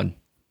 drink 1.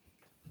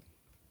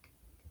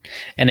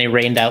 And they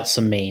rained out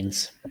some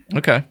mains.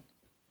 Okay.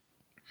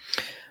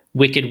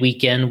 Wicked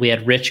Weekend. We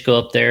had Rich go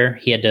up there.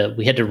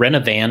 We had to rent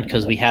a van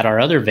because we had our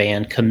other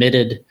van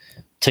committed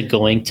to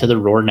going to the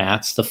Roar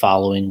Nats the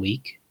following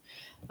week.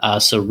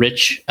 So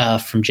Rich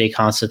from J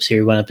Concepts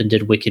here went up and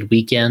did Wicked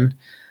Weekend.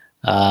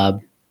 They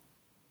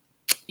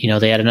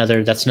had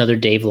another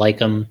Dave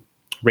Lycum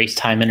race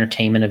time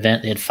entertainment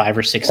event. They had 500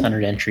 or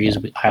 600 entries.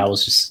 I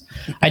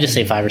just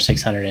say 500 or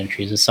 600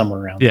 entries. It's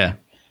somewhere around. Yeah.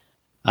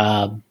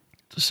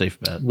 It's a safe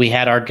bet. We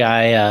had our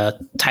guy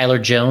Tyler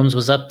Jones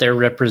was up there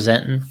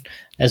representing,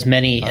 as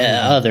many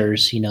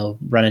others,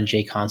 running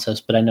J Concepts.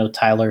 But I know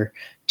Tyler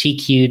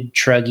TQ'd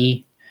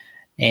Truggy,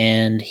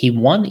 and he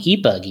won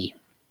E-Buggy.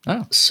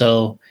 Oh.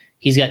 So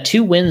he's got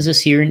 2 wins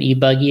this year in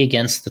E-Buggy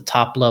against the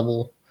top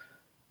level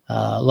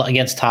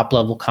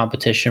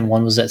competition.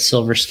 One was at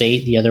Silver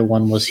State. The other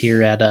one was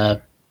here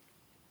at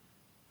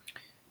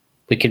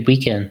Wicked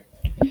Weekend.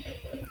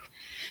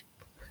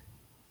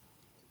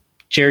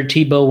 Jared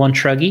Tebow won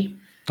Truggy.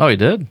 Oh, he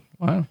did?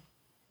 Wow.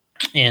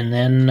 And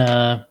then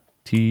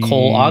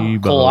Cole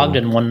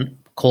Ogden won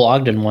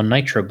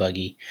Nitro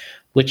Buggy,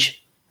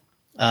 which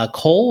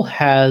Cole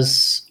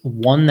has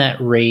won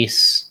that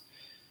race,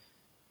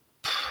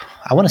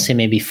 I want to say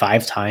maybe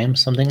 5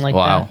 times, something like that.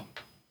 Wow.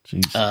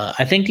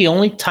 I think the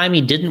only time he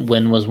didn't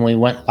win was when we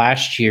went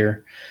last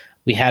year.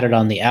 We had it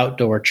on the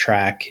outdoor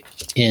track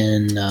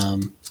in,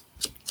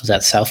 was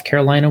that South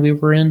Carolina we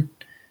were in?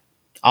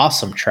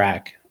 Awesome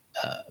track.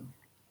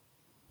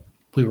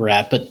 We were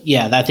at, but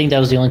yeah, I think that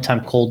was the only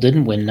time Cole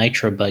didn't win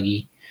Nitro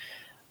Buggy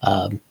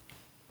at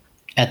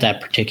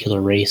that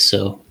particular race.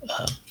 So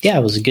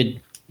it was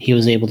he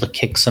was able to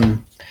kick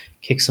some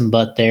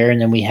butt there. And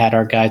then we had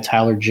our guy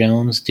Tyler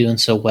Jones doing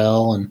so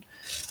well, and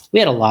we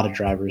had a lot of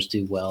drivers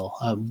do well.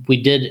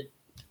 We did,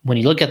 when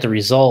you look at the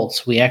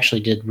results, we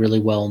actually did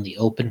really well in the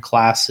open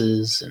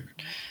classes, and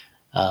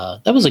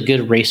that was a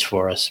good race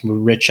for us. We were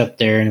Rich up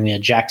there, and we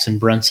had Jackson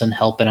Brunson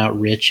helping out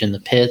Rich in the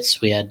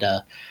pits. We had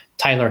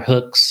Tyler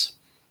Hooks,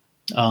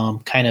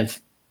 kind of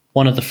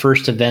one of the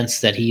first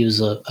events that he was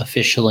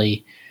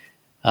officially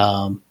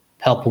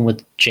helping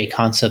with J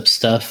Concept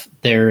stuff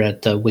there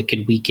at the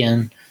Wicked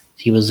Weekend.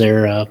 He was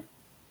there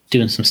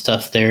doing some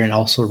stuff there and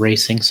also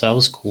racing, so that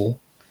was cool.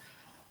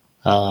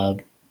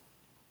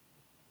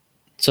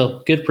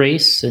 So good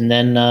race, and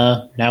then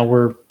now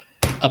we're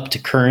up to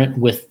current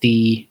with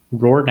the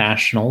Roar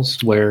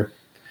Nationals, where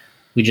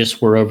we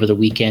just were over the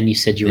weekend. You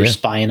said you were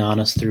spying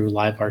on us through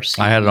Live RC.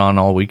 I had it on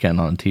all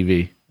weekend on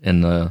TV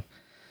in the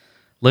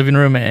living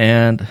room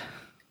and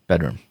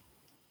bedroom.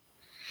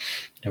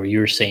 Where you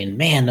were saying,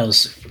 man,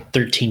 those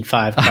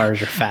 13.5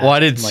 cars are fast. Well, I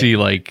did see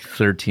like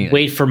 13.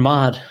 Wait for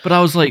mod. But I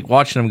was like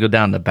watching them go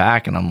down the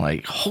back, and I'm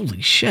like,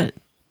 holy shit.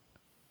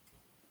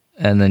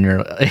 And then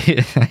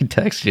I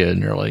text you,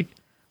 and you're like,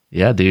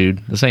 yeah,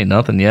 dude, this ain't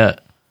nothing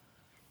yet.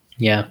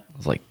 Yeah. I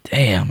was like,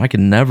 damn, I could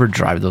never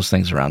drive those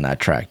things around that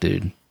track,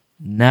 dude.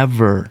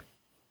 Never.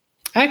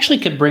 I actually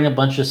could bring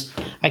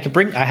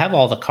I have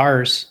all the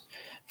cars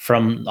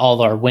from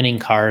all our winning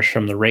cars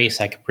from the race.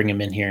 I could bring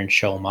them in here and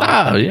show them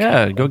off. Oh,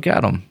 yeah, go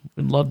get them.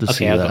 We'd love to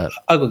see that.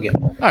 I'll go get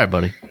them. All right,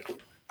 buddy.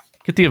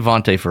 Get the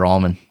Avante for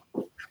Allman.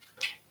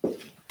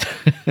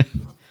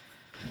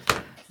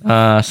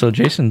 So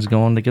Jason's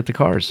going to get the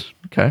cars.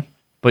 Okay.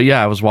 But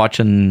yeah, I was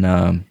watching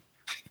the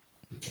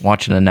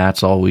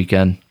Nats all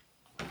weekend.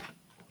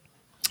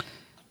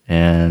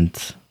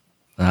 And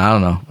I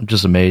don't know. I'm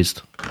just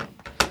amazed.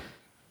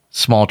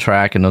 Small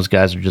track, and those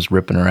guys are just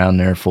ripping around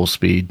there full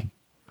speed.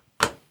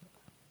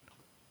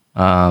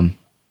 I'd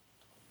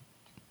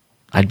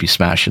be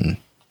smashing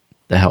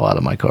the hell out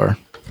of my car.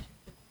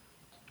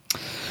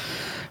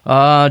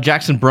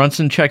 Jackson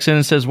Brunson checks in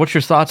and says, "What's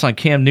your thoughts on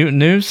Cam Newton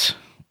news?"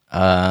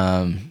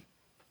 I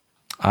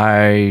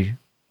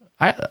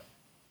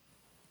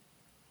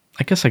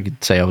guess I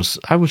could say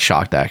I was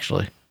shocked,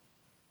 actually.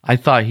 I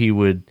thought he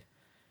would.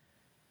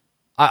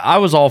 I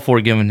was all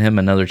for giving him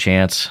another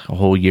chance, a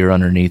whole year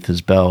underneath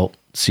his belt,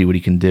 see what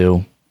he can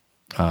do.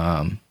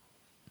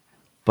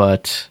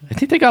 But I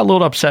think they got a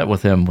little upset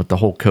with him with the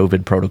whole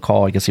COVID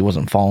protocol. I guess he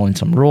wasn't following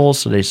some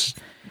rules,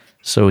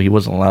 so he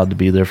wasn't allowed to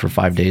be there for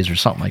 5 days or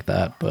something like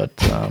that. But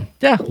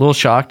yeah, a little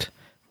shocked.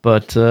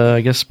 But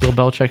I guess Bill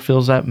Belichick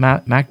feels that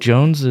Mac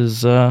Jones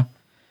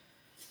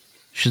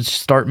should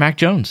start Mac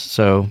Jones.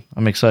 So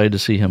I'm excited to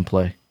see him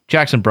play.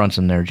 Jackson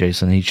Brunson there,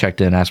 Jason. He checked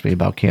in, asked me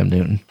about Cam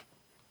Newton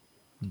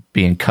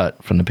being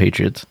cut from the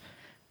Patriots.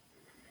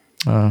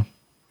 A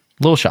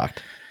little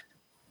shocked.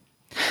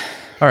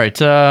 All right.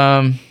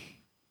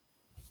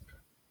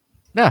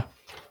 Yeah.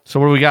 So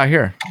what do we got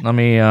here? Let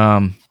me.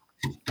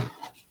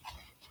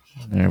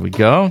 There we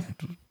go.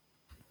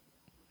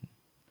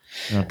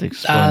 I have to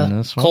explain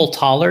this one. Cole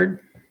Tollard,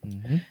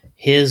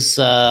 his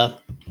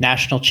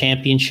national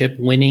championship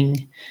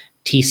winning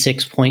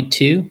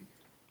T6.2.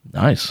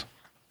 Nice.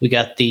 We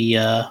got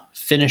the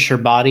finisher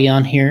body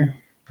on here.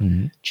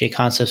 J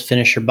Concepts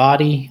finisher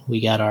body.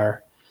 We got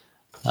our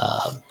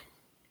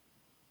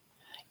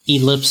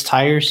Ellipse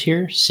tires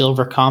here,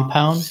 silver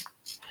compound,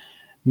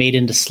 made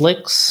into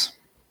slicks.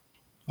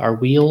 Our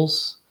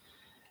wheels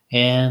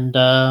and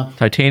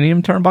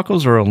titanium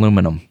turnbuckles or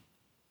aluminum?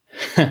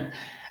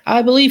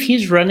 I believe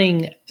he's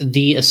running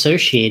the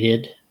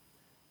associated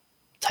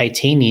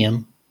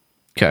titanium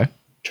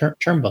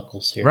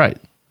turnbuckles here. Right.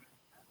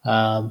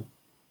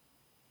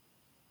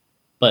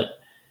 But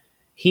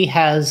he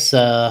has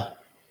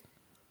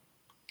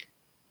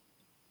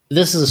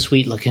this is a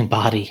sweet looking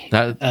body.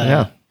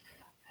 Yeah.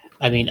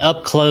 I mean,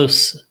 up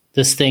close,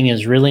 this thing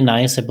is really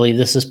nice. I believe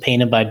this is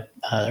painted by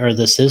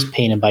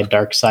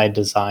Dark Side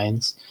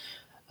Designs.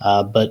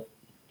 But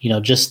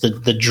just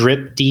the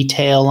drip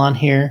detail on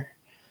here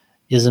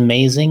is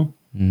amazing.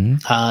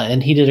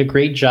 And he did a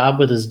great job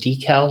with his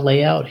decal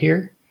layout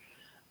here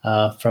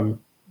from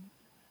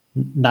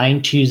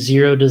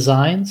 920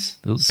 Designs.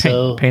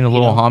 Paying a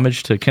little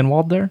homage to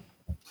Kinwald there.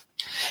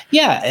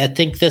 Yeah, I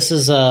think this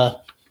is a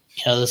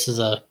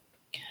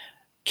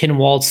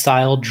Kinwald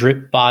style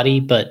drip body,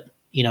 but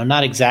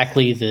not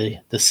exactly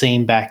the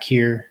same back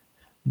here.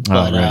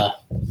 But right.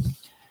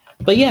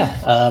 But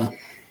yeah,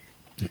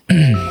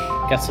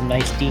 got some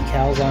nice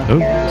decals on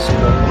here.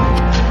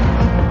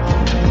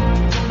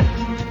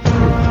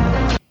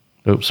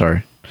 Oops,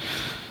 sorry.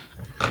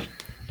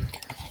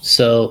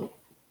 So,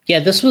 yeah,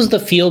 this was the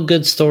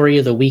feel-good story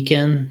of the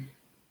weekend.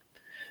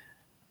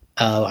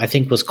 I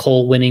think was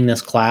Cole winning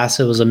this class.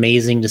 It was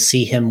amazing to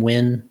see him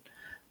win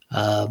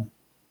a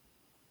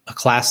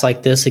class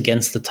like this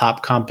against the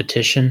top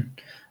competition.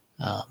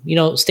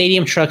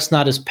 Stadium Truck's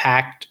not as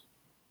packed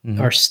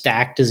or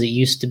stacked as it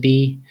used to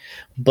be,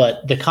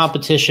 but the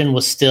competition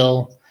was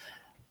still,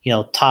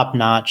 top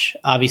notch.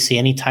 Obviously,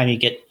 anytime you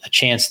get a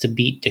chance to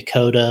beat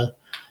Dakota,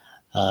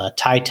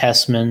 Ty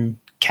Tessman,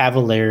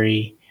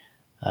 Cavallari,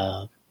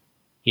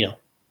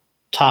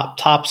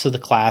 tops of the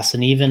class,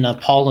 and even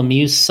Paul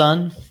Lemieux's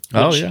son.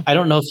 Which I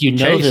don't know if you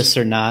know this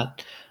or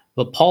not,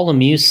 but Paul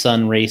Lemieux's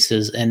son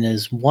races and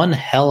is one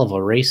hell of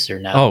a racer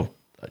now. Oh,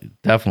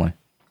 definitely.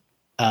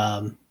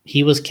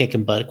 He was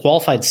kicking butt,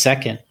 qualified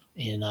second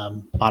in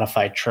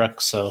modified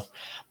truck. So,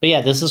 but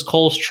yeah, this is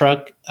Cole's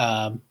truck.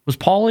 Was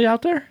Paulie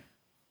out there?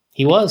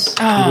 He was.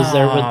 Oh, he was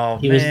there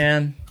with.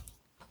 Man.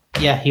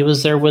 He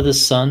was there with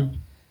his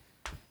son.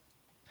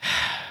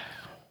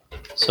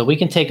 So we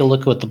can take a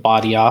look with the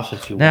body off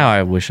if you want. Now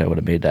I wish I would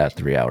have made that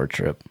 3-hour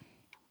trip.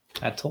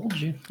 I told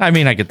you. I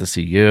mean, I get to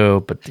see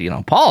you, but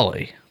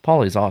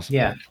Paulie's awesome.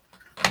 Yeah.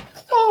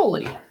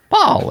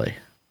 Paulie.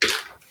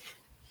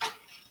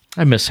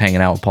 I miss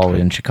hanging out with Paulie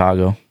in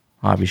Chicago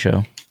hobby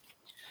show.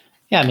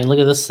 Yeah, I mean, look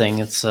at this thing.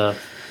 It's yeah,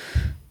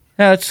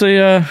 it's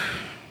the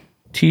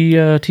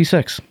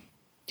T6.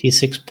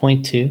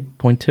 T6.2.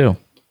 0.2.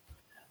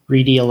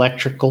 Reedy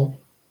electrical.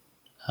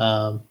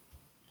 Not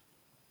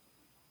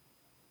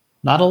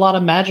a lot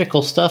of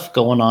magical stuff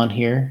going on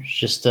here. It's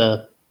just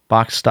a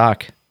box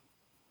stock.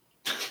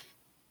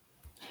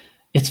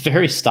 It's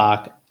very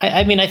stock.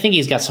 I mean, I think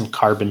he's got some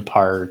carbon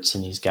parts,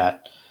 and he's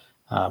got,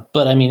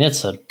 but I mean,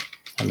 it's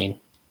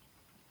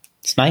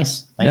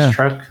nice. Nice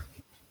truck.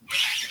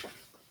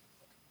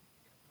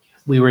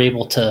 We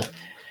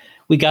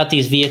got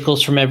these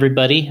vehicles from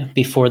everybody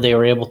before they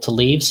were able to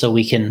leave, so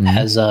we can,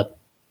 as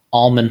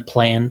Almond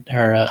planned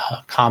or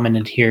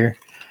commented here,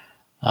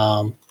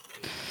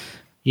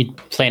 you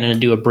planning to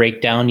do a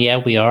breakdown? Yeah,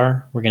 we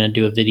are. We're going to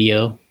do a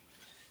video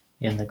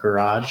in the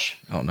garage.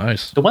 Oh,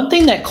 nice. The one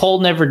thing that Cole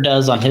never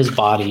does on his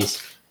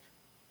bodies,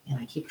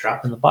 I keep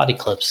dropping the body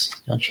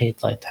clips. Don't you hate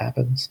that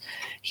happens?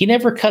 He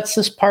never cuts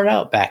this part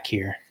out back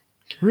here.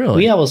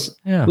 Really? We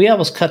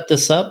always cut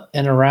this up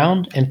and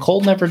around, and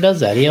Cole never does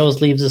that. He always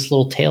leaves this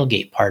little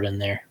tailgate part in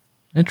there.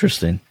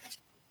 Interesting.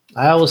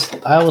 I always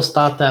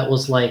thought that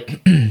was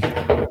like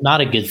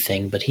not a good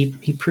thing, but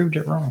he proved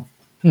it wrong.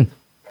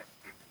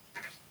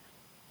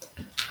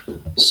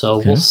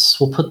 So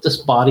we'll put this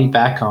body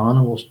back on,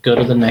 and we'll go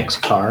to the next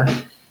car.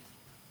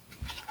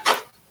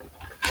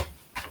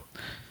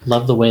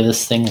 Love the way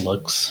this thing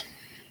looks.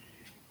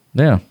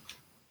 Yeah.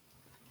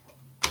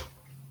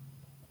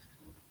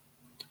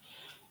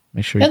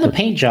 Make sure. And the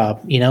paint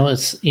job,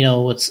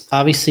 it's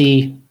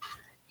obviously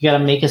you got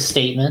to make a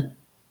statement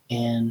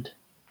and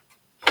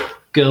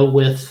go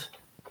with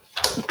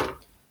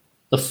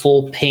the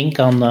full pink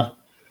on the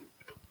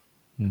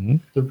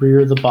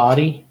rear of the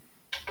body.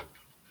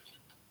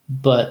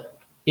 But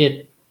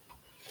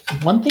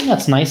one thing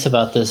that's nice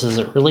about this is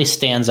it really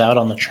stands out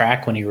on the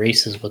track when he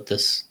races with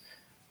this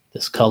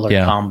color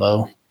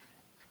combo.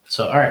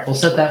 So, all right, we'll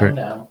set that one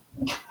down.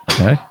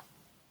 Okay.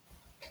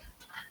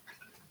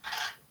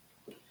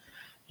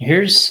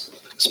 Here's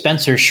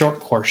Spencer's short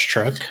course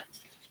truck.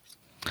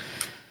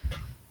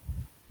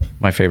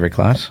 My favorite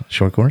class,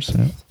 short course.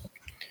 Yeah.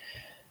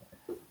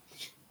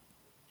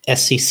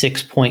 SC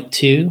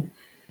 6.2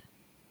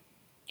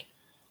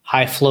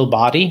 high flow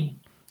body.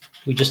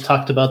 We just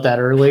talked about that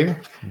earlier.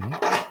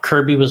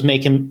 Kirby was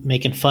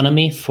making fun of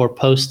me for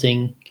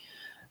posting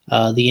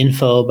the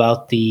info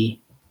about the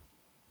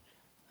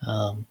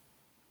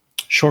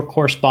short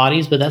course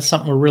bodies, but that's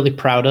something we're really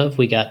proud of.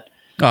 We got.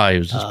 Oh, he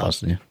was just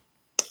busting you.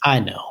 I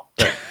know,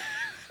 but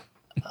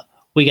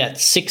we got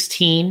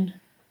 16.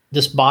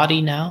 This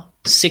body now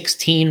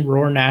 16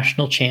 Roar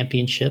National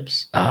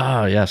Championships.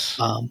 Ah, yes.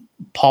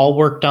 Paul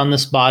worked on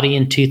this body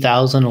in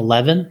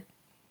 2011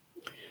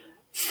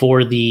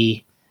 for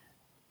the.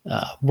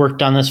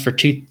 Worked on this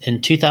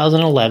in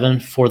 2011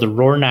 for the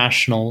Roar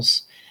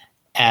Nationals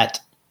at.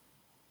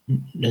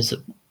 Is it?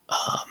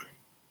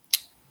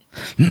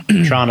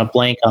 Drawing a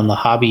blank on the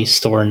hobby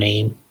store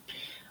name.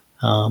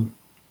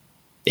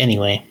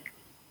 Anyway,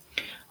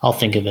 I'll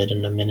think of it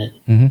in a minute.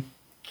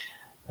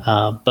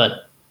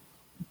 But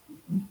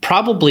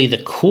probably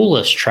the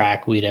coolest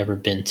track we'd ever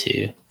been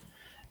to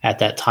at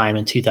that time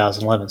in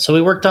 2011. So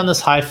we worked on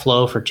this high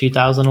flow for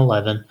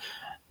 2011.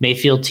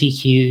 Mayfield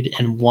TQ'd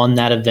and won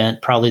that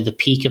event, probably the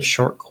peak of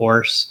short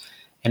course.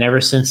 And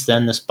ever since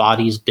then, this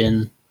body's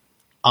been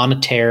on a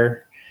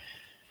tear.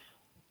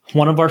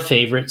 One of our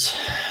favorites.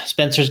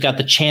 Spencer's got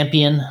the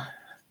champion.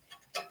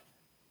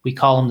 We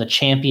call them the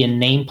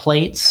champion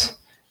nameplates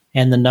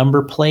and the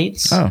number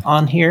plates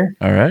on here.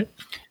 All right.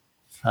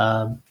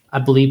 I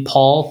believe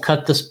Paul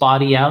cut this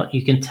body out.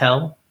 You can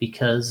tell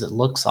because it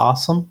looks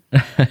awesome.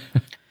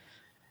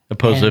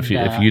 Opposed to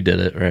if you did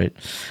it, right?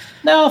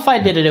 No, if I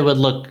did it, it would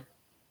look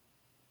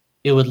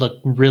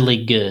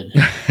really good.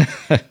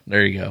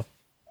 There you go.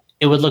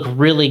 It would look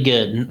really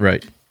good.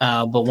 Right.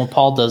 But when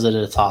Paul does it,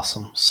 it's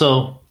awesome.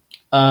 So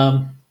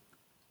I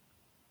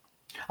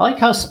like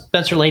how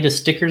Spencer laid his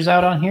stickers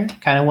out on here.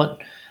 Kind of went a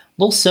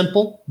little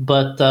simple,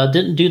 but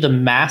didn't do the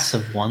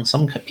massive ones.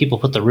 Some people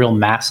put the real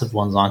massive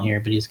ones on here,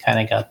 but he's kind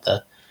of got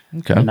the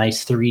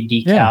nice 3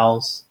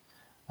 decals.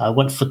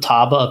 Went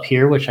Futaba up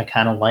here, which I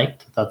kind of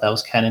liked. I thought that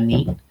was kind of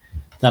neat.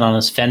 Then on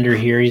his fender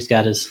here, he's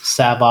got his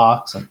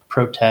Savox and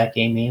ProTech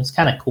aiming. It's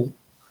kind of cool.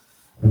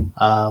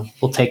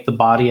 We'll take the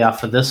body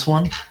off of this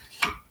one.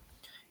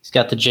 He's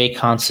got the J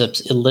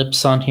Concepts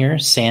Ellipse on here,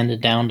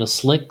 sanded down to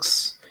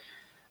slicks.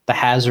 The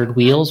Hazard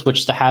wheels,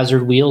 which the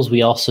Hazard wheels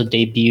we also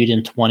debuted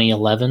in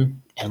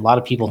 2011. And a lot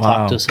of people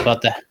talked to us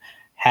about the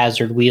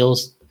Hazard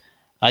wheels.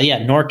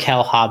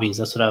 NorCal Hobbies.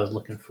 That's what I was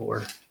looking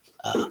for.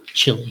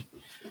 Chile.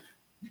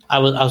 I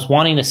was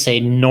wanting to say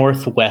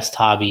Northwest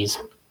Hobbies,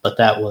 but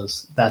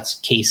that's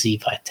Casey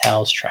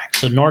Vitale's track.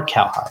 So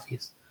NorCal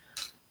Hobbies.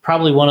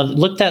 Probably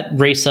look that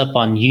race up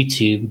on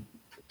YouTube.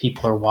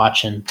 People are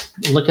watching.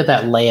 Look at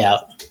that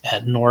layout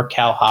at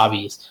NorCal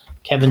Hobbies.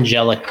 Kevin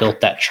Jellick built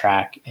that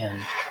track,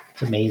 and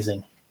it's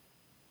amazing.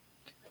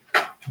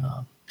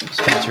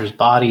 Spencer's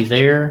body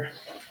there.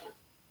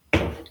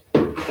 And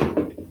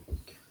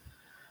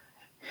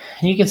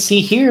you can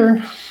see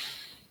here,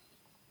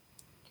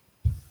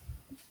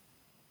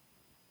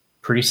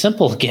 pretty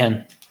simple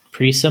again.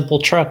 Pretty simple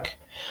truck.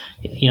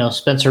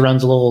 Spencer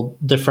runs a little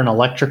different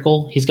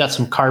electrical. He's got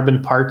some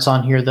carbon parts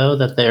on here, though,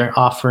 that they're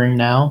offering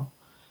now.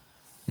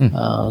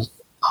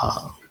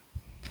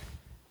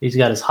 He's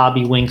got his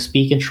Hobby Wing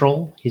speed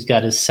control. He's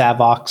got his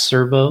Savox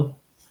servo.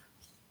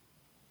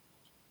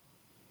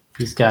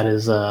 He's got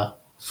his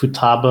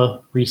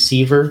Futaba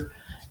receiver.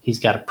 He's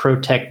got a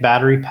ProTech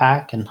battery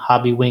pack and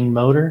Hobby Wing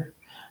motor.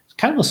 It's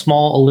kind of a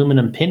small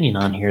aluminum pinion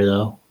on here,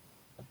 though.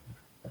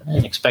 I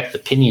didn't expect the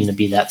pinion to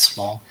be that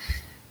small.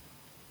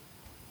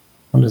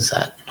 What is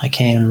that? I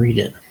can't even read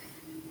it.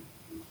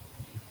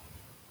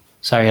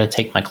 Sorry, I got to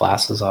take my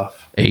glasses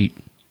off. 8.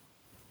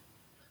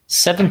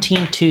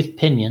 17-tooth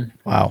pinion.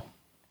 Wow.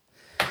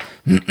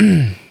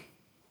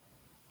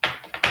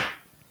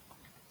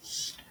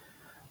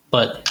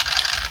 But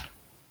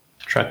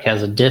truck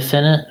has a diff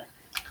in it.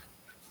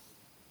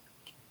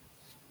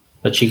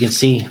 But you can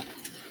see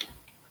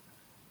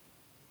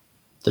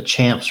the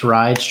Champs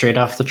ride straight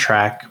off the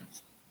track.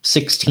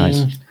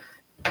 16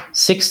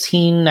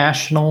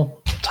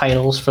 national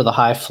titles for the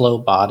high flow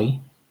body.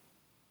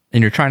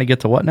 And you're trying to get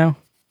to what now?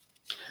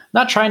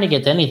 Not trying to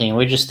get to anything.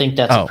 We just think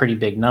that's a pretty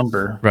big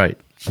number. Right.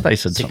 I thought you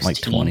said 16. Something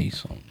like 20.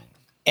 So.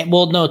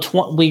 Well, no,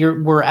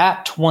 we're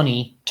at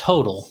 20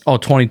 total. Oh,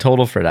 20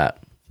 total for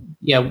that.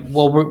 Yeah,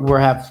 well,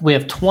 we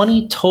have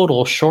 20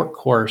 total short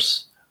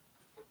course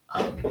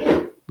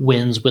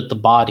wins with the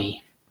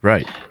body,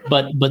 Right.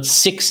 but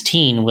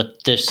 16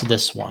 with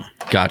this one.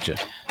 Gotcha.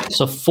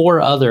 So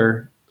 4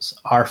 others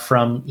are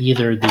from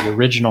either the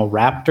original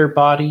Raptor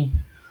body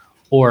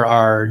or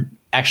our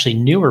actually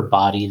newer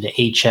body, the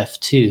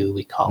HF2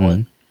 we call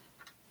it.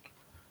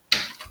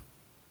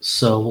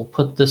 So we'll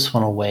put this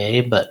one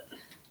away, but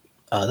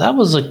that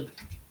wasn't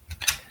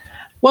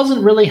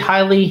really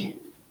highly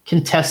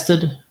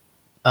contested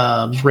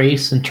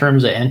race in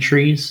terms of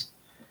entries,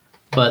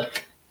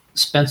 but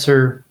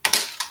Spencer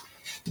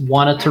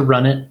wanted to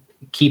run it,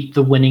 keep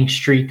the winning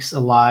streaks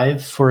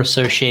alive for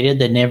Associated.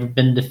 They'd never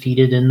been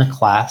defeated in the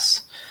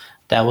class.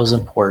 That was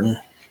important.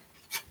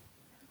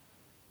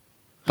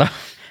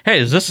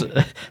 Hey, this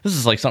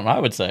is like something I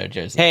would say,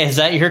 Jason. Hey, is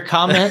that your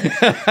comment?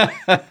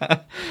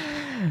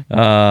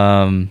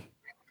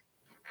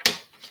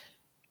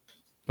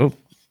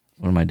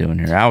 What am I doing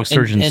here? Alex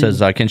Sturgeon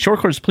says, can short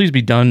course please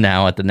be done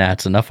now at the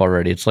Nats? Enough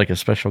already. It's like a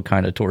special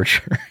kind of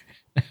torture.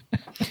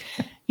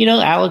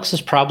 Alex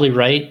is probably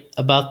right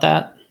about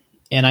that.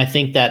 And I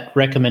think that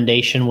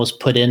recommendation was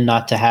put in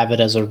not to have it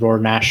as a Roar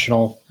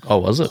National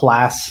was it?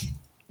 Class.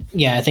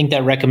 Yeah, I think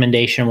that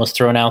recommendation was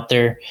thrown out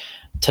there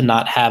to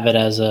not have it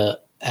as a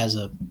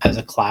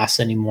class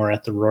anymore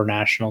at the Roar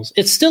Nationals.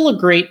 It's still a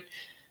great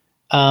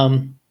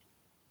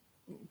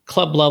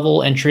club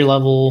level, entry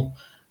level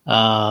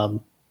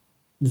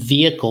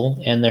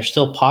vehicle, and they're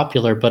still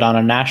popular, but on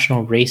a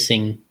national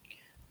racing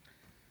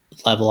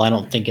level, I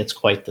don't think it's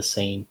quite the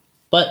same.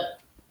 But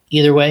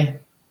either way,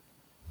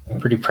 I'm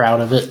pretty proud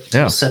of it.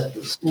 Yeah.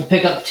 We'll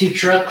pick up 2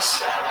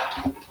 trucks.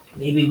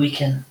 Maybe we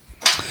can.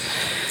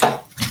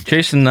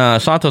 Jason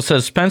Santos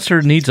says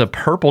Spencer needs a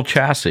purple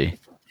chassis.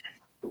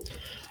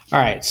 All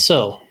right,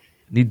 so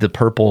need the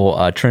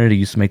purple. Trinity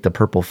used to make the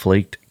purple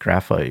flaked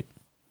graphite.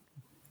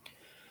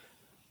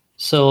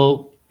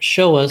 So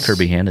show us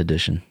Kirby Hand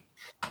Edition.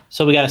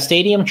 So we got a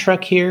stadium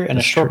truck here and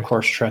a short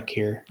course truck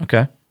here.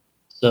 Okay.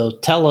 So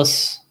tell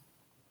us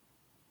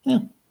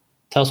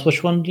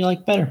which one do you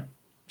like better?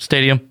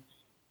 Stadium.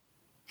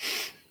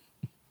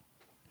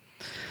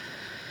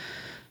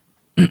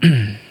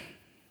 We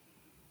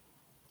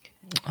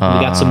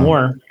got some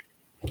more.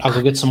 I'll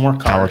go get some more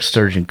cars. Alex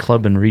Sturgeon,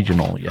 Club and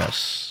Regional,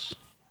 yes.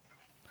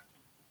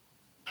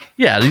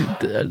 Yeah,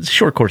 the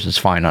short course is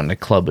fine on the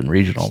club and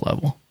regional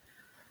level.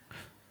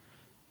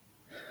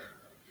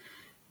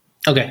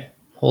 Okay,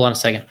 hold on a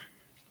second.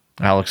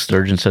 Alex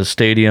Sturgeon says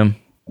stadium.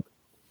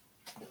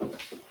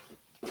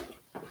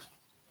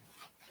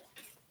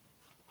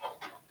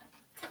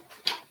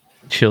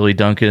 Chili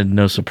Duncan,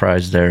 no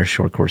surprise there.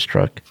 Short course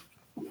truck.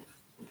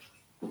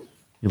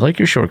 You like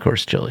your short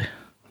course, Chili?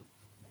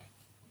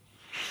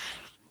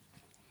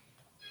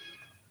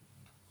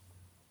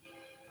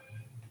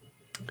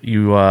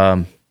 You,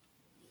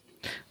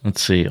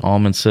 let's see.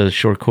 Almond says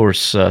short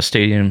course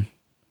stadium.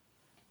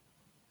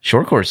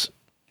 Short course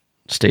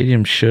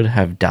stadium should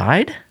have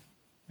died?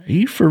 Are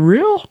you for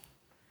real?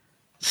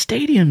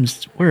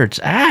 Stadium's where it's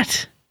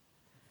at.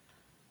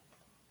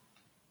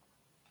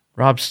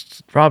 Rob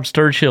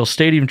Sturgill,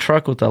 stadium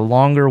truck with a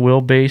longer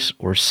wheelbase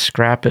or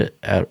scrap it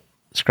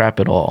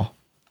all.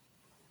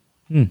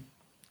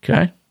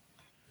 Okay.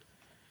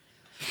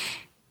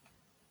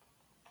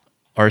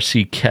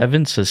 RC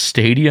Kevin says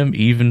stadium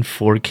even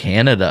for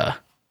Canada.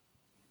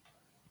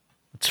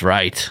 That's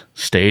right.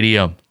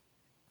 Stadium.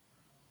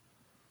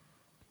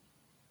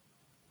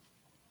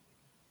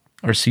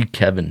 RC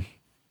Kevin.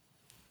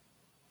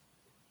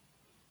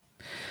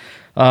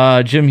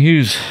 Jim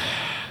Hughes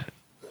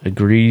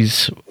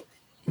agrees.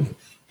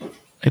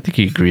 I think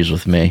he agrees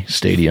with me.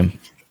 Stadium.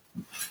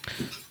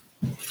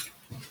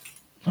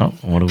 Oh,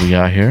 what do we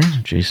got here?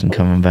 Jason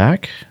coming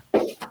back. A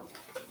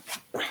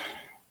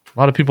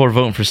lot of people are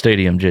voting for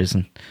stadium,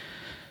 Jason.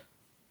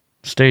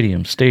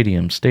 Stadium.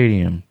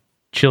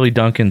 Chili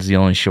Duncan's the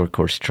only short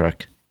course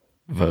truck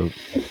vote.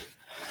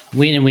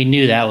 We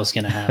knew that was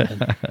going to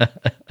happen.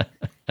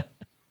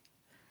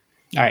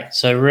 All right,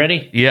 so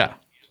ready? Yeah.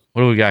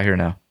 What do we got here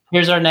now?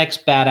 Here's our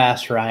next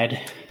badass ride.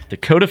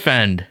 Dakota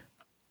Fend.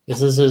 This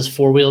is his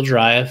 4-wheel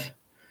drive,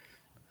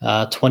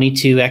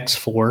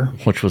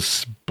 22X4. Which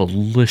was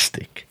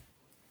ballistic.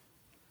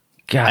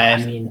 God.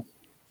 I mean,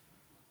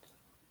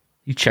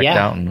 he checked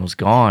out and was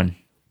gone.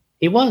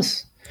 He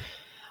was.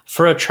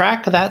 For a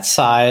track that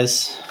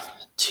size,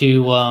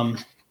 for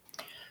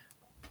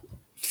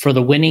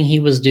the winning he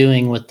was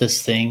doing with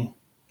this thing,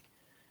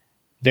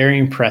 very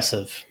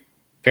impressive.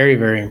 Very,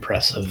 very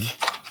impressive.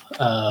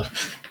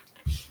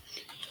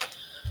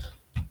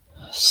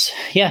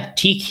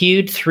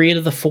 TQ'd 3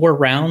 of the 4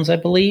 rounds, I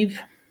believe,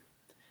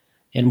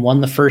 and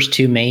won the first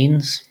 2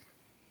 mains.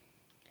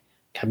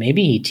 God,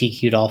 maybe he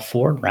TQ'd all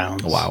 4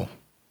 rounds. Wow.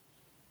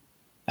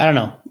 I don't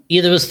know.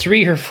 Either it was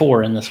 3 or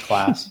 4 in this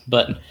class,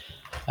 but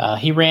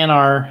he ran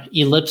our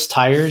Ellipse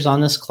tires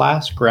on this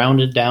class,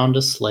 grounded down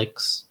to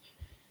slicks.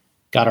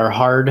 Got our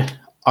hard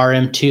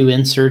RM2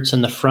 inserts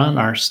in the front,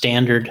 our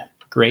standard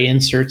gray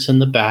inserts in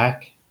the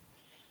back.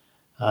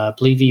 I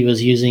believe he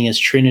was using his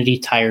Trinity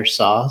tire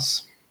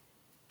saws.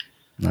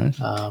 Nice.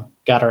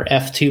 Got our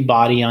F2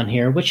 body on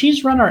here, which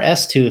he's run our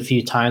S2 a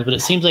few times, but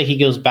it seems like he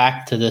goes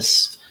back to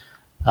this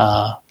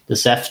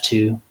this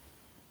F2.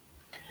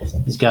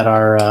 He's got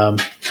our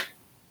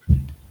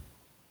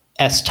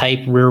S-type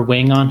rear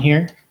wing on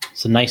here.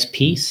 It's a nice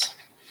piece.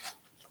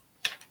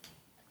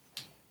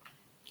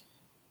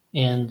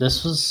 And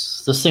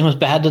this thing was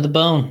bad to the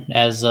bone,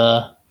 as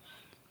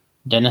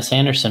Dennis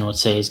Anderson would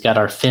say. He's got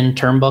our fin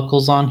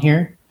turnbuckles on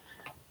here.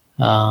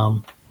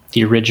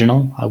 The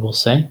original, I will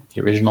say.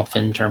 The original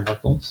fin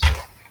turnbuckles.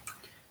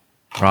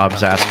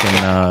 Rob's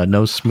asking,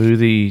 no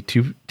smoothie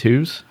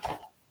twos?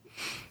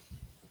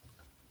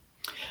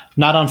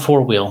 Not on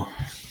four-wheel.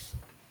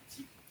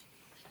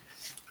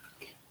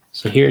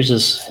 So here's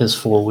his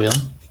four-wheel.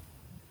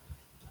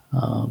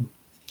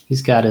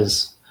 He's got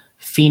his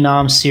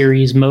Phenom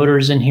Series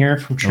motors in here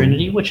from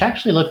Trinity, which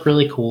actually look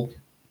really cool.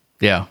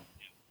 Yeah.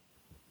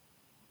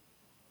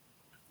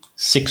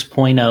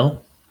 6.0.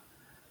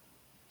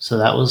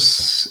 So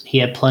he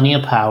had plenty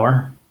of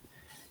power.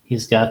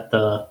 He's got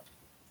the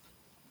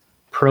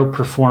Pro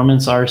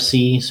Performance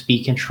RC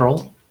speed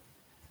control,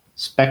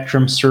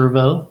 Spectrum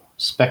servo,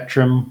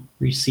 Spectrum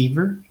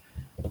receiver,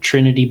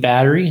 Trinity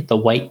battery, the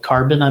white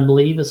carbon, I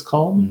believe is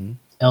called.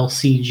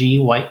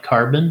 LCG white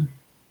carbon.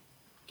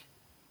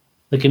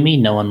 Look at me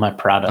knowing my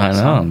products.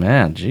 I know,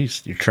 man.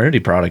 Jeez, your Trinity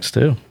products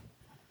too.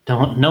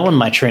 Knowing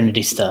my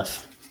Trinity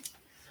stuff.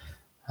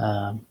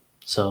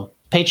 So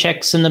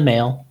paychecks in the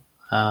mail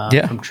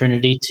from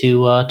Trinity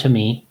to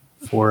me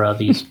for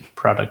these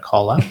product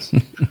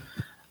callouts.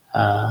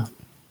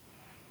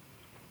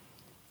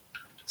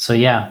 So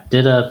yeah,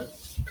 did a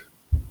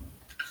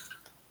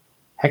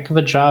heck of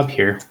a job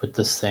here with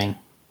this thing.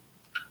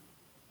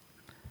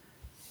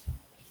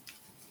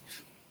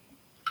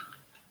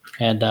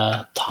 And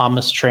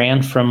Thomas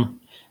Tran from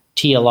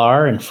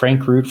TLR and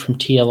Frank Root from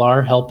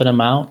TLR helping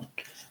him out.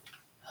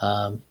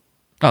 Oh,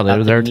 they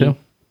were there too?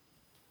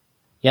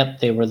 Yep,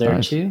 they were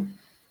there too.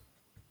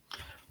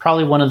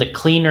 Probably one of the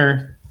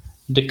cleaner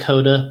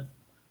Dakota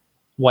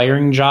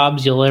wiring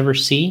jobs you'll ever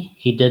see.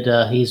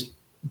 He's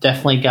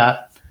definitely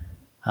got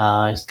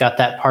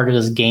that part of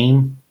his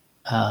game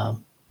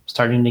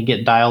starting to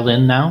get dialed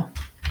in now.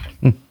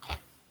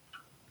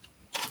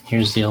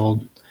 Here's the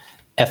old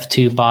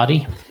F2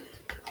 body.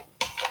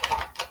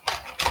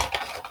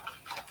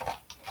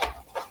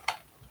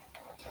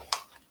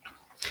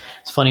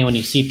 It's funny when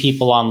you see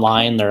people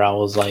online, they're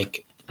always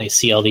like, they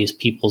see all these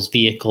people's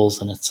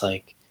vehicles and it's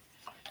like,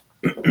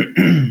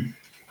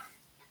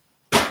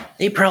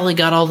 they probably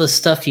got all this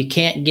stuff you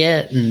can't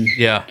get. And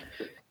yeah,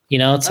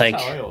 it's like,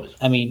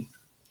 I mean,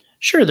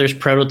 sure, there's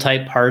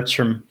prototype parts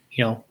from,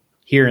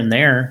 here and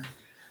there,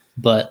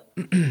 but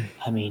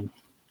I mean,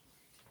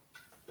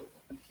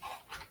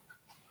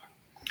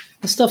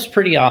 this stuff's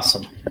pretty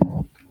awesome.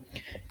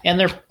 And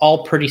they're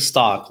all pretty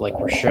stock, like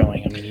we're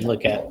showing. I mean, you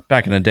look at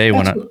back in the day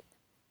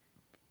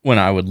when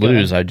I would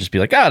lose, I'd just be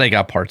like, they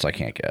got parts I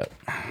can't get.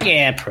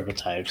 Yeah,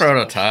 prototypes.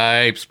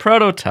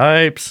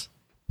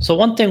 So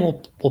one thing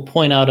we'll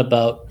point out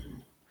about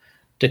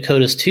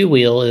Dakota's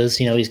two-wheel is,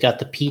 he's got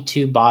the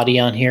P2 body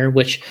on here,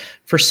 which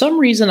for some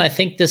reason I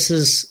think this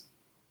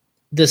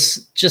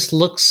just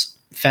looks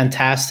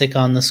fantastic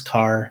on this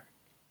car.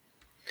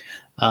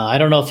 I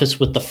don't know if it's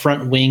with the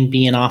front wing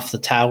being off the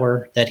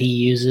tower that he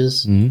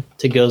uses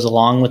to goes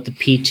along with the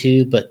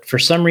P2, but for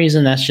some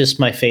reason that's just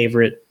my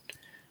favorite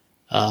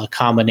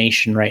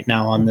combination right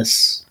now on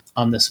this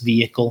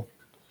vehicle.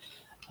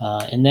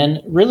 And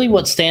then really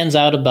what stands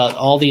out about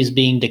all these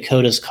being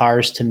Dakota's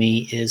cars to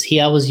me is he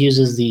always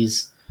uses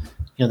these,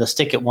 the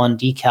stick at one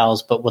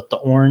decals, but with the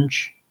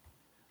orange.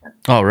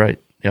 Oh, right.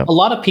 Yep. A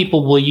lot of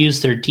people will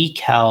use their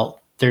decal.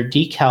 Their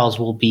decals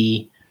will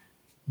be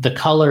the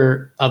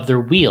color of their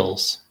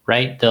wheels,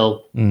 right?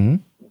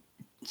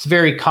 It's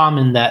very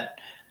common that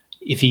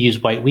if you use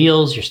white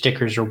wheels, your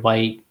stickers are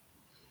white.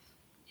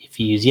 If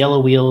you use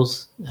yellow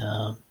wheels,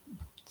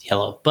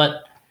 yellow.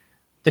 But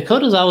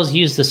Dakota's always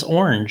used this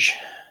orange.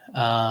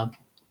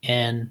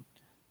 And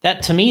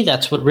that, to me,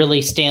 that's what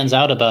really stands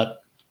out about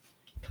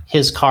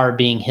his car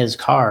being his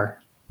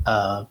car,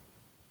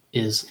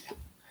 is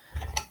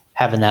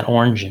having that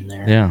orange in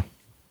there. Yeah.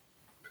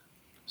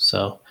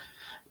 So,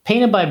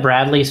 painted by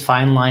Bradley's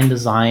Fine Line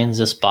Designs,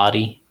 this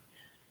body.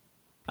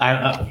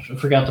 I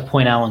forgot to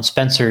point out on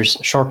Spencer's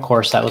short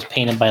course, that was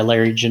painted by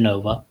Larry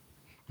Genova.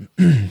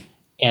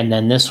 And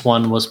then this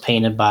one was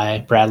painted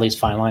by Bradley's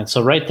Fine Line.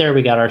 So right there,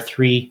 we got our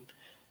three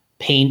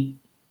paint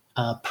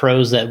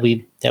pros that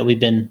we've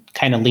been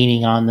kind of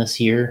leaning on this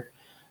year,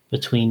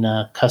 between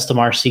Custom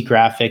RC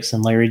Graphics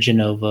and Larry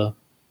Genova,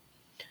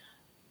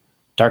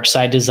 Dark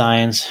Side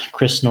Designs,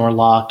 Chris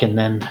Norlock, and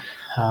then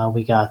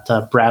we got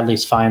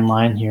Bradley's Fine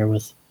Line here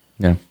with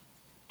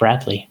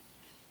Bradley.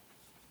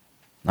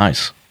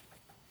 Nice.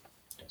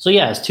 So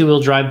yeah, his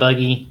two-wheel drive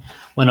buggy,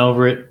 went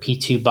over it,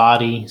 P2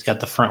 body. He's got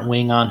the front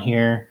wing on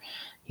here.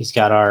 He's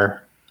got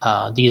our,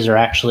 these are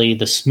actually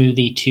the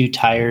Smoothie 2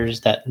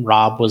 tires that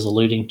Rob was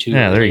alluding to.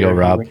 Yeah, there you go,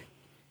 Rob.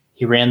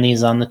 He ran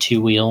these on the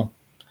two-wheel.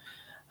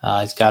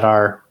 He's got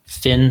our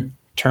fin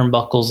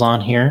turnbuckles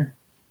on here.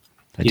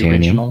 Titanium. The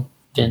original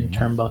fin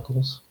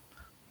turnbuckles.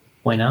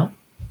 Point out.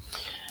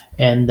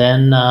 And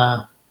then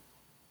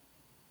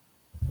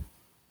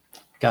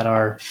got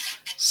our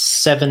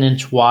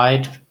 7-inch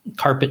wide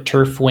carpet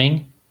turf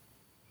wing.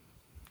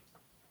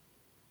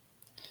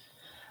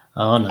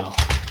 Oh no.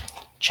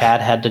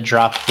 Chad had to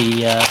drop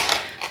the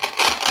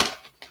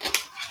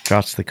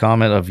drops the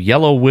comment of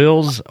yellow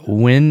wheels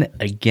win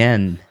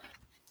again.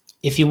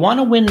 If you want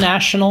to win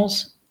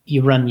nationals,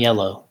 you run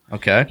yellow.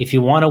 Okay. If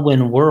you want to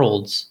win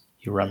worlds,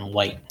 you run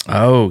white.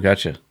 Oh,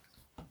 gotcha.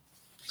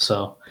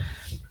 So,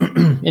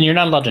 and you're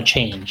not allowed to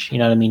change. You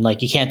know what I mean?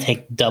 Like, you can't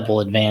take double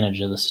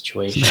advantage of the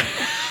situation.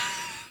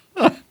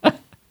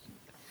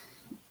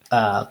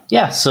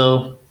 Yeah.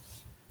 So,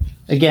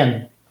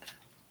 again,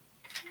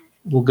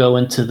 we'll go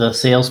into the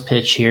sales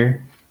pitch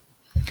here.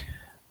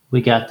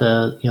 We got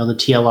the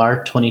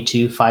TLR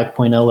 22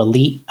 5.0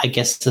 Elite, I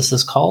guess this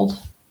is called.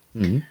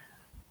 Mm-hmm.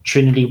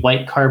 Trinity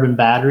white carbon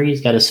battery. He's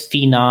got his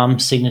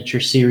Phenom Signature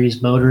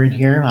Series motor in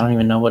here. I don't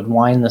even know what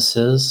wine this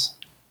is.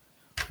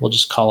 We'll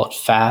just call it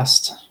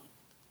fast.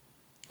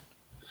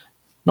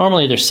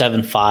 Normally they're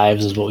 7.5s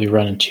is what we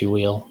run in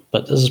two-wheel,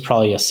 but this is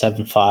probably a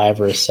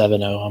 7.5 or a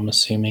 7.0, I'm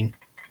assuming.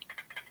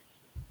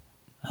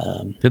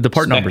 Did the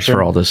part numbers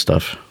for all this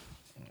stuff?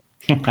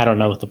 I don't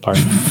know what the part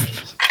number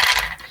is.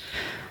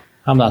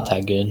 I'm not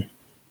that good.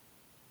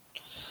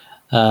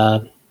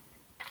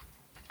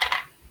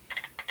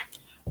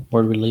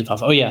 Where did we leave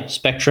off? Oh yeah,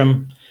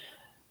 Spectrum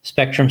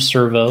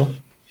servo,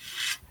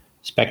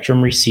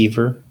 Spectrum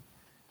receiver,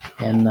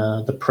 and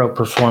the Pro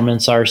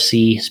Performance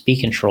RC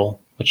speed control,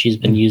 which he's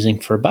been using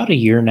for about a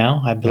year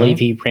now. I believe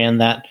he ran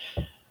that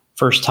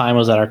first time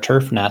was at our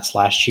Turf Nats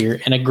last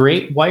year, and a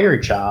great wire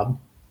job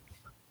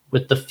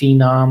with the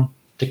Phenom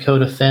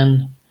Dakota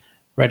fin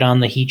right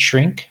on the heat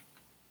shrink.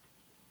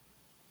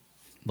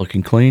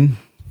 Looking clean.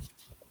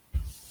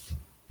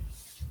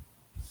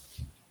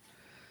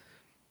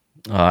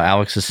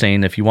 Alex is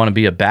saying if you want to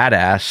be a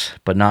badass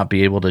but not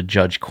be able to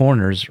judge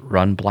corners,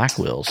 run black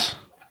wheels.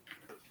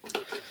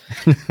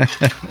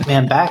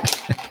 Man, back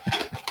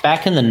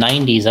in the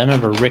 90s, I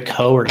remember Rick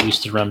Howard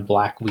used to run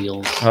black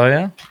wheels. Oh,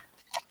 yeah?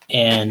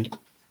 And,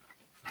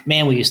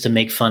 man, we used to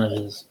make fun of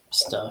his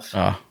stuff.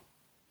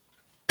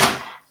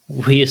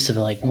 We used to be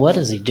like, what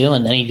is he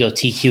doing? Then he'd go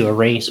TQ a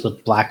race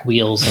with black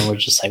wheels, and we're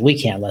just like, we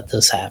can't let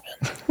this happen.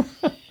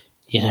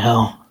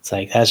 It's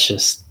like, that's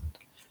just...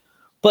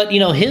 But,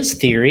 his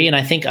theory, and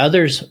I think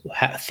others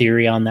have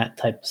theory on that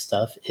type of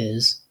stuff,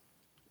 is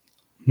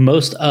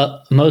most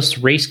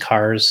race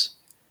cars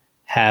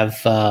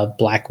have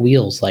black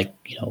wheels, so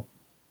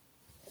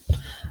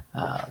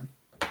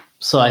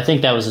I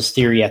think that was his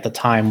theory at the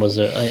time, was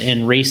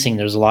in racing,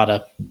 there's a lot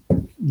of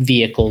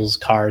vehicles,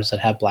 cars that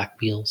have black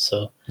wheels.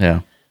 So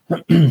yeah,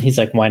 he's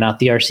like, why not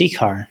the RC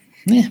car?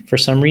 For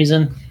some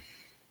reason,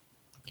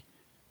 it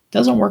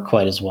doesn't work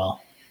quite as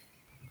well.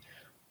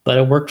 But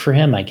it worked for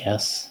him, I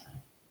guess.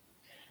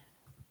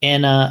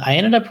 And I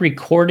ended up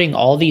recording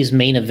all these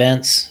main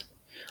events,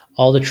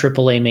 all the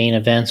AAA main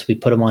events. We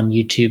put them on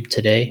YouTube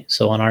today.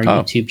 So on our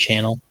YouTube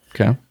channel,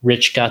 okay.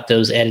 Rich got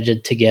those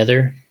edited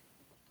together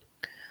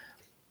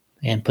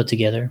and put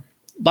together.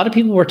 A lot of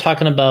people were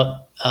talking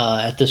about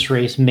at this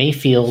race,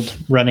 Mayfield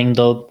running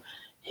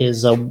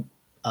his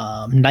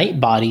night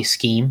body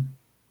scheme.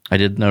 I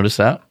did notice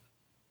that.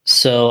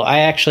 So I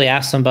actually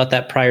asked him about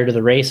that prior to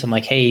the race. I'm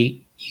like,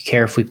 hey, you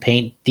care if we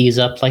paint these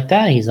up like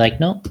that? He's like,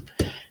 nope.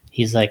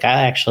 He's like,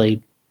 I'll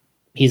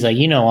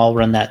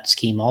run that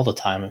scheme all the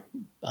time.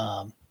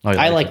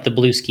 I like the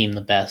blue scheme the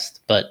best,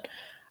 but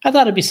I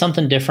thought it'd be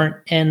something different.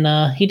 And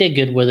he did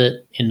good with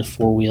it in the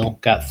 4-wheel,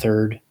 got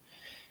third.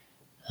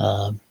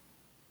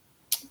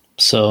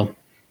 So it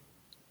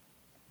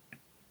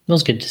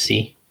was good to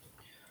see.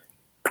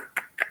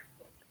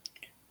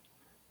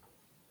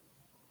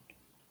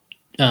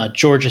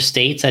 Georgia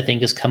States, I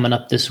think, is coming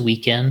up this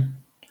weekend,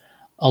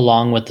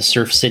 along with the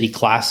Surf City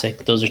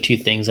Classic. Those are two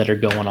things that are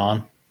going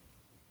on.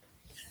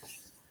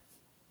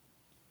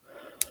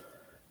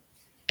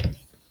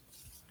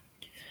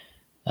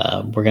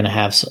 We're going to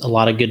have a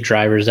lot of good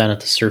drivers down at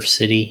the Surf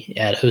City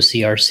at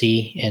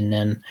OCRC, and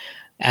then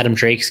Adam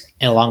Drake's,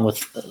 along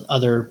with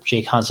other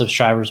J Concepts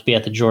drivers, be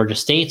at the Georgia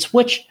States,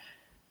 which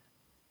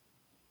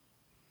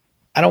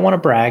I don't want to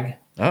brag.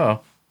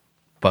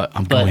 But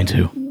I'm going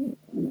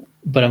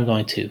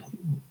to.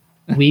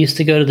 We used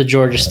to go to the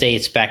Georgia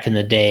States back in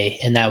the day,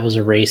 and that was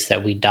a race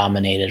that we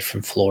dominated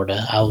from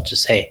Florida. I will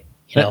just say,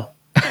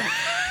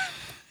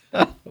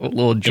 a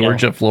little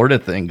Georgia-Florida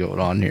thing going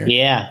on here.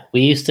 Yeah,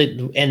 we used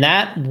to, and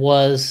that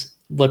was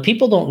what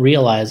people don't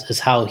realize is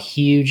how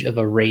huge of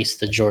a race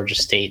the Georgia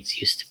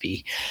States used to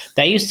be.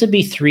 That used to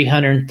be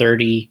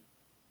 330,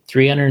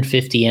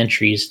 350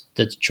 entries,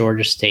 the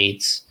Georgia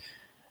States,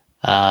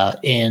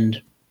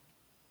 and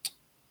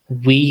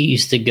we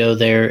used to go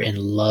there and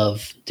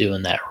love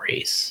doing that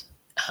race.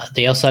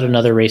 They also had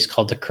another race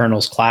called the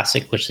Colonel's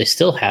Classic, which they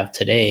still have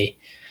today.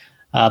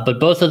 But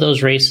both of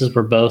those races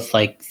were both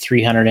like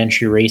 300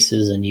 entry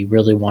races, and you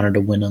really wanted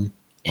to win them.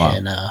 Wow.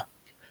 And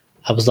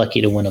I was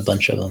lucky to win a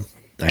bunch of them.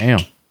 Damn.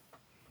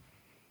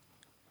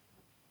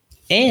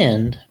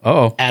 And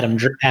Oh, Adam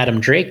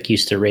Drake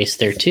used to race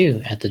there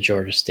too at the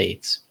Georgia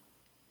States.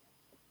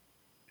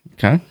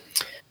 okay.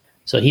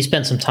 So he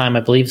spent some time, I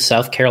believe,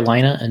 South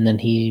Carolina, and then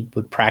he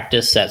would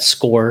practice at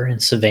SCORE in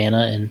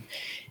Savannah, and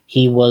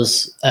he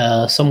was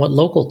somewhat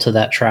local to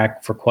that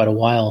track for quite a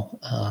while.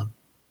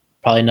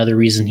 Probably another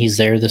reason he's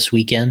there this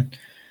weekend,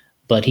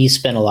 but he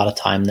spent a lot of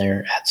time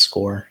there at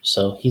SCORE.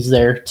 So he's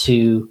there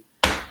to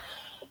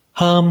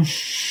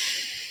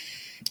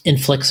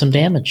inflict some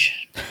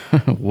damage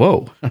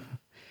Whoa.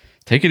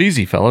 Take it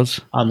easy,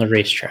 fellas. on the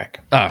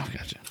racetrack. Oh,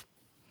 gotcha.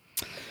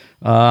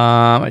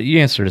 You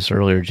answered this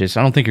earlier, Jason.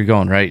 I don't think you're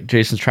going, right?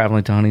 Jason's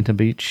traveling to Huntington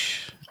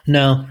Beach?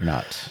 No. You're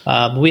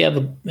not. We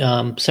have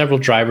several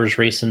drivers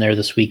racing there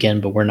this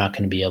weekend, but we're not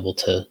going to be able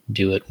to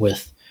do it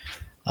with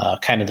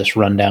kind of this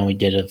rundown we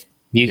did of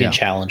Mugen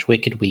Challenge,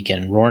 Wicked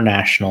Weekend, Roar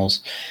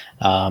Nationals,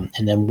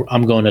 and then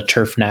I'm going to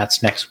Turf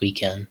Nats next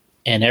weekend,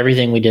 and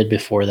everything we did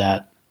before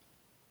that.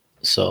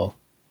 So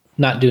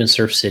not doing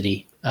Surf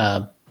City.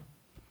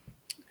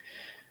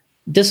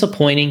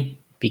 Disappointing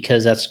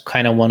because that's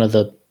kind of one of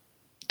the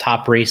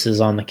top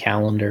races on the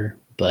calendar,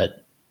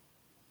 but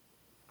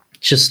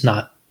just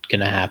not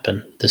going to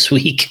happen this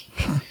week.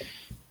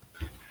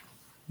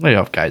 Lay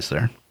off guys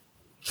there.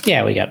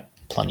 Yeah, we got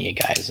plenty of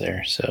guys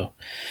there. So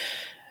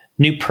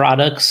new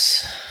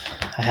products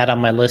I had on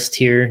my list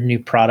here, new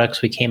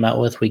products we came out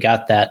with. We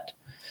got that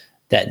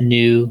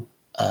new,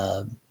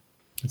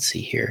 let's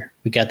see here.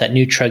 We got that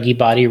new Truggy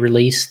body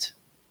released.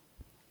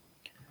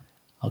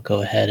 I'll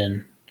go ahead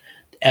and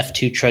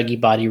F2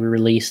 Truggy body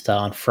released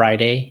on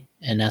Friday,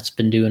 and that's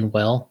been doing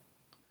well.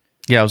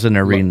 Yeah, I was in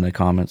there reading the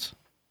comments.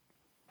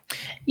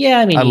 Yeah,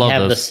 I mean, I you love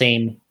have the those.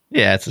 same.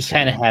 Yeah, it's the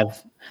same.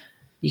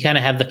 You kind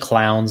of have the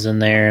clowns in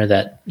there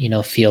that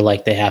feel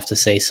like they have to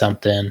say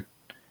something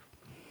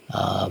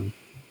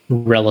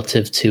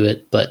relative to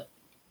it, but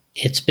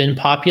it's been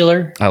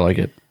popular. I like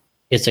it.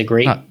 It's a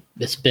great.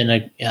 It's been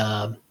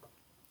a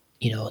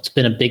it's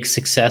been a big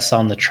success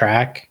on the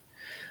track.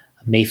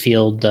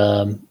 Mayfield,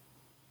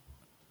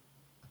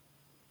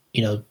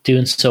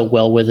 doing so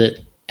well with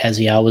it as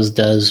he always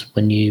does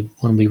when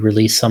we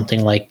release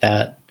something like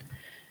that,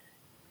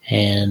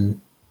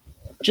 and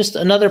just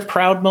another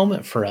proud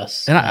moment for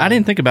us. And I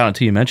didn't think about it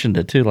until you mentioned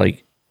it too.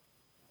 Like,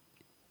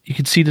 you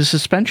could see the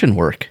suspension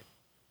work.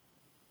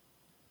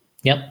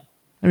 Yep.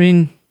 I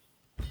mean,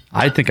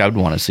 I think I would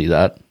want to see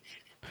that.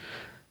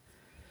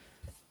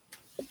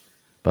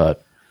 And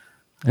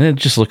it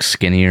just looks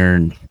skinnier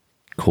and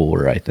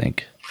cooler, I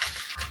think.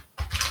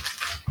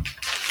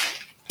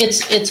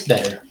 It's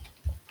better.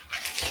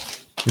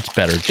 It's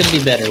better. It's going to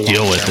be better.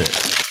 Deal with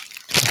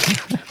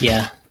it.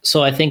 Yeah.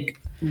 So I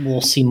think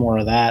we'll see more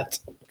of that.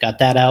 Got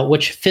that out,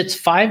 which fits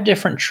 5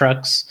 different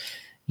trucks.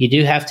 You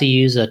do have to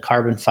use a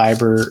carbon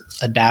fiber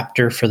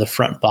adapter for the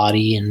front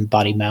body and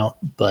body mount,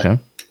 but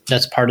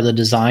that's part of the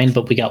design.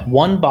 But we got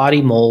one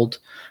body mold,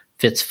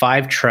 fits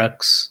 5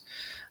 trucks.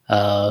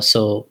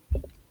 So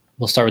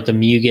we'll start with the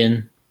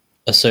Mugen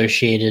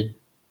associated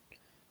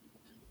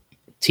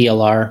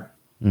TLR,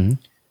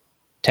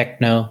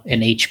 Techno,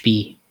 and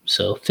HB.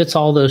 So fits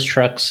all those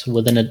trucks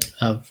within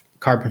a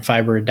carbon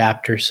fiber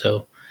adapter.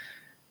 So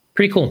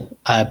pretty cool.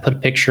 I put a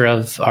picture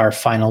of our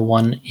final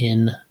one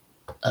in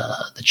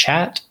the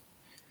chat,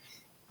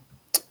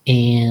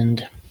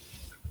 and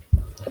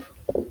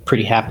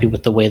pretty happy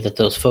with the way that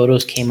those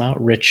photos came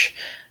out. Rich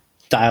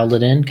dialed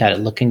it in, got it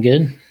looking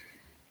good.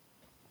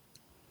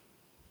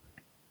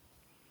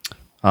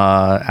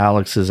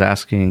 Alex is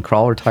asking,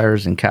 crawler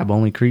tires and cab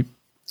only creep?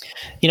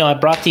 I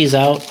brought these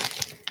out.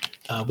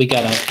 We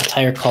got a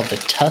tire called the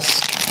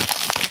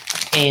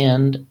Tusk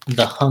and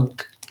the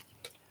Hunk,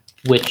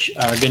 which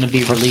are going to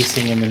be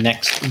releasing in the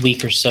next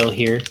week or so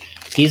here.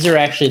 These are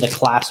actually the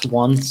Class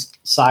 1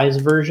 size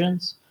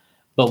versions,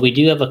 but we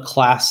do have a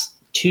Class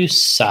 2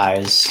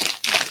 size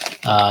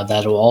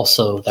that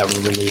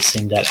we're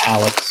releasing that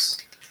Alex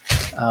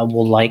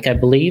will like, I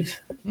believe.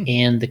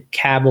 And the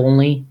cab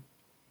only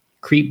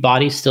creep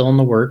body still in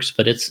the works,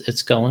 but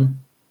it's going.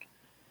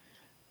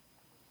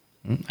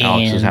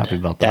 Alex is happy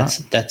about that.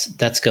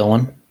 That's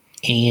going.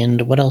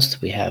 And what else do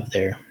we have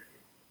there?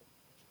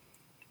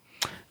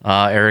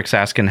 Eric's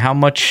asking, how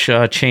much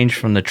changed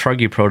from the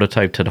Truggy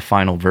prototype to the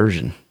final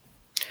version?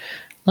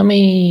 Let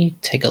me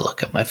take a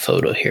look at my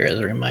photo here as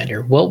a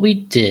reminder. What we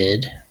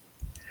did,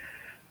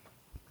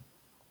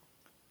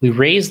 we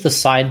raised the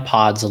side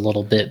pods a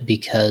little bit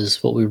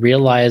because what we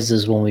realized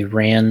is when we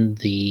ran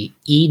the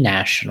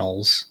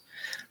E-Nationals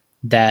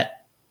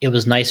that it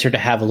was nicer to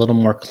have a little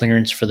more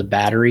clearance for the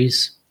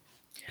batteries.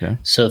 Okay.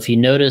 So if you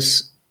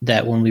notice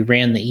that when we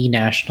ran the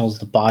E-Nationals,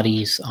 the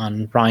bodies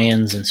on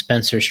Ryan's and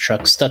Spencer's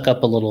truck stuck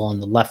up a little on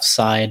the left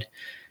side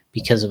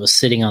because it was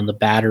sitting on the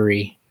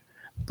battery.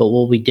 But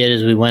what we did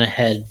is we went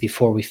ahead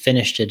before we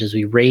finished it is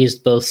we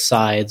raised both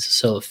sides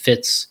so it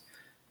fits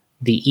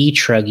the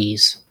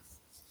E-Truggies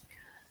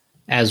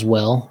as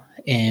well.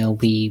 And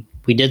we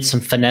did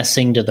some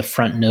finessing to the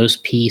front nose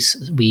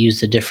piece. We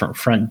used a different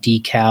front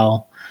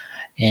decal,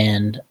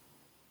 and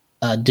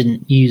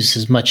didn't use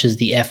as much as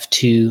the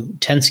F2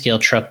 10 scale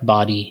truck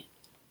body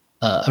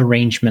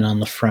arrangement on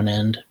the front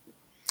end.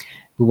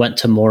 We went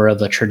to more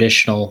of a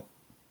traditional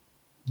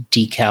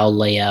decal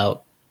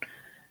layout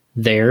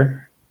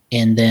there.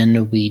 And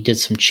then we did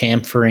some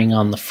chamfering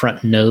on the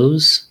front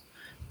nose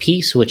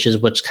piece, which is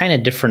what's kind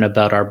of different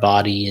about our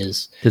body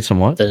is Did some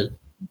what? the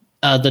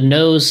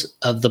nose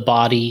of the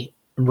body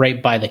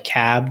right by the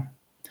cab.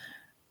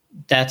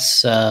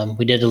 That's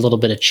we did a little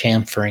bit of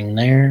chamfering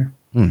there.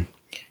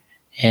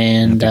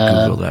 And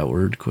Google that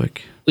word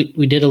quick.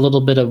 We did a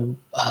little bit of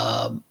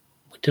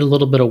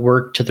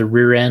work to the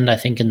rear end, I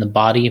think, in the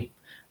body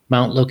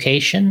mount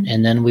location,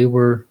 and then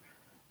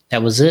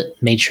that was it.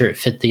 Made sure it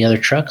fit the other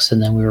trucks,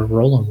 and then we were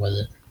rolling with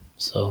it.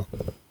 So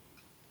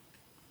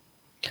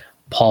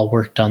Paul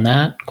worked on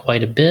that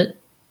quite a bit,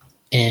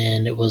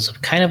 and it was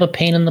kind of a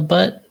pain in the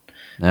butt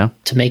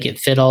to make it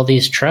fit all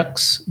these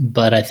trucks.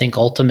 But I think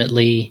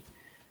ultimately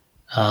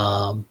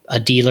a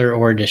dealer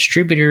or a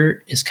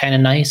distributor is kind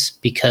of nice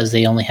because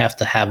they only have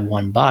to have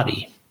one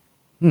body.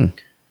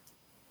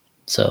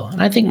 So,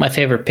 and I think my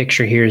favorite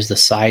picture here is the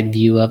side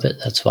view of it.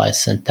 That's why I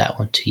sent that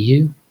one to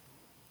you.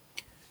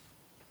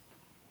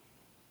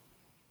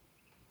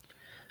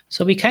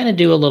 So we kind of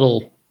do a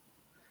little,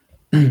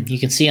 you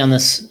can see on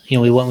this,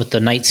 we went with the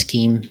Night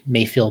Scheme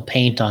Mayfield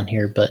paint on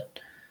here, but,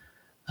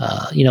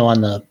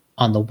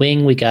 on the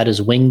wing, we got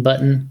his wing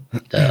button,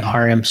 the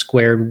RM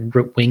squared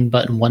wing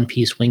button,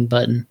 one-piece wing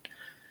button.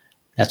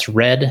 That's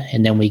red.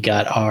 And then we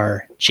got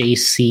our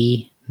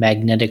JC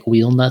magnetic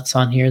wheel nuts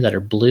on here that are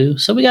blue.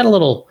 So we got a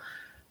little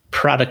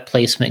product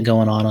placement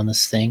going on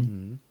this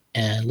thing,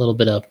 and a little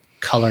bit of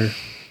color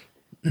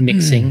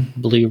mixing,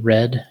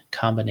 blue-red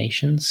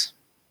combinations.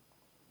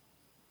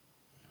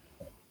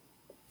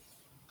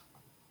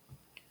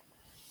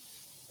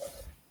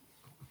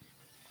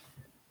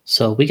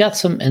 So we got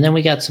some, and then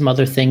we got some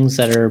other things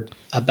that are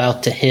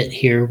about to hit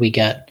here. We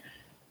got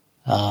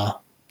that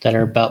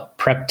are about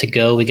prep to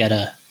go. We got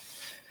a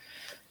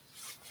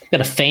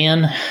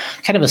fan,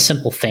 kind of a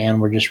simple fan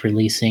we're just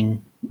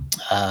releasing.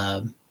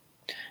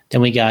 Then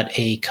we got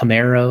a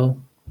Camaro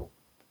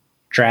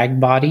drag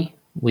body.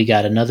 We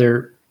got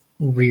another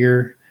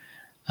rear,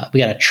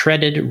 we got a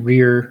treaded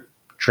rear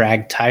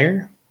drag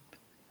tire.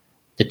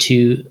 The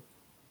two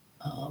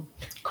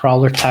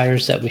crawler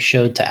tires that we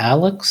showed to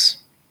Alex.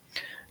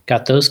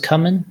 Got those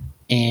coming.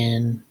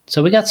 And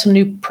so we got some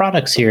new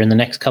products here in the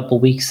next couple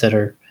weeks that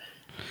are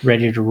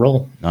ready to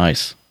roll.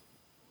 Nice.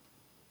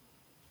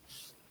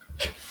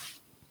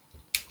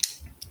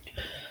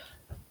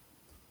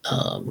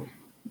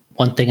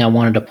 One thing I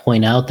wanted to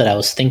point out that I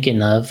was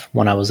thinking of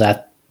when I was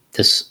at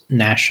this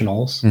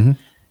Nationals,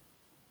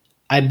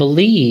 I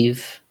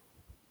believe,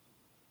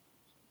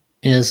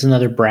 and this is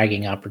another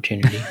bragging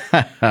opportunity.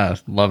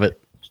 Love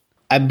it.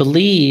 I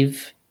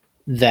believe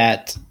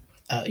that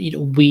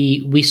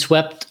we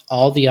swept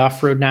all the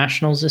off-road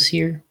nationals this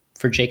year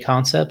for J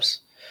Concepts.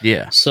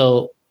 Yeah.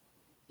 So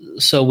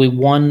we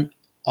won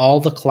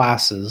all the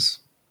classes,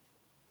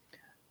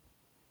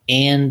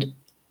 and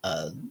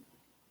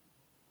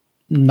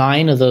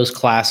 9 of those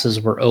classes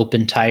were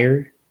open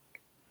tire,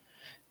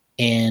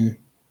 and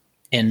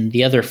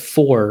the other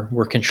 4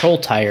 were control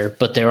tire,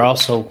 but they were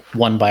also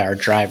won by our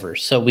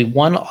drivers. So we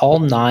won all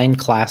 9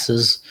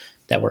 classes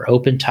that were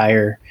open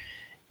tire,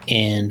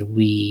 and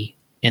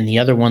the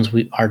other ones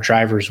our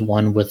drivers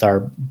won with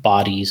our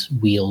bodies,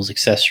 wheels,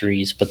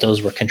 accessories, but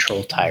those were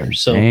control tires.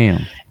 So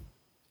Damn.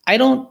 I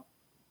don't.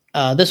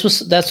 This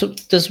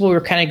is what we're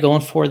kind of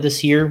going for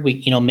this year.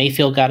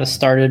 Mayfield got us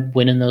started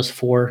winning those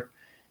 4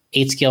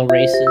 8-scale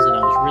races,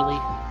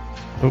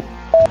 and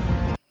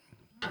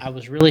I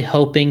was really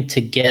hoping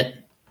to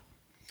get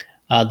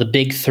the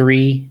big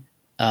 3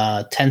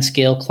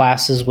 10-scale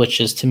classes, which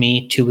is to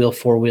me 2-wheel,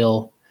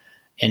 4-wheel,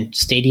 and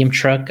stadium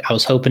truck. I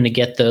was hoping to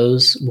get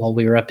those while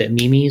we were up at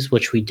Mimi's,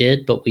 which we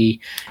did, and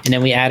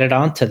then we added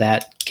on to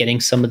that,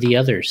 getting some of the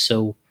others.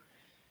 So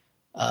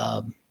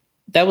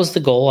that was the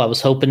goal. I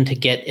was hoping to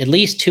get at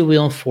least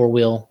 2-wheel and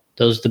 4-wheel.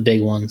 Those are the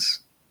big ones.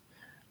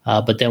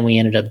 But then we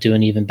ended up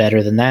doing even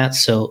better than that.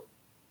 So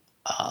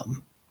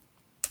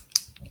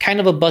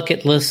kind of a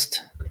bucket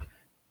list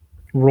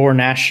Roar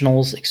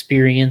Nationals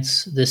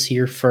experience this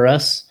year for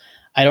us.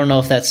 I don't know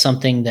if that's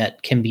something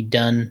that can be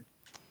done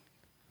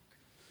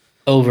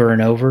over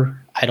and over.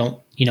 I don't,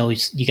 you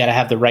got to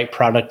have the right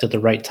product at the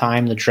right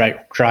time, the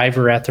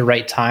driver at the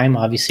right time.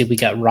 Obviously, we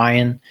got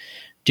Ryan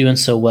doing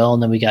so well,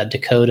 and then we got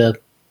Dakota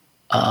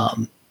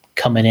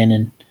coming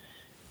in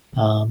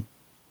and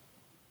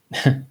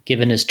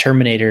giving his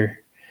Terminator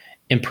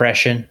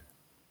impression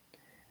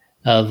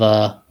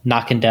of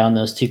knocking down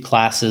those 2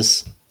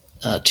 classes,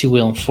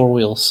 2-wheel and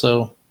 4-wheel.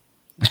 So,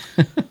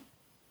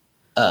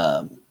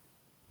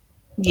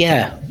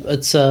 yeah,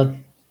 it's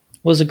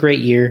was a great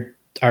year.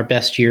 Our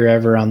best year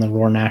ever on the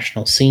Roar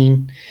National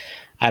scene.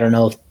 I don't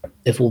know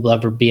if we'll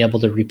ever be able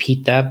to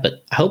repeat that,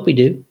 but I hope we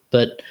do.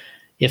 But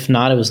if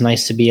not, it was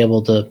nice to be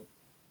able to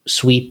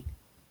sweep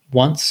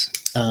once.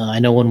 I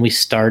know when we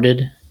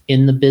started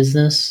in the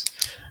business,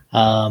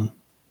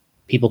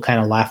 people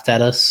kind of laughed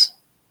at us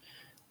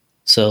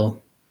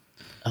So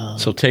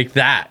So take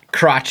that,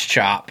 crotch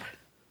chop.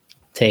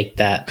 take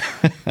that.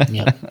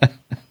 Yeah.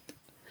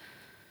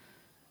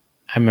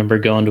 I remember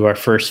going to our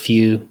first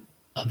few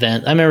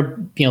events. I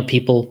remember,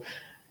 people,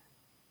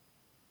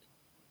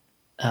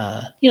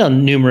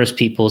 numerous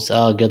people say,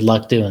 "Oh, good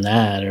luck doing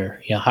that," or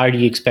how do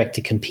you expect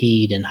to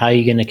compete, and how are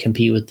you going to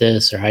compete with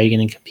this, or how are you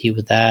going to compete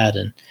with that?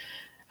 And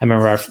I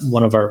remember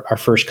one of our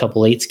first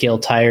couple 8-scale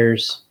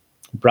tires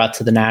brought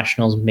to the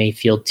Nationals.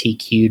 Mayfield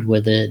TQ'd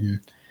with it, and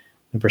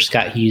I remember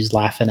Scott Hughes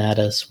laughing at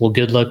us. Well,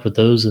 good luck with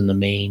those in the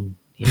main,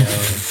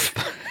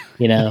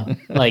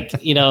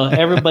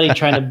 everybody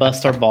trying to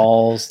bust our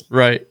balls,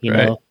 right?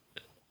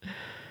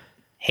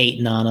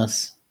 Hating on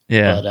us.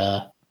 Yeah,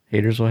 but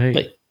haters will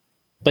hate.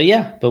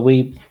 But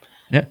we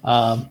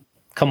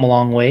come a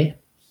long way.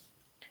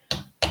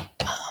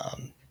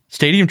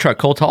 Stadium truck,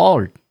 Cole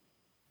Tollard.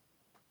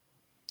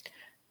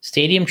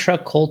 Stadium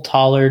truck, Cole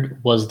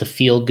Tollard was the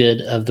feel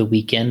good of the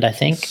weekend, I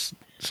think.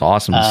 It's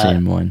awesome to see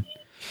him win.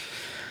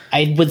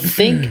 I would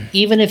think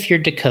even if you're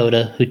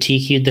Dakota, who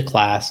TQ'd the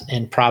class,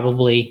 and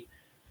probably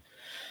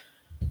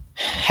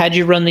had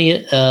you run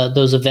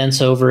those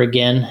events over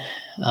again,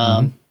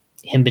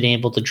 him being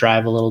able to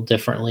drive a little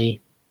differently,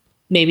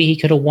 maybe he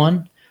could have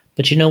won.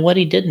 But you know what?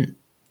 He didn't.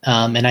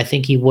 And I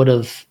think he would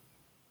have.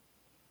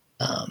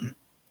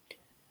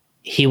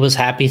 He was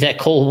happy that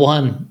Cole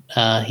won.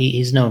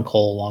 He's known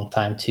Cole a long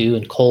time too.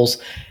 And Cole's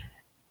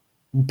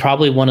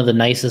probably one of the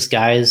nicest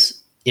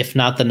guys, if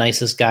not the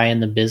nicest guy in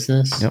the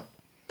business. Yep.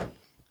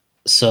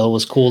 So it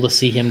was cool to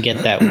see him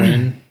get that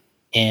win.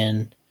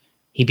 And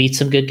he beat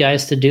some good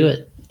guys to do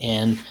it.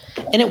 And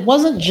it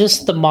wasn't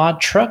just the mod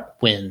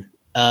truck win.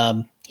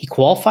 He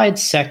qualified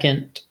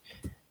second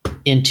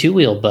in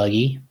 2-wheel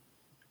buggy,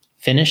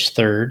 finished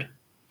third,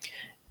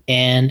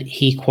 and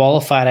he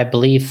qualified, I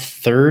believe,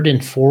 third in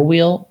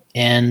 4-wheel.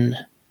 And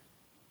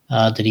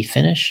did he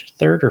finish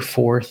third or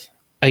fourth?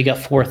 Oh, he got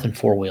fourth in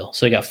 4-wheel.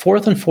 So he got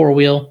fourth in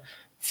 4-wheel,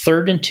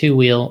 third in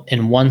 2-wheel,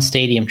 and 1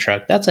 stadium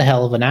truck. That's a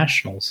hell of a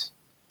Nationals.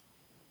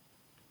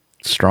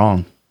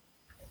 Strong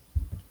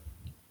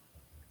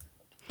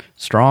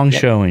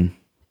showing.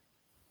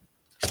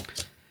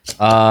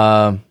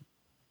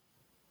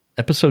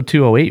 Episode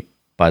 208,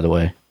 by the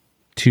way.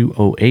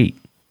 208.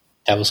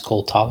 That was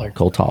Cole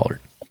Tollard.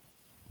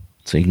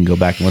 So you can go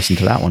back and listen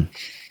to that one.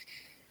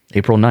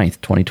 April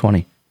 9th,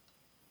 2020.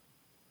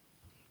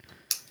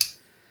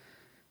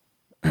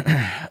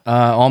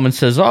 Allman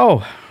says,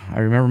 "Oh, I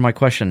remember my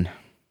question.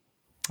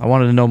 I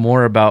wanted to know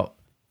more about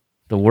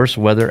the worst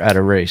weather at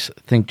a race.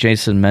 I think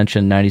Jason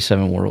mentioned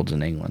 97 Worlds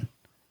in England."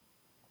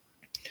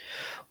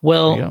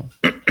 Well,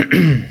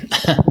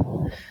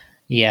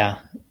 yeah.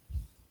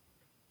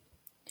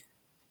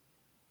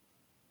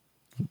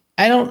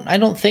 I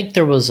don't think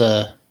there was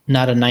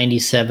not a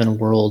 97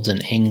 Worlds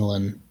in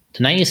England.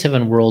 The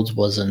 97 Worlds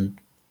was in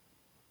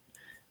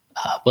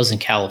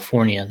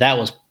California. That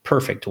was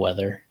perfect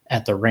weather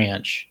at the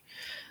ranch.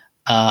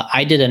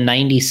 I did a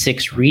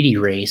 96 Reedy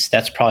race.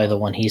 That's probably the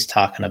one he's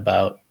talking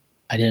about.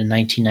 I did a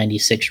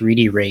 1996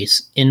 Reedy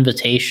race,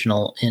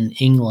 invitational in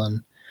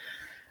England.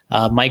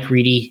 Mike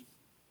Reedy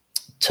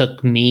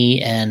took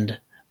me and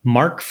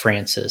Mark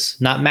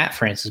Francis, not Matt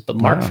Francis, but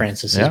Mark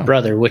Francis, his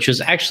brother, which was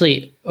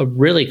actually a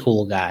really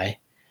cool guy.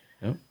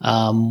 Yep.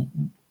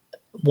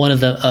 One of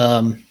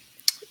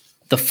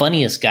the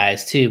funniest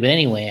guys too. But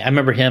anyway, I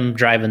remember him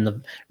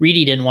driving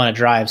Reedy didn't want to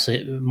drive, so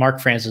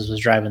Mark Francis was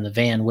driving the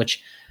van, which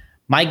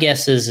my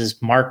guess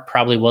is Mark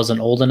probably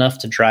wasn't old enough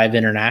to drive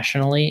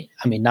internationally.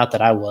 I mean, not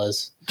that I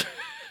was,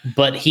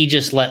 but he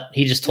just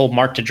told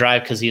Mark to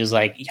drive because he was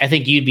like, I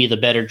think you'd be the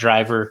better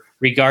driver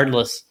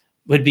regardless,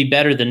 would be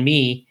better than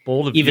me,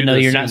 even though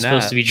you're not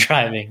supposed to be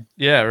driving.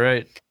 Yeah,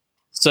 right.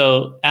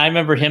 So I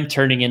remember him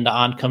turning into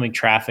oncoming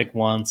traffic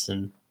once,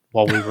 and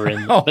while we were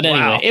in, but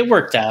anyway, It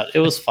worked out. It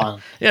was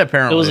fun. Yeah,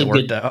 apparently it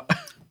worked out.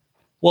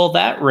 Well,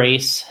 that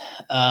race,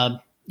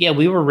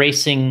 we were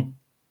racing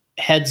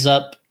heads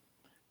up,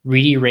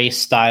 Reedy race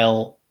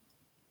style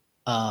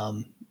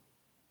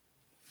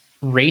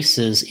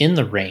races in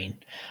the rain.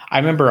 I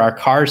remember our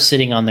cars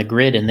sitting on the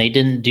grid, and they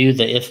didn't do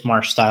the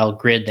IFMAR style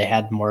grid. They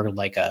had more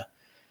like a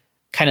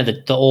kind of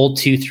the old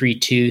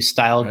 232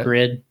 style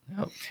grid.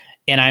 Yep.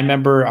 And I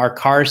remember our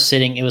cars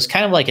sitting, it was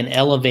kind of like an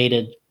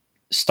elevated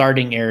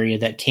starting area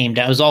that came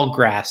down. It was all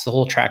grass. The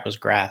whole track was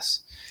grass.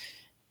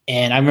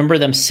 And I remember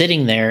them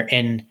sitting there,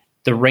 and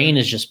the rain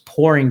is just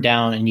pouring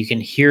down, and you can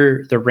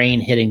hear the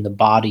rain hitting the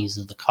bodies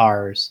of the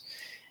cars.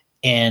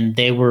 And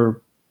we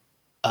were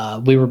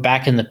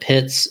back in the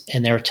pits,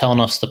 and they were telling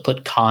us to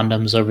put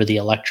condoms over the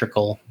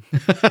electrical,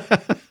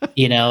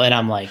 and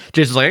I'm like,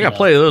 Jason's like, I got to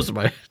play those in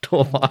my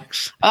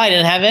toolbox. I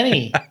didn't have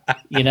any,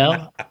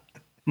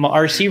 my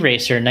RC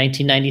racer in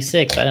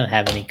 1996. I didn't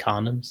have any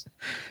condoms.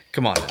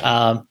 Come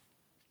on.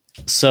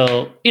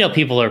 So,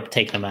 people are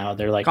taking them out.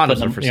 They're like,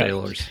 condoms are for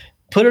sailors.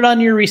 Put it on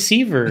your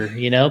receiver,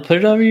 put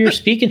it over your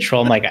speed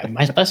control. I'm like, am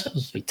I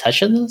supposed to be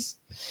touching this?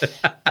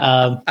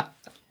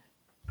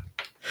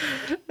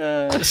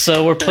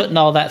 So we're putting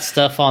all that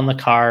stuff on the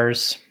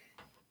cars.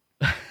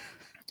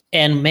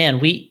 And man,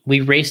 we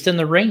raced in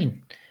the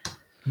rain.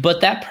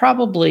 But that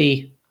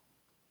probably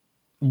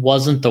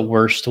wasn't the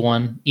worst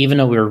one. Even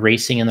though we were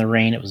racing in the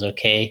rain, it was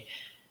okay.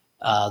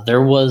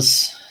 There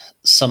was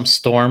some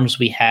storms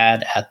we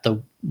had at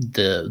the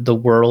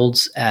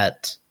Worlds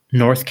at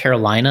North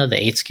Carolina,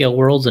 the 8 scale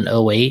Worlds in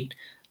 '08.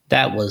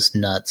 That was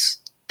nuts.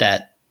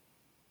 That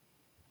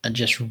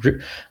just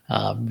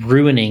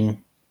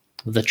ruining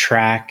the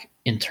track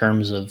in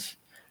terms of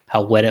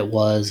how wet it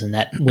was, and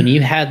that when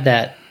you had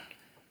that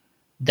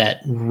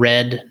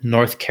red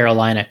North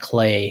Carolina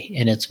clay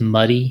and it's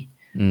muddy,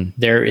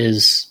 there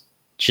is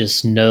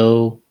just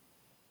no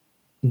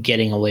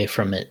getting away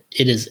from it.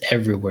 It is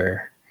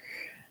everywhere.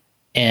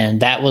 And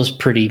that was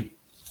pretty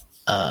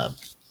tough.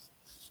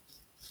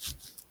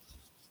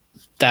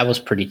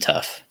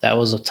 That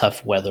was a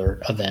tough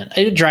weather event.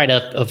 It dried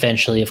up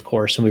eventually, of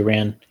course, and we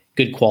ran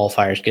good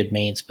qualifiers, good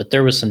mains, but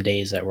there was some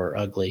days that were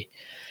ugly.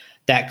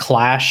 That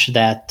clash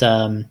that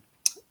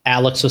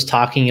Alex was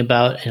talking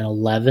about in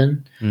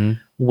 11,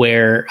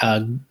 where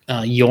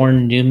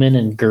Jorn Newman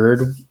and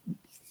Gerd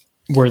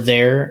were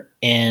there,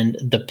 and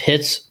the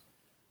pits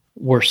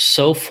were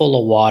so full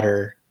of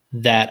water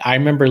that I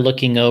remember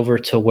looking over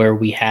to where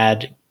we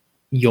had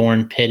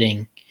Jorn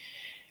pitting,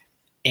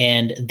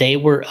 and they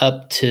were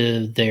up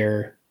to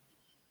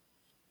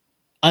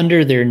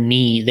under their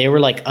knee. They were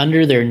like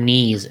under their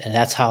knees, and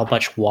that's how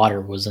much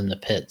water was in the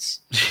pits.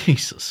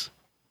 Jesus.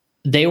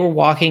 They were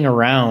walking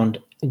around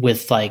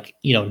with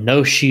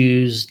no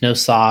shoes, no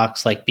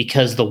socks,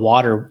 because the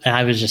water, and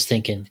I was just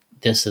thinking,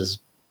 this is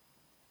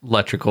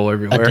electrical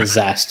everywhere. A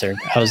disaster.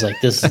 I was like,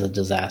 this is a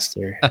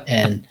disaster.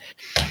 And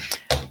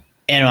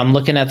I'm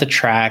looking at the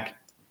track.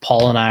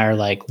 Paul and I are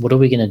like, what are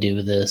we going to do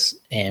with this?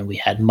 And we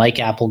had Mike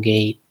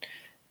Applegate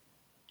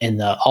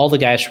and all the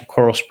guys from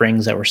Coral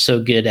Springs that were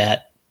so good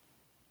at,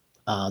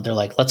 they're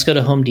like, let's go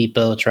to Home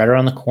Depot. It's right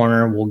around the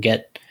corner. We'll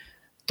get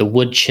the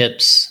wood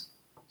chips.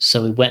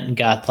 So we went and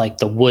got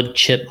the wood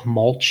chip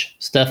mulch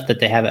stuff that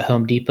they have at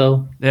Home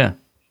Depot. Yeah.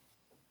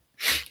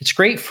 It's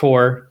great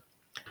for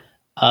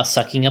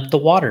sucking up the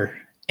water.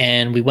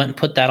 And we went and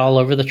put that all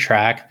over the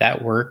track.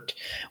 That worked.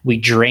 We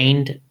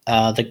drained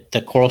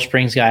the Coral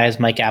Springs guys,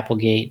 Mike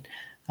Applegate.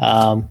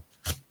 Alex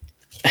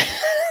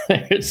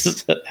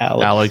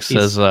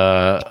says,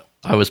 I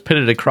was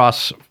pitted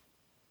across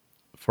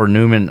for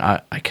Newman.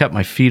 I kept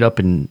my feet up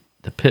in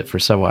the pit for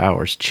several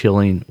hours,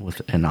 chilling with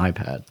an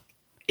iPad.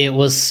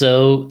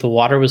 The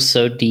water was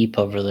so deep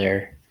over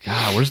there.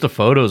 God, where's the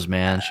photos,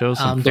 man? Show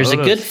some There's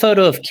photos. A good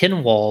photo of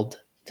Kinwald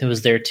who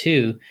was there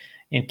too.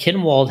 And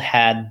Kinwald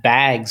had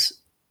bags.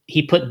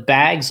 He put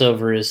bags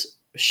over his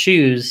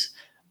shoes,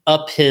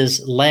 up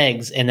his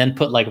legs, and then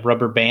put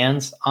rubber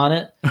bands on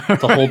it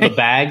to hold the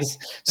bags.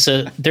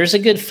 So there's a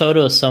good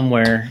photo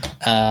somewhere.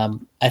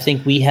 I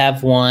think we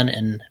have one,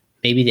 and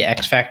maybe the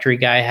X Factory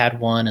guy had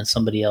one, and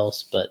somebody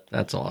else. But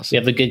that's awesome. We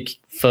have a good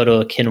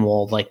photo of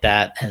Kinwald like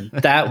that, and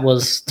that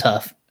was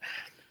tough.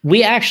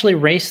 We actually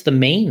raced the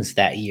mains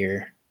that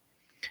year.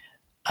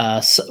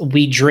 So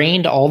we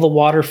drained all the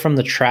water from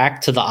the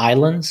track to the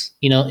islands,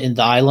 in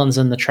the islands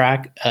in the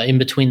track, in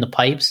between the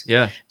pipes.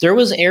 Yeah. There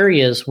was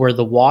areas where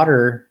the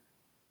water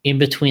in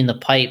between the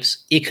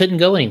pipes, it couldn't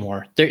go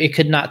anymore. It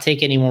could not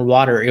take any more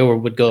water, or it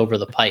would go over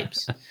the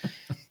pipes.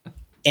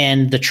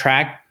 And the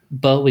track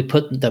boat, we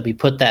put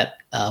that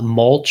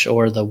mulch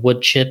or the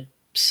wood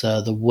chips,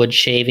 the wood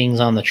shavings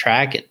on the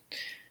track. It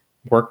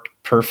worked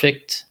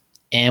perfect.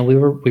 And we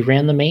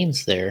ran the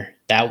mains there.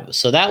 That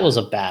was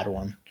a bad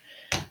one.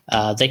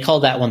 They call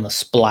that one the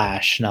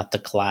splash, not the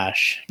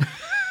clash.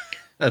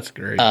 That's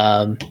great.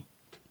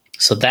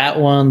 So that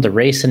one, the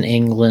race in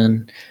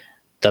England,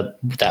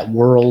 that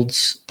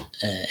Worlds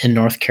in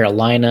North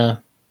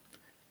Carolina.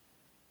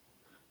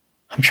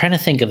 I'm trying to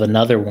think of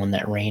another one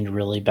that rained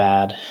really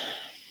bad.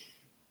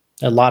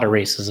 A lot of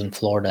races in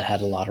Florida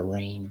had a lot of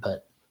rain,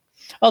 but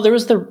there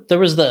was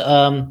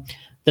the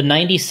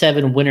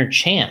 97 Winter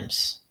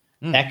Champs.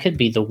 That could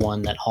be the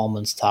one that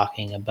Hallman's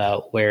talking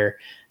about, where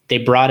they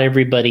brought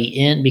everybody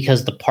in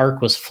because the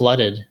park was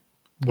flooded,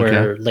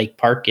 where Lake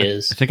Park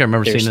is. I think I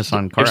remember seeing this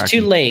on Car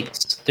Action.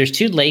 There's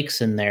two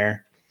lakes in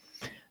there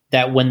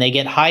that when they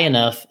get high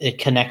enough, it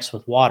connects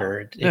with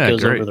water. It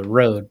goes over the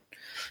road.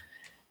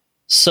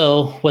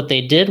 So what they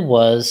did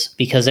was,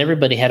 because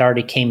everybody had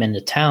already came into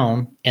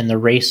town and the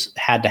race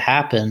had to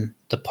happen,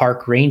 the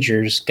park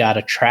rangers got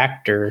a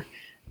tractor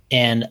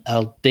and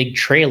a big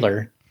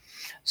trailer.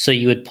 So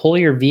you would pull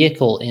your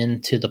vehicle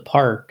into the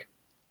park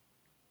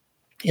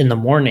in the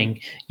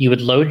morning. You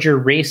would load your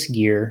race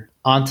gear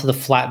onto the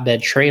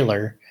flatbed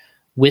trailer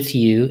with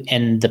you,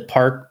 and the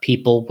park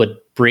people would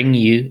bring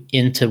you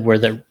into where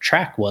the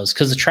track was,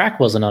 because the track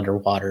wasn't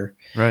underwater.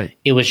 Right.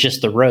 It was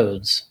just the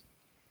roads.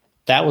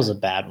 That was a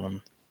bad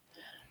one.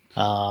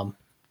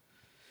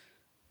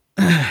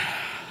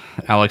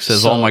 Alex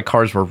says, all my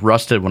cars were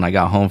rusted when I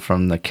got home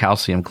from the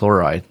calcium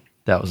chloride.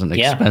 That was an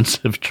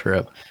expensive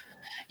trip.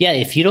 Yeah,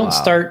 if you don't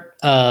start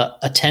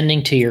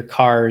attending to your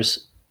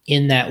cars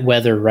in that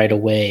weather right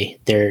away,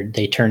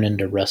 they turn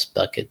into rust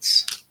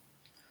buckets.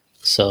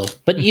 So,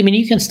 but I mean,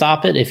 you can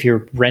stop it if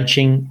you're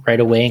wrenching right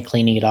away and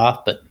cleaning it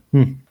off. But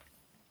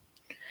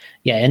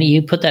yeah, and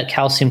you put that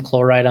calcium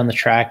chloride on the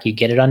track, you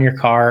get it on your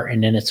car,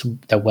 and then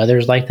the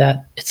weather's like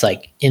that. It's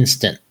like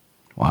instant.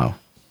 Wow.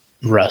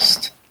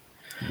 Rust.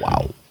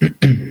 Wow.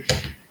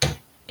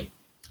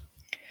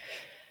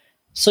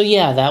 So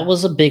yeah, that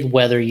was a big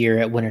weather year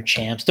at Winter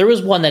Champs. There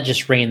was one that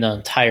just rained the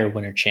entire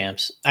Winter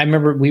Champs. I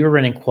remember we were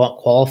running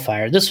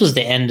qualifier. This was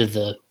the end of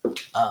the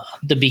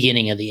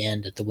beginning of the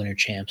end at the Winter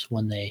Champs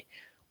when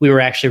we were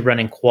actually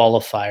running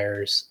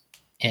qualifiers,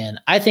 and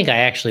I think I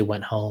actually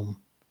went home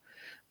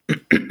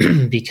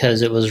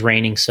because it was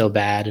raining so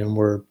bad, and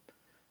we're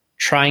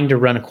trying to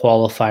run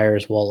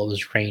qualifiers while it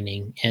was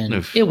raining, and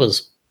Oof. it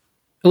was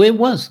we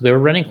were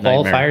running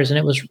qualifiers,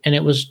 Nightmare. and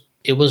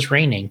it was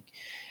raining,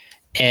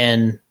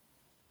 and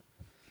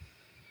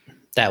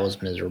that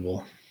was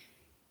miserable.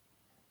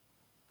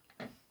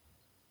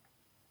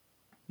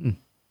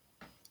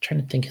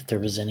 Trying to think if there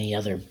was any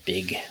other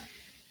big. I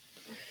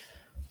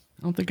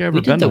don't think I've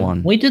ever been to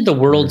one. We did the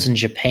Worlds in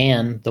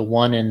Japan, the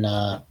one in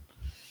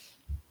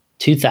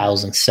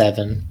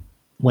 2007.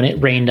 When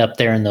it rained up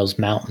there in those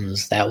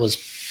mountains, that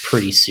was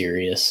pretty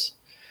serious.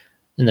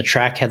 And the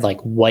track had like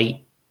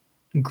white,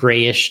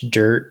 grayish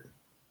dirt.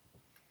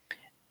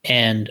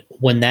 And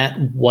when that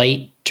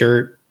white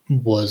dirt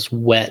was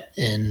wet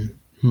and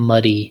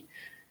muddy,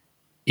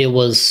 it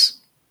was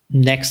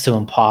next to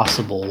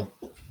impossible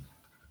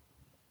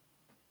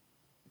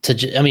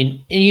to I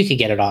mean, you could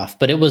get it off,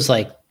 but it was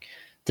like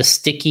the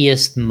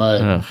stickiest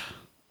mud.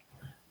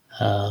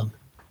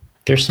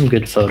 There's some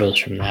good photos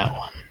from that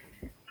one.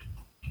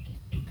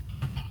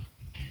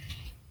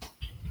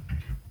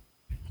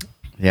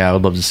 Yeah, I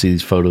would love to see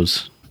these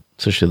photos,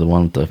 especially the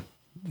one with the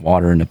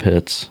water in the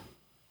pits.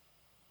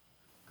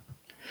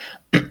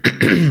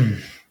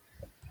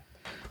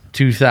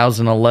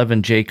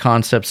 2011 J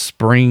Concept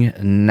Spring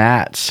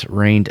Nats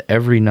rained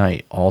every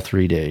night, all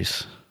 3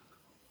 days.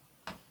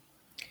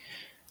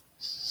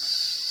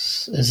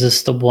 Is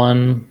this the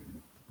one?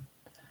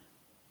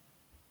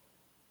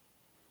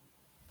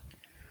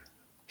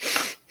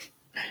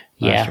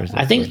 Yeah,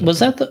 I think was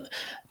that the.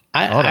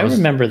 I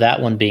remember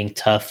that one being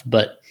tough,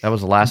 but that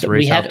was the last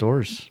race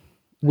outdoors.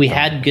 We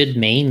had good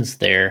mains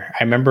there.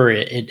 I remember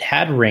it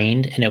had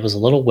rained and it was a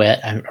little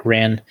wet. I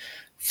ran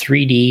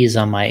 3Ds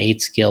on my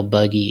 8-scale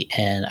buggy,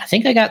 and I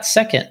think I got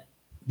second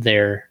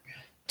there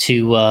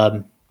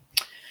to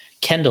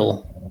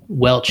Kendall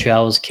Welch, who I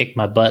always kicked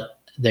my butt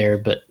there,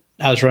 but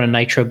I was running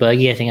nitro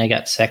buggy. I think I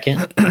got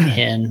second,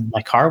 and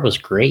my car was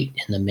great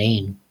in the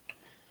main.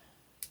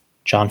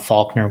 John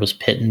Faulkner was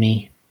pitting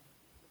me.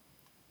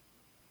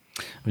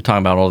 We're talking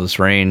about all this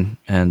rain,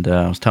 and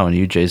I was telling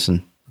you,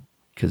 Jason,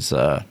 because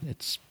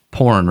it's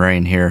pouring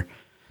rain here,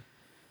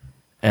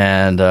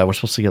 and we're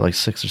supposed to get like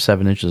 6 or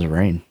 7 inches of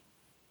rain.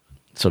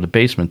 So the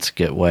basements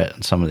get wet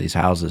in some of these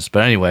houses.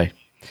 But anyway,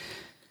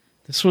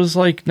 this was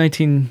like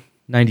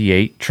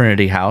 1998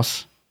 Trinity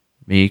House.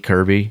 Me,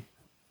 Kirby,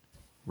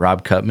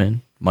 Rob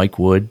Cutman, Mike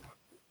Wood,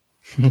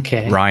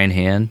 Ryan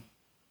Han.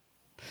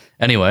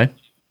 Anyway,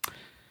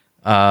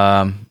 it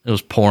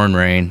was pouring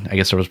rain. I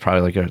guess there was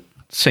probably like a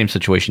same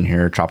situation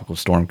here, a tropical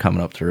storm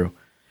coming up through.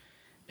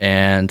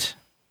 And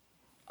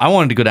I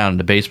wanted to go down in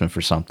the basement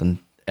for something,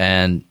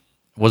 and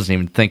wasn't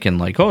even thinking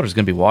like, oh, there's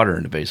going to be water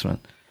in the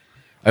basement.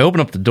 I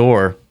open up the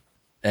door,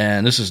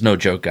 and this is no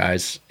joke,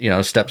 guys. You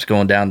know, steps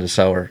going down to the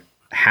cellar.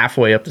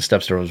 Halfway up the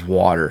steps, there was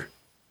water.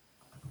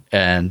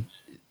 And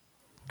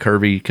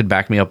Kirby could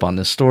back me up on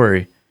this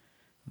story.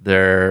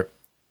 There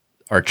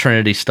are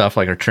Trinity stuff,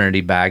 like our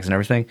Trinity bags and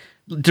everything.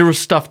 There was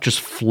stuff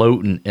just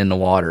floating in the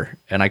water.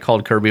 And I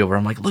called Kirby over.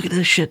 I'm like, look at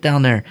this shit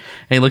down there. And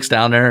he looks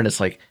down there, and it's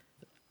like,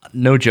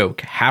 no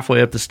joke,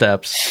 halfway up the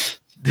steps,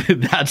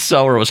 that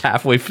cellar was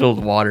halfway filled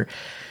with water.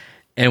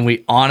 And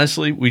we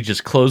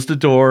just closed the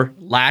door,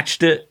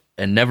 latched it,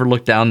 and never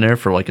looked down there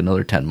for like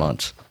another 10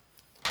 months.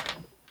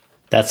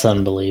 That's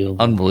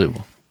unbelievable.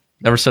 Unbelievable.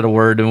 Never said a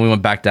word. And we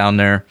went back down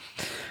there.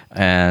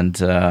 And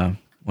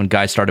when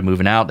guys started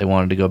moving out, they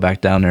wanted to go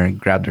back down there and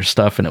grab their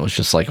stuff. And it was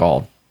just like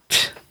all,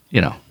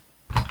 you know,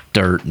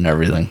 dirt and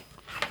everything.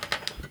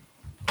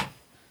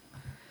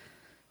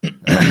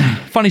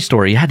 Funny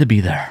story. You had to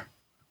be there.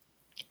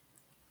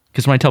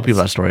 Because when I tell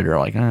people that story, they're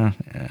like, yeah.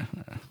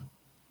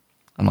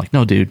 I'm like,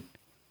 no, dude.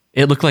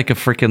 It looked like a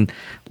freaking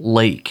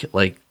lake.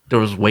 Like there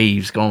was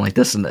waves going like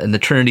this, and the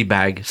Trinity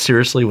bag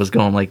seriously was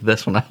going like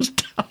this when I was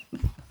down.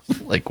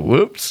 Like,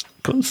 whoops.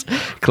 Close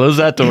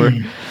that door.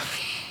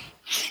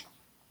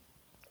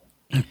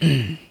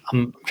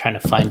 I'm trying to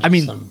find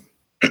some.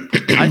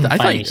 I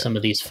thought some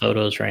of these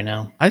photos right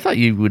now. I thought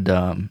you would.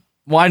 Well,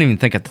 I didn't even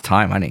think at the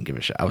time. I didn't give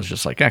a shit. I was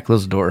just like, yeah,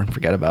 close the door and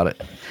forget about it.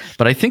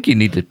 But I think you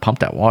need to pump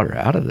that water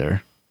out of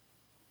there.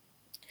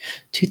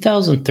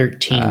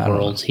 2013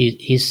 Worlds.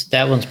 He's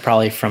that one's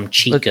probably from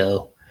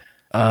Chico.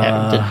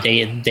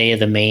 The day of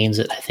the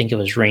mains. I think it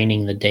was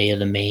raining the day of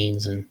the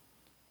mains, and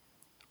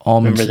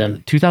remember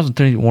them.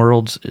 2013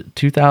 Worlds.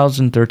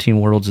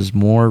 2013 Worlds is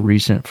more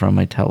recent from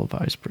a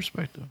televised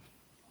perspective.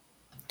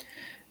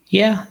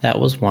 Yeah, that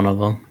was one of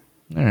them.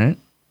 All right.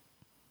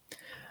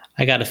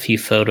 I got a few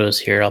photos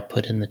here I'll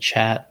put in the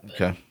chat.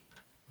 Okay.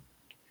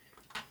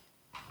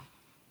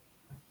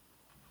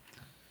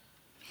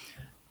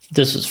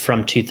 This is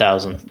from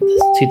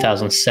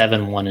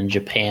 2007 one in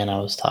Japan I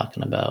was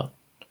talking about.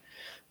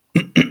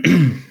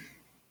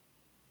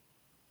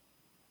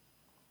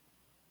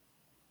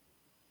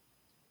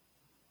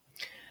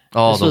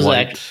 Oh, this the was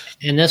white.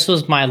 and this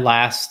was my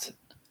last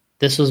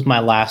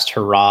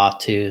hurrah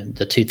too.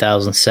 The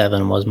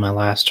 2007 was my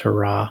last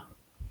hurrah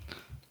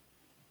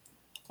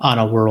on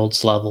a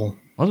world's level.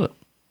 Was it?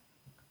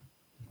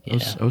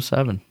 Yeah.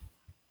 07.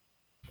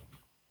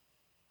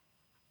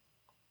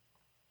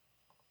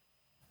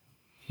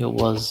 It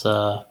was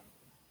the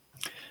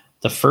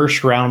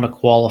first round of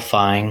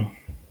qualifying.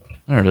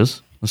 There it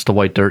is. That's the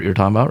white dirt you're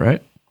talking about,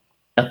 right?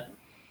 Yep.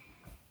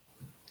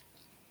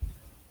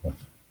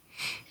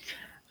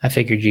 I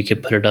figured you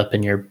could put it up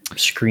in your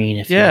screen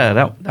if Yeah, you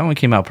that one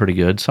came out pretty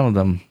good. Some of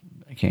them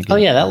I can't get. Oh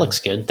yeah, that looks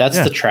good. That's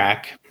Yeah. the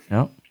track.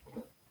 Yep.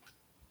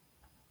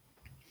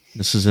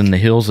 This is in the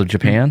hills of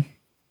Japan.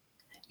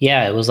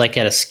 Yeah, it was like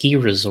at a ski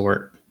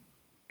resort.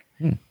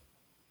 Hmm.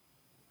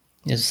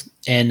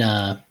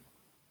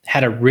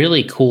 Had a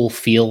really cool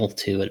feel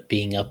to it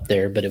being up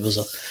there, but it was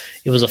a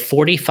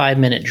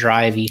 45-minute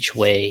drive each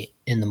way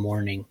in the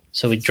morning.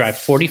 So we'd drive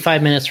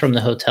 45 minutes from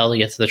the hotel to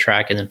get to the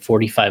track and then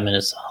 45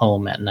 minutes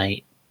home at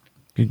night.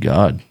 Good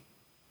God.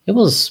 It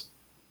was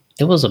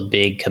a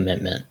big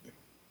commitment.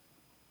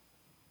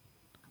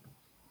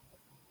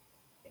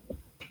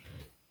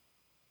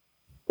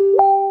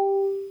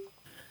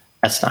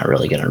 That's not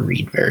really going to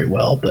read very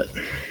well, but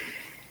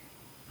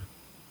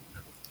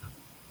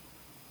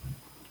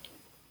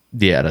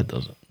Yeah, that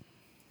doesn't.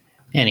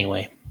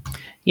 anyway,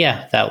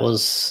 yeah, that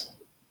was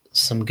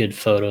some good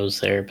photos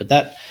there. But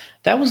that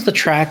was the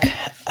track.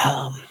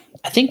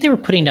 I think they were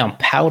putting down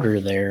powder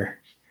there.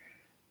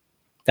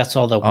 That's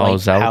all the white Oh,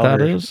 is that powder. what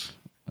that is?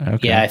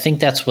 Okay. Yeah, I think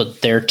that's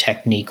what their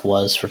technique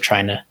was for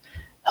trying to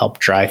help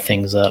dry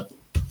things up.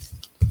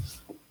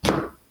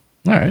 All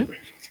right.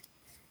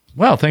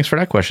 Well, thanks for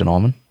that question,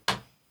 Alman.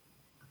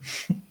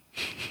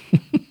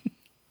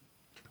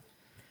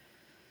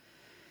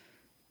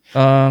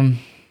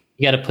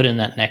 You got to put in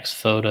that next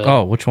photo.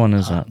 Oh, which one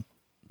is that?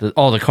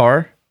 The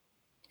car?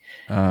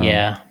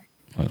 Yeah.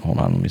 Wait, hold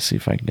on, let me see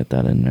if I can get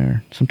that in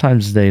there.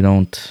 Sometimes they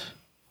don't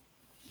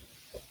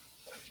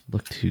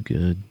look too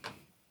good.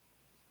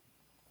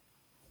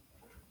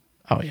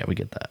 Oh, yeah, we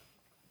get that.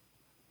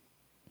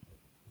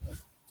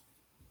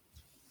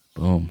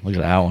 Boom. Look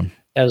at that one.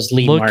 That was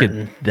Lee Look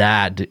Martin. at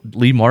that.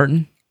 Lee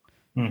Martin?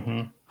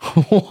 Mm-hmm.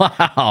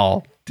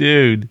 Wow,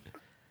 dude.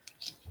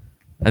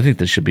 I think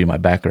this should be my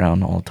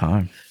background all the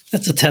time.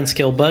 That's a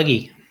 10-skill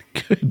buggy.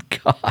 Good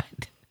God.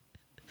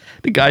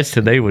 The guys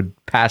today would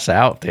pass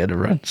out if they had to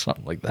run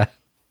something like that.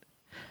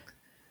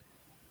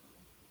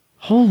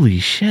 Holy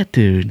shit,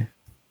 dude.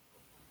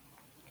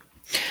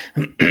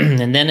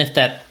 And then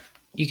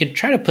you could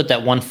try to put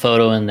that one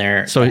photo in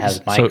there that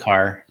has my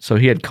car. So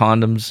he had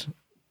condoms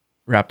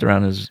wrapped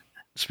around his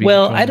speed.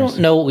 Well, I don't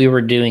know what we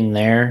were doing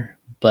there,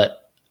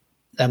 but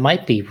that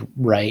might be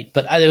right.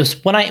 But it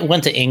was when I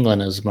went to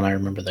England is when I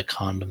remember the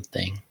condom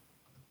thing.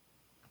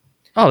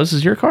 Oh, this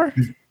is your car?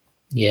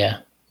 Yeah,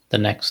 the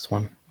next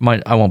one.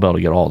 I won't be able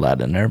to get all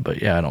that in there,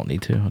 but yeah, I don't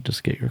need to. I'll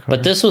just get your car.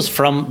 But this was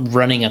from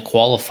running a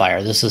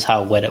qualifier. This is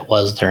how wet it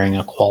was during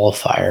a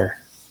qualifier.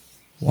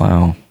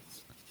 Wow.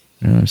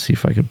 Yeah, let's see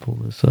if I can pull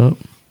this up.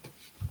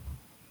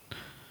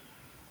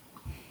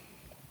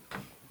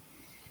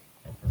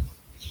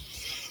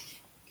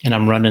 And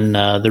I'm running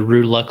the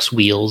Rulux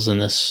wheels in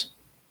this.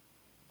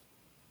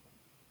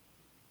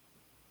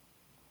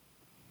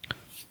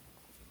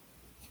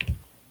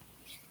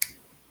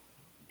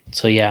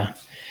 So yeah,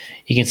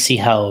 you can see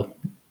how.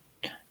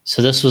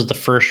 So this was the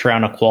first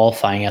round of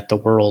qualifying at the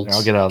Worlds.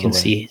 I'll get out of the way. You can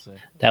see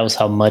that was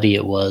how muddy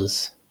it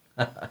was.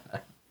 God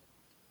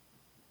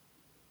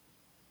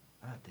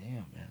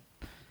damn, man.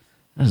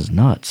 This is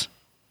nuts.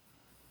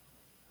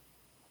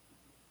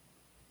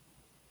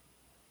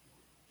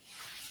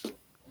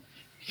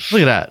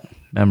 Look at that.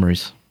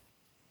 Memories.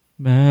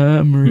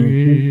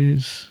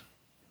 Memories.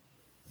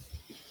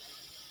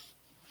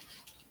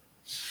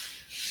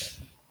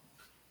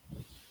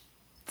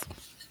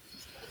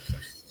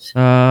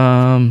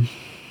 Oh,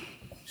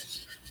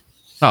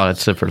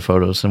 that's it for the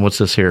photos. And what's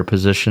this here?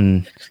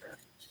 Position.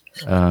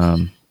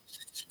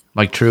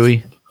 Mike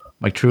Truey.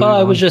 Mike Truey. Well,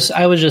 I was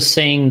just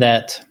saying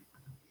that.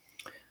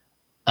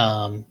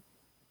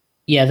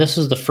 Yeah, this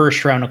is the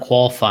first round of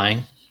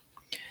qualifying.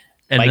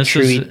 And Mike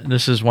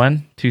this is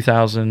when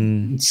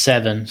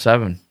 2007.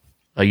 7.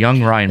 A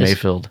young Ryan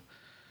Mayfield.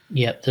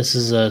 Yep, this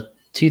is a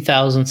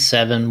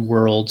 2007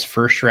 Worlds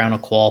first round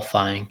of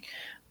qualifying.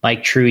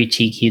 Mike Truey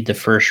TQ'd the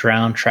first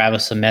round.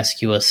 Travis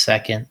Amescua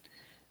second.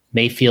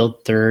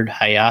 Mayfield third.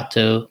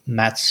 Hayato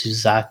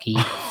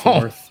Matsuzaki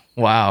fourth.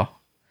 Wow.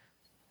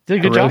 Did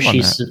a good job on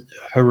that.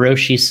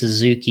 Hiroshi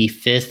Suzuki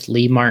fifth.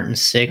 Lee Martin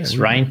sixth.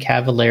 Ryan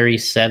Cavallari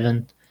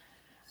seventh.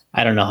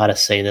 I don't know how to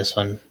say this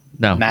one.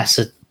 No.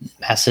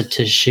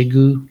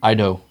 Masatashigu. I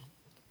know.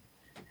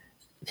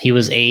 he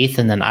was 8th,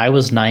 and then I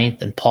was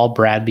 9th, and Paul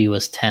Bradby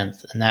was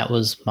 10th. And that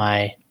was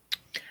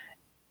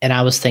and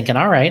I was thinking,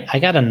 all right, I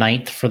got a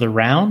 9th for the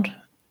round.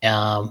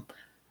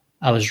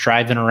 I was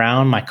driving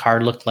around. My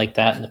car looked like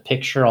that in the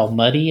picture, all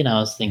muddy. And I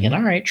was thinking,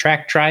 all right,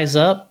 track dries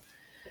up.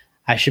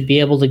 I should be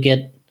able to get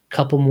a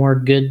couple more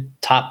good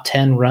top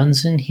 10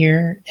 runs in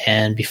here.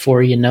 And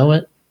before you know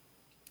it,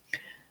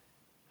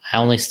 I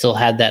only still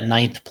had that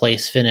 9th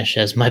place finish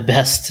as my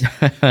best.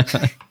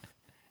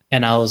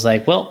 And I was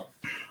like, well,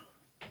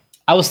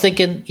 I was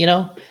thinking,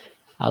 I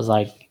was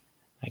like,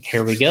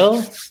 here we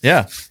go.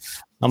 Yeah.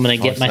 I'm going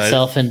to get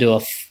myself into a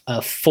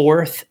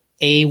 4th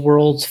A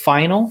Worlds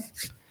final.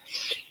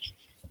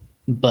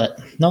 But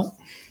no,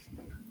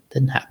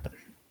 didn't happen.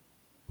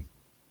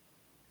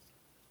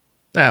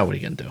 What are you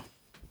going to do?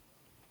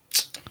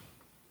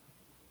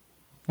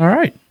 All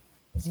right.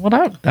 Well,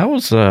 that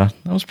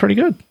was pretty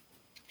good.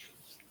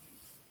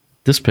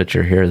 This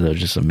picture here, though,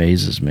 just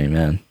amazes me,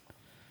 man.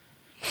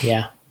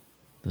 Yeah.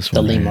 This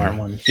the one. Lee Martin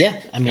one.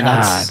 Yeah. I mean,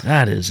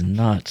 that is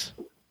nuts.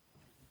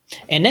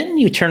 And then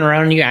you turn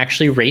around and you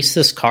actually race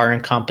this car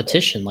in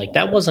competition. Like,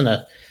 that wasn't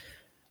a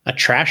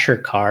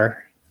trasher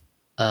car.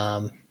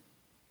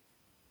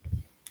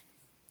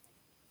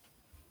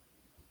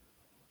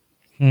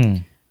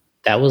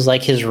 That was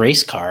like his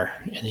race car,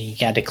 and he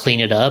had to clean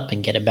it up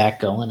and get it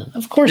back going. And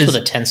of course, with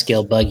a 10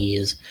 scale buggy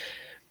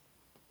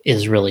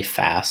is really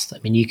fast. I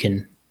mean, you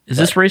can. Is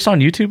this race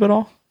on YouTube at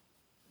all?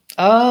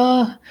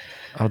 I'll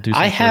do.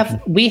 I have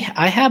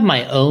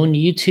my own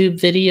YouTube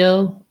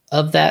video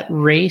of that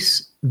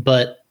race,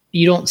 but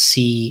you don't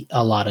see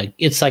a lot of.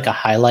 It's like a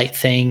highlight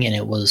thing, and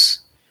it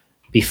was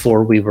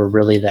before we were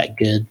really that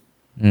good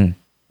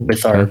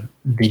with our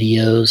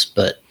videos,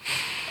 but.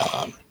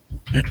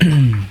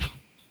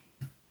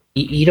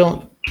 You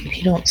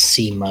don't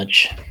see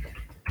much.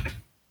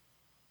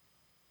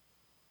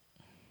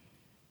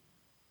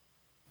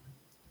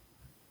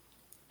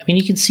 I mean,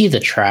 you can see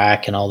the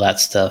track and all that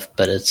stuff,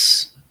 but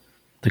it's...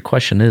 The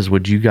question is,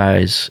 would you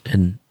guys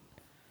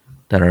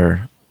that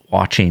are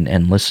watching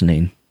and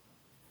listening,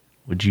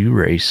 would you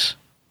race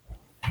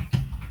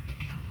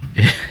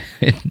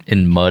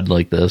in mud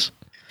like this?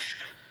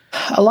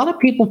 A lot of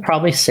people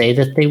probably say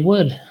that they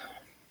would.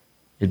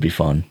 It'd be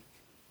fun.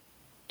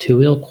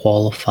 2-wheel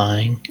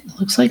qualifying. It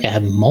looks like I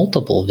have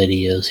multiple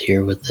videos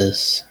here with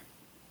this.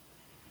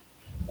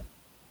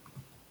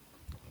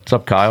 What's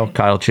up, Kyle?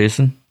 Kyle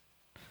Chasen?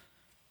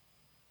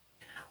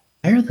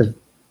 Why are the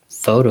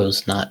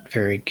photos not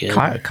very good?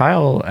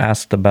 Kyle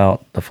asked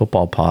about the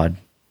football pod.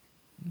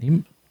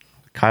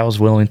 Kyle's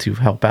willing to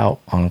help out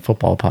on a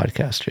football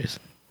podcast,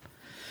 Jason.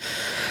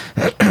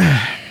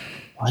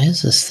 Why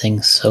is this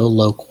thing so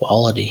low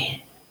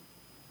quality?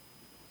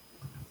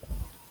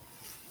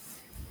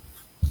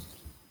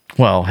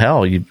 Well,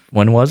 hell,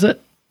 when was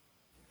it?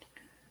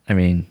 I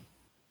mean,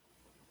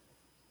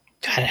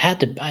 God,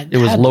 it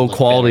was low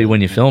quality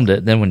when you filmed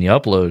it. Then when you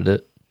uploaded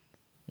it,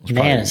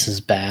 man, this is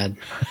bad.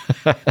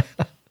 I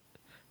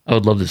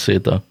would love to see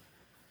it though.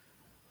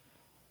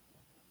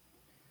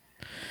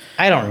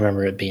 I don't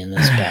remember it being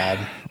this bad.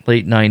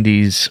 Late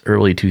 90s,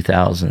 early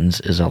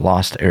 2000s is a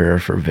lost era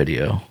for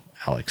video,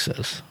 Alex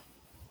says.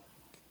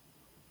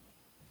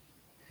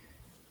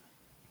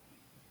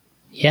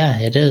 Yeah,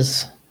 it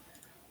is.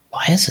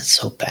 Why is it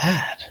so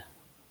bad?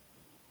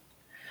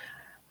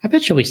 I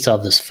bet you we still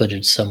have this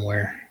footage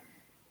somewhere.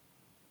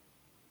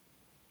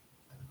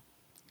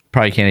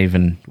 Probably can't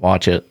even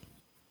watch it.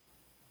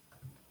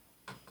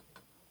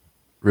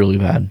 Really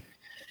bad.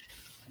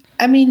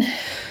 I mean,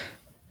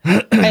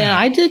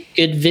 I did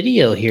good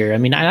video here. I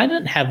mean, I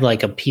didn't have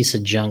like a piece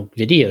of junk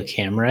video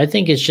camera. I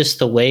think it's just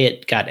the way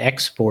it got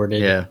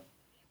exported. Yeah.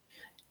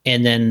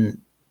 And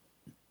then,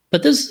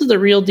 but this is the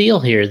real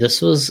deal here.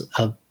 This was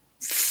a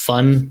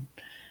fun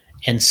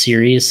and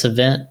serious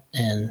event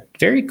and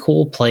very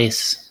cool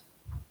place.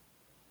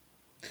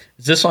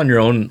 Is this on your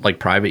own like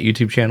private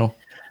YouTube channel?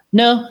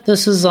 No,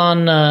 this is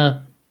on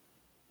the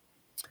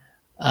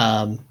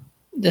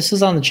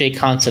J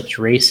Concepts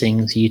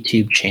Racing's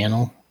YouTube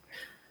channel.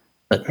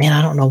 But man,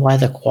 I don't know why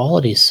the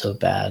quality is so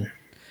bad.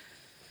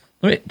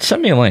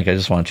 Send me a link. I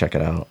just want to check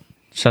it out.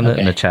 Send it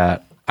in the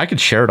chat. I could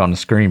share it on the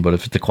screen, but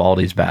if the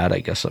quality's bad, I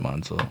guess I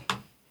might as well.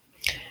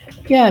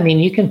 Yeah, I mean,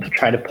 you can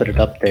try to put it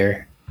up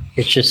there.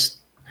 It's just,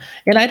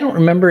 and I don't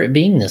remember it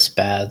being this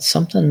bad.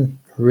 Something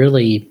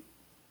really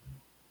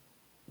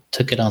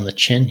took it on the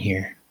chin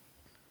here.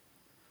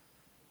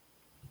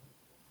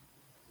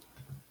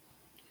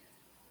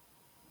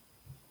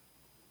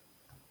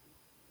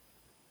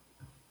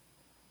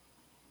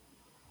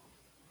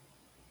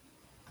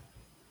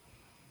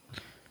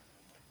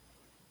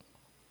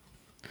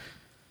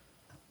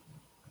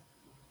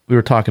 We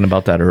were talking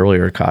about that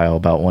earlier, Kyle,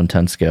 about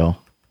 110 scale.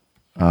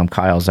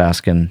 Kyle's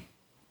asking,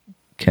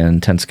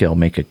 can 10 scale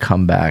make a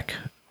comeback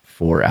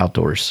for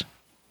outdoors?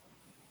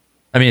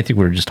 I mean, I think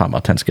we were just talking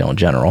about 10 scale in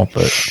general,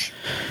 but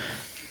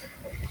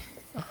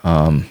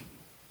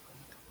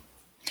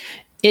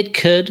it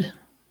could,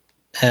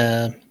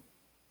 but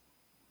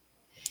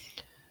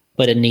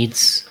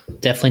it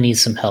definitely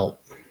needs some help.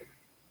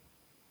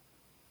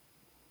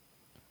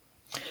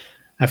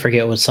 I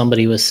forget what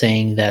somebody was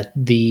saying, that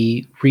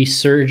the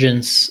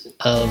resurgence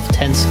of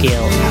 10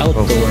 scale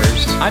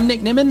outdoors. I'm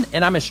Nick Nimmin,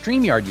 and I'm a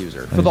StreamYard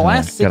user. For the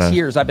last 6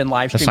 years, I've been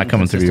live streaming. That's not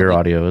coming through your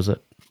audio, is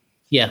it?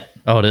 Yeah.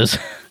 Oh, it is?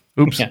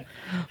 Oops. Yeah.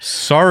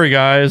 Sorry,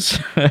 guys.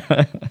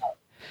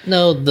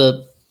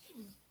 No,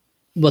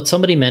 what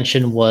somebody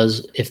mentioned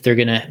was if there's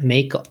going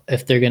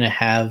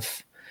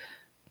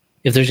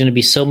to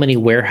be so many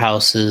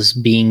warehouses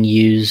being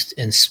used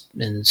and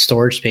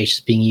storage spaces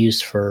being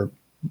used for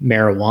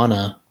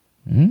marijuana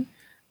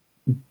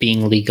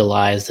being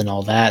legalized and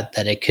all that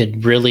it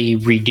could really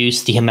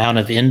reduce the amount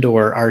of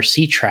indoor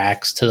RC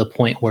tracks to the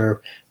point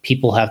where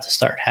people have to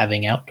start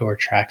having outdoor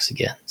tracks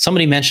again.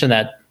 Somebody mentioned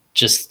that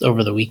just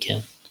over the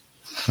weekend.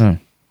 How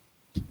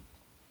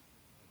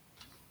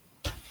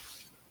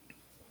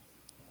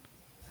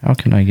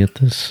can I get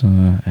this?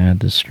 Add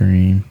the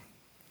stream.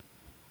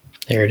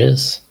 There it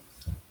is.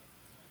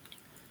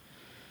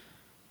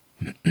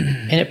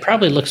 And it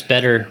probably looks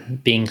better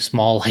being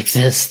small like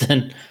this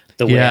than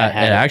the way I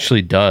had it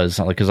actually does.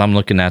 Because I'm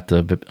looking at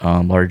the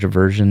larger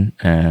version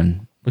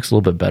and looks a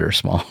little bit better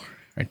small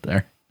right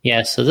there.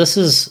 Yeah, so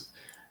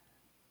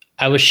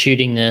I was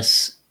shooting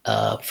this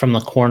from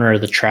the corner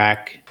of the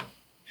track,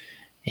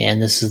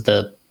 and this is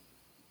the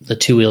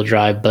two-wheel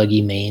drive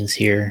buggy mains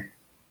here.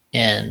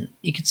 And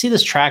you can see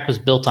this track was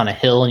built on a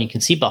hill, and you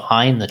can see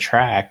behind the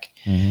track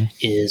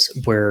is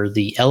where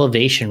the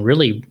elevation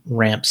really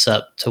ramps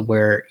up to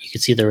where you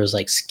could see there was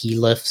like ski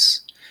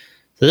lifts.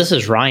 So this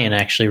is Ryan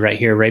actually right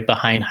here, right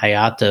behind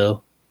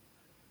Hayato.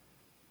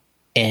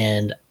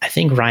 And I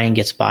think Ryan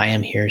gets by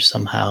him here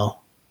somehow.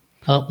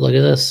 Oh, look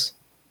at this.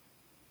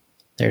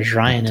 There's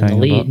Ryan in the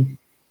lead.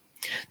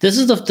 This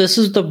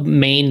is the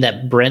main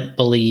that Brent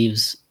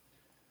believes,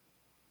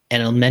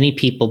 and many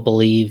people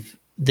believe,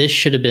 this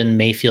should have been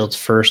Mayfield's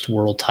first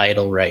world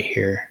title right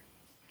here.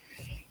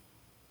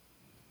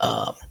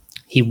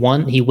 He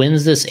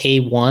wins this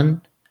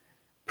A1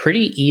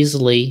 pretty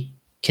easily,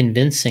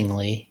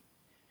 convincingly,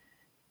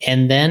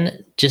 and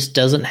then just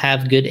doesn't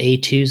have good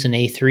A2s and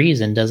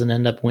A3s and doesn't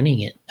end up winning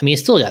it. I mean, he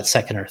still got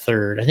second or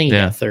third. I think he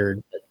got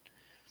third. But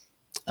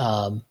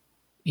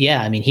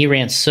I mean, he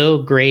ran so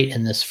great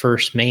in this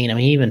first main. I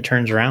mean, he even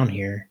turns around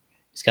here.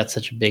 He's got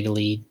such a big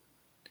lead.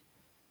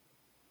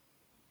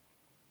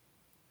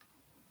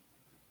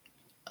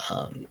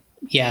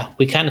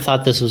 We kind of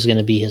thought this was going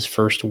to be his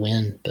first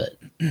win, but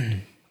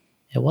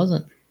it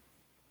wasn't.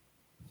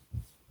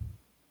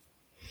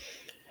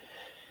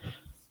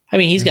 I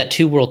mean, he's got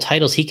 2 world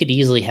titles. He could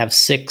easily have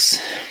 6.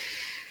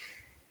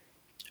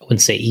 I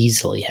wouldn't say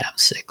easily have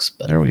 6,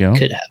 but there we go.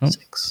 Could have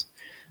 6.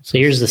 So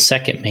here's the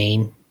second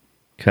main.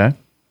 Okay.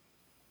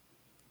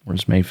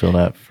 Where's Mayfield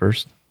at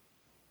first?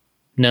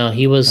 No,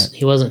 he wasn't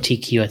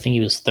TQ. I think he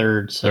was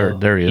third. So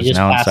there he is. He just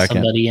now passed in second.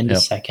 Somebody into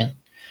second.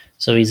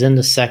 So he's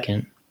into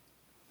second.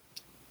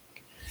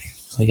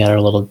 We got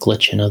our little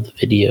glitching of the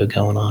video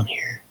going on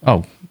here.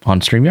 Oh, on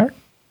StreamYard?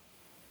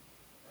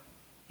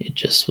 It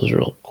just was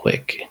real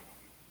quick.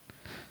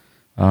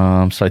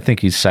 So I think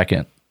he's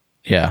second.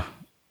 Yeah.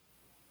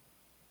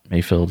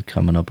 Mayfield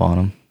coming up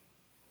on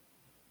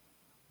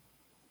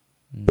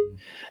him.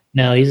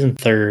 No, he's in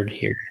third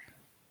here.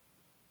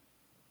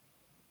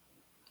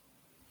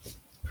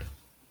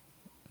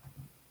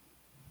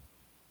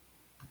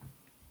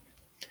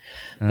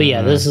 But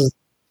yeah, this is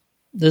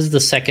the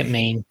second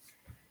main.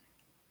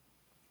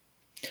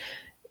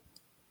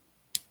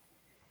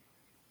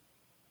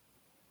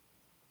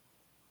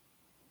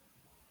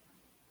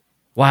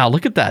 Wow,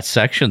 look at that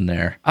section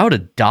there. I would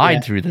have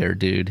died through there,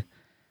 dude.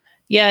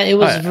 Yeah, it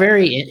was it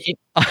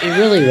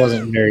really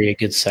wasn't a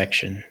good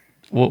section.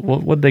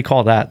 What they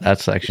call that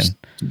section?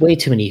 Just way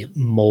too many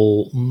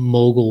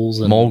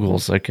moguls and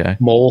okay.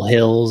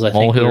 molehills. I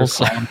think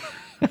molehills.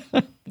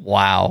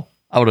 Wow,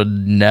 I would have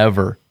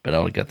never been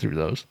able to get through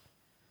those.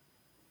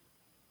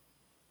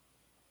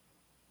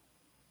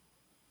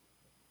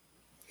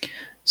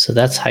 So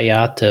that's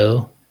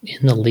Hayato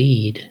in the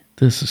lead.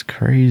 This is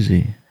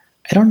crazy.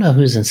 I don't know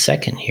who's in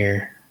second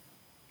here.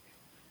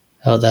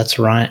 Oh, that's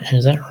Ryan.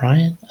 Is that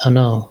Ryan? Oh,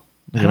 no.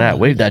 Look at that.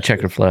 Wave that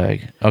checker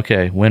flag.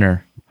 Okay,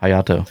 winner,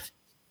 Hayato.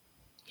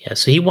 Yeah,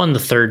 so he won the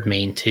third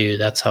main, too.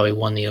 That's how he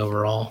won the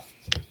overall.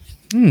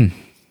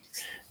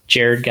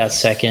 Jared got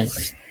second.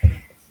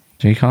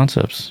 J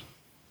Concepts.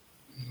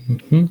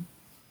 Mm-hmm.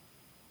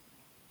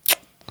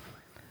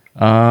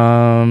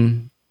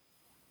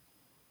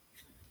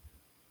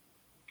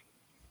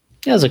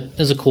 Yeah, it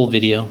was a cool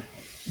video.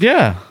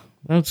 Yeah,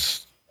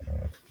 let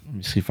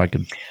me see if I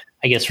could.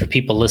 I guess for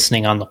people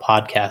listening on the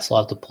podcast, I'll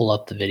have to pull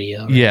up the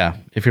video. Right? Yeah,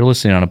 if you're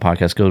listening on a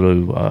podcast, go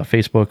to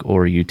Facebook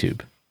or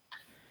YouTube.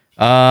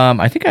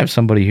 I think I have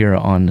somebody here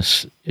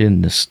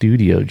in the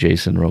studio,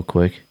 Jason, real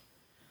quick.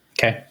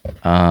 Okay.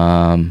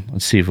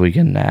 Let's see if we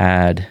can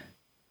add.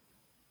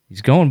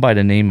 He's going by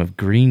the name of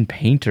Green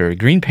Painter.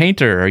 Green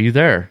Painter, are you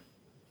there?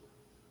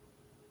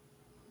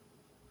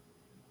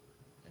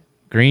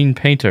 Green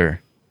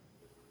Painter.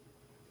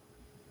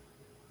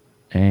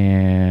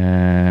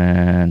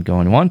 And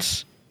going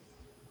once.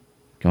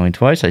 Going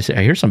twice. I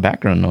hear some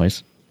background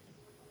noise.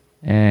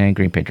 And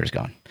Green Painter's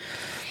gone.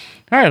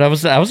 All right, that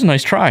was a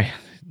nice try.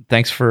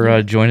 Thanks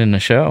for joining the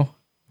show.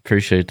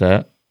 Appreciate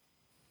that.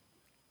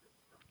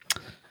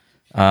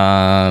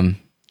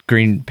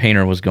 Green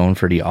Painter was going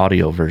for the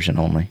audio version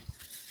only.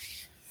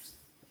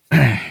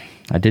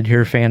 I did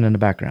hear a fan in the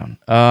background.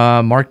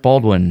 Mark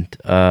Baldwin.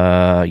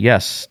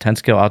 Yes, 10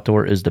 scale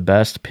outdoor is the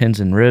best. Pins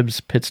and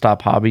ribs, pit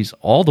stop hobbies,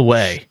 all the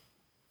way.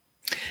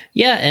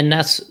 Yeah, and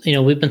that's,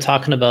 we've been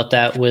talking about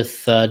that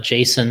with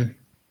Jason,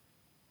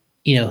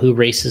 who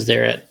races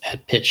there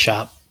at Pit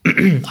Shop.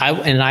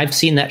 I've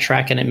seen that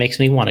track and it makes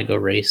me want to go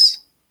race.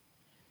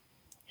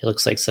 It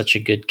looks like such a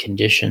good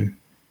condition.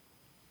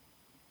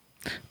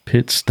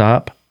 Pit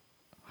stop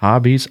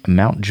hobbies,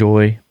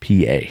 Mountjoy, PA.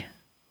 I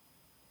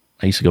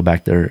used to go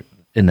back there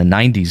in the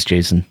 90s,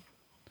 Jason.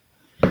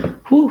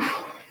 Whew.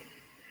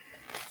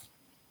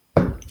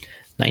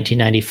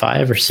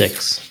 1995 or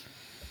 6?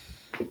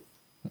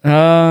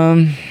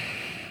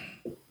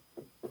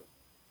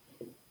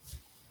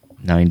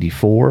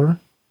 94,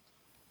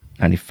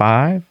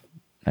 95,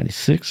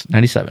 96,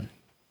 97.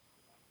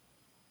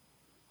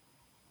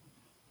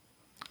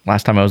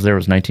 Last time I was there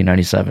was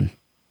 1997.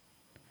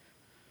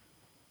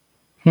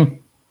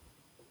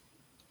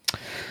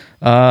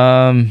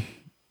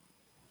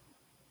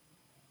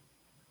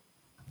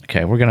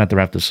 Okay, we're going to have to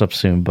wrap this up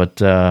soon, but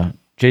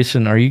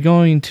Jason, are you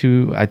going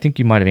to, I think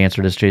you might have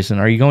answered this, Jason,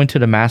 are you going to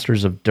the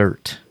Masters of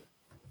Dirt?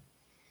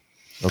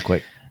 Real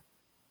quick.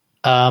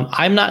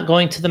 I'm not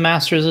going to the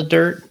Masters of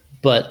Dirt,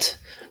 but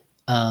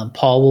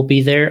Paul will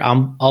be there.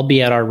 I'll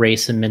be at our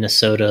race in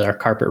Minnesota, our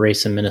carpet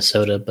race in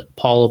Minnesota, but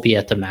Paul will be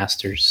at the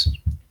Masters,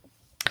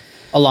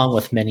 along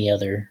with many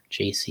other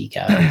JC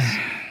guys.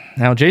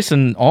 Now,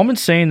 Jason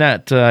Allman's saying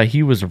that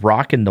he was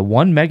rocking the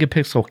 1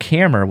 megapixel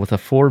camera with a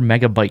 4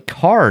 megabyte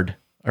card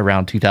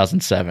around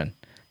 2007.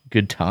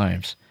 Good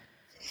times.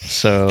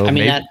 So I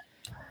mean,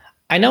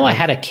 I know I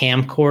had a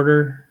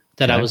camcorder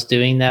that I was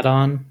doing that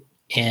on,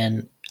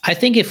 and I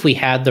think if we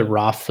had the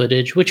raw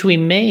footage, which we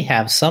may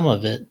have some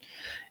of it,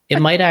 it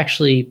might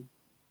actually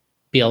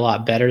be a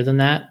lot better than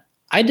that.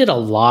 I did a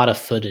lot of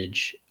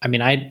footage. I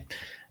mean, I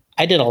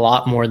did a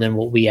lot more than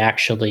what we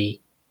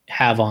actually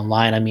have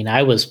online. I mean,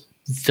 I was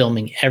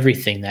filming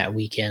everything that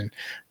weekend.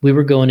 We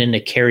were going into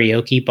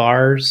karaoke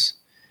bars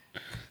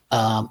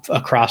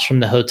across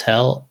from the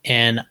hotel,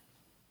 and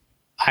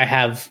I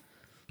have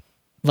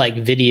like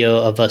video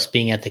of us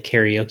being at the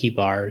karaoke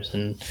bars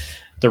and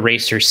the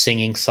racers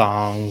singing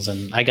songs,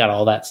 and I got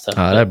all that stuff.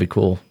 That'd be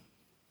cool.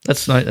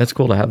 That's nice. That's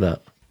cool to have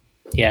that.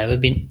 Yeah, it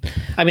would be.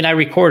 I mean, I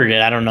recorded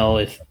it. I don't know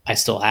if I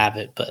still have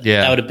it, but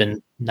that would have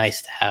been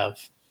nice to have.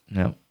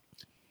 Yeah.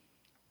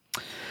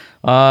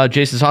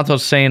 Jason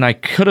Santos saying I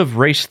could have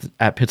raced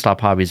at Pit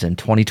Stop Hobbies in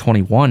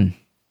 2021.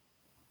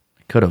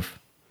 I could have.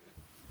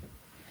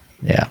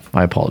 Yeah,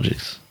 my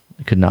apologies.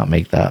 I could not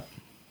make that.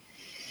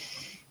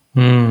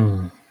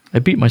 I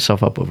beat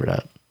myself up over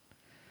that.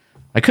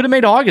 I could have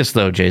made August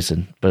though,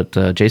 Jason, but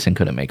Jason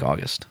couldn't make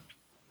August,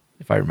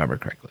 if I remember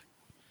correctly.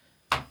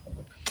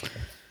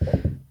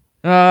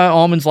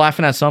 Almond's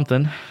laughing at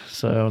something,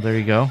 so there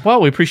you go.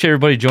 Well, we appreciate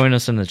everybody joining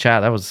us in the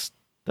chat.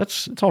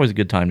 It's always a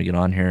good time to get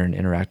on here and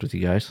interact with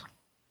you guys.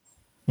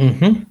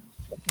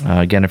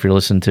 Again, if you're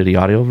listening to the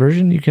audio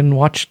version, you can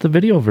watch the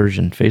video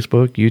version,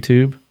 Facebook,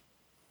 YouTube.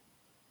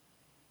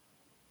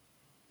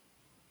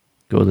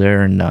 Go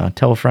there and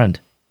tell a friend.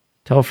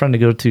 Tell a friend to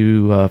go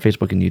to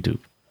Facebook and YouTube.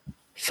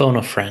 Phone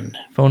a friend.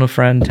 Phone a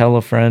friend. Tell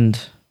a friend.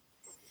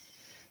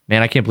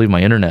 Man, I can't believe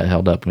my internet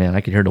held up, man.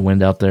 I could hear the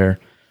wind out there.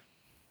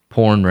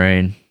 Pouring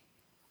rain.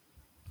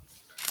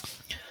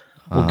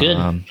 Well,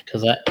 good,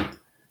 because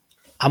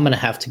I'm going to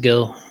have to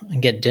go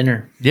and get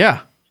dinner.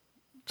 Yeah.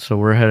 So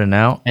we're heading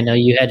out. I know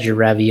you had your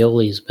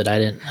raviolis, but I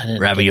didn't.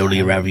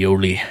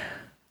 Ravioli.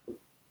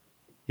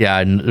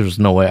 Yeah, there was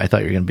no way. I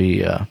thought you were going to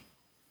be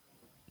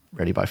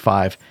ready by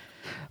 5.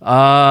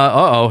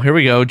 Here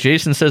we go.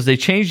 Jason says they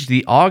changed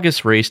the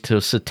August race to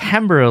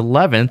September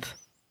 11th,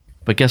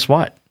 but guess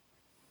what?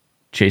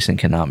 Jason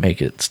cannot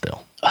make it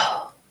still.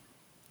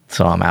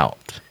 So I'm out.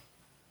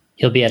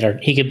 He could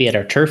be at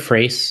our turf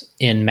race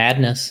in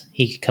Madness.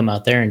 He could come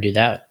out there and do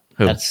that.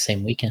 Who? That's the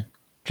same weekend.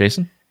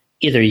 Jason?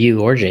 Either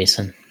you or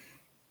Jason.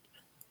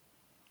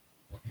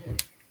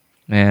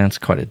 Man, it's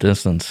quite a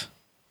distance.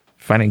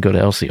 If I didn't go to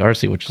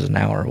LCRC, which is an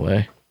hour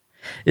away.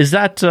 Is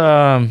that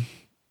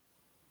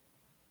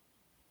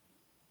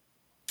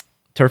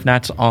Turf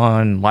Nats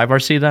on Live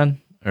RC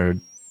then? Or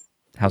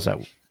how's that?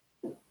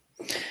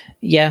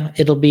 Yeah,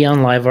 it'll be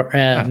on Live.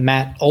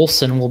 Matt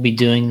Olson will be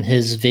doing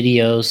his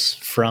videos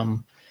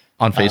from...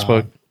 On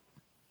Facebook?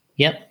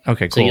 Yep.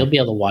 Okay, cool. So you'll be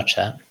able to watch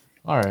that.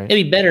 All right. It'd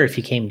be better if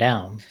you came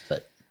down,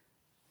 but...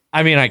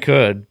 I mean, I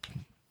could,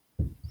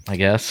 I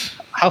guess.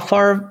 How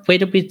far away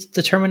did we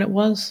determine it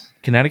was?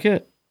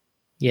 Connecticut?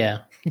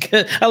 Yeah.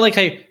 I like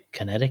how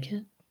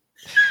Connecticut?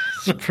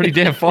 It's pretty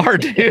damn far,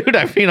 dude.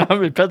 I mean,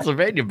 I'm in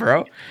Pennsylvania,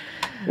 bro.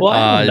 Well,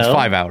 I don't know. It's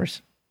 5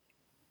 hours.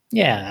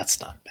 Yeah, that's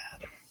not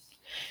bad. It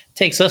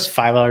takes us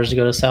 5 hours to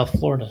go to South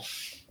Florida.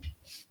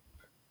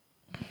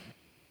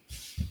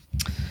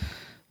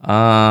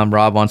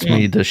 Rob wants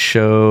me to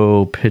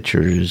show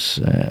pictures.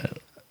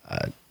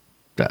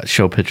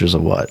 Show pictures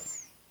of what?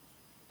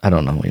 I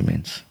don't know what he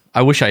means.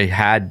 I wish I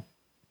had.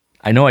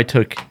 I know I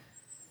took.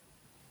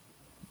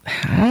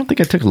 I don't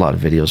think I took a lot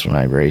of videos when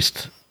I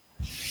raced,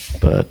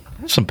 but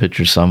there's some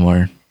pictures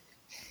somewhere.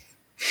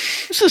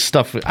 This is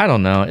stuff. I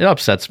don't know. It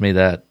upsets me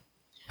that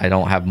I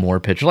don't have more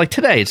pictures. Like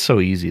today, it's so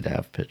easy to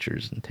have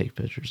pictures and take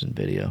pictures and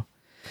video.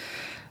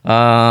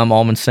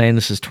 Allman's saying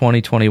this is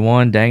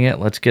 2021. Dang it.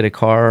 Let's get a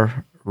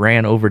car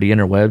ran over the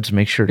interwebs.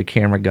 Make sure the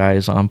camera guy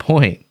is on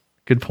point.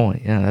 Good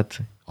point. Yeah, that's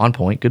on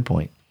point. Good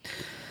point.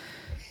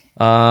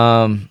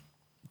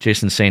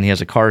 Jason's saying he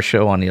has a car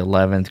show on the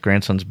 11th,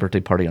 grandson's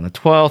birthday party on the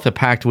 12th, a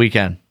packed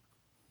weekend.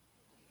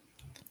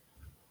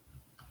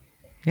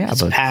 Yeah,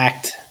 it's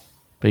packed.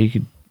 But you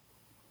could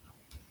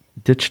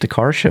ditch the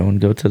car show and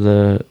go to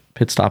the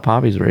Pit Stop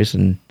Hobbies race,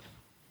 and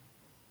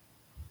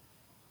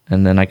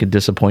then I could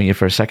disappoint you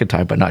for a second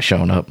time by not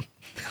showing up.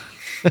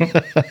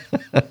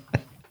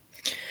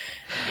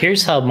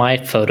 Here's how my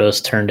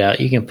photos turned out.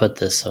 You can put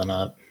this one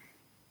up.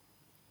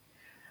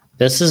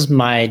 This is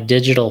my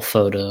digital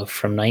photo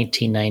from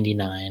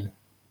 1999.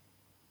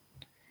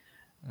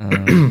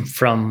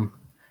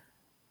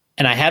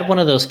 And I had one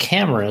of those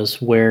cameras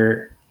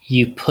where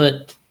you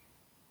put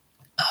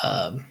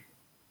a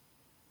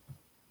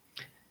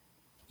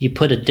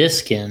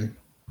disc in.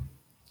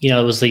 You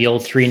know, it was the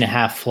old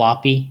 3.5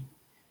 floppy.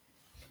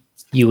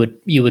 You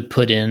would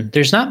put in.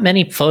 There's not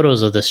many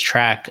photos of this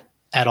track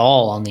at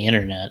all on the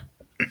internet.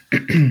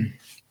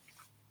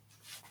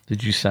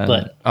 Did you send?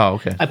 But oh,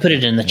 okay. I put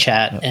it in the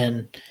chat,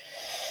 and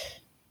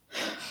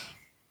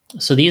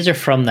so these are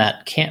from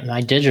that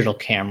my digital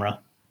camera.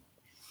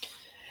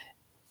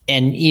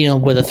 And you know,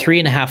 with a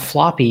 3.5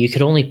 floppy, you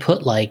could only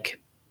put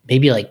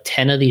maybe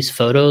 10 of these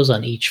photos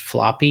on each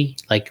floppy.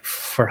 Like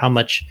for how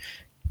much?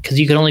 Because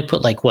you could only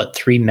put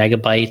 3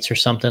 megabytes or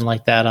something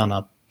like that on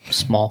a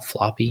small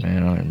floppy. I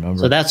don't remember.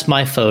 So that's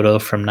my photo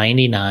from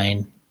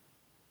 '99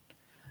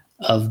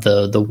 of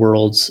the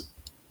Worlds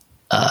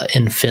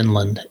in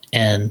Finland,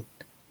 and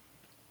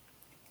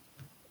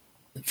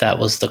that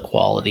was the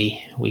quality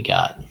we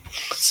got.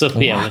 So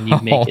yeah, when you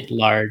make it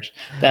large,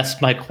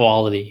 that's my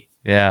quality.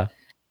 Yeah.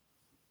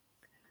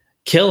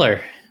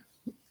 Killer.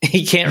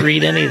 He can't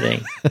read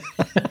anything.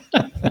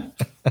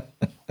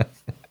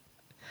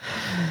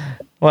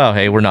 Well,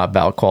 hey, we're not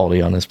about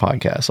quality on this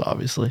podcast,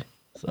 obviously.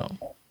 So,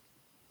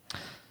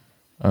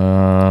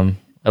 I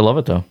love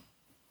it though.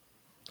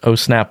 Oh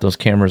snap! Those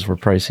cameras were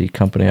pricey.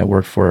 Company I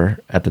worked for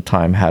at the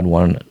time had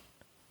one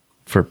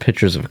for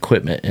pictures of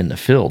equipment in the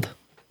field.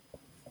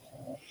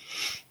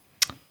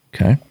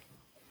 Okay.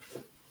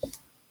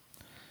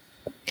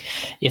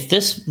 If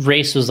this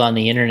race was on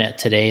the internet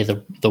today,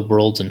 the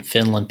Worlds in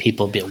Finland,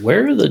 people would be,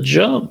 where are the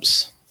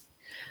jumps?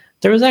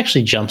 There was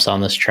actually jumps on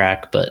this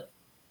track, but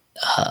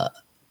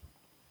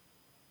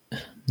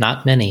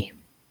not many.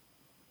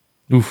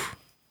 Oof.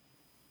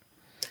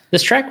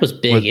 This track was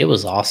big. It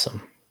was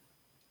awesome.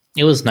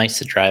 It was nice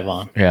to drive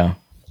on. Yeah.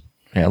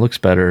 Yeah, it looks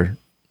better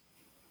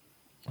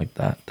like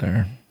that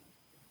there.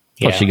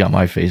 Plus, you got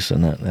my face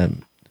in it.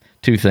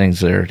 Two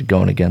things there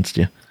going against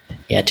you.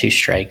 Yeah, 2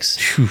 strikes.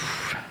 Whew.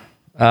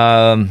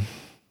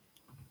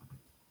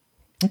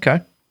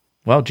 Okay.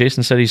 Well,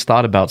 Jason said he's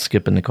thought about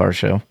skipping the car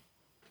show.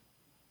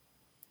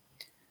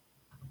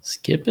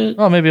 Skip it?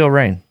 Oh, maybe it'll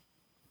rain.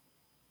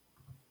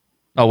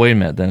 Oh, wait a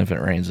minute. Then if it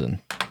rains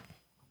in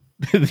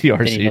the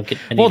RC, get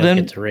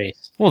to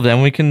race. Well,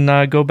 then we can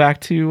go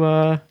back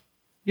to,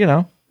 we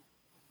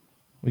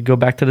go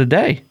back to the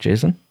day,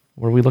 Jason,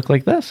 where we look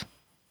like this.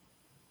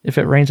 If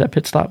it rains at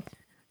pit stop,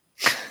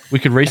 we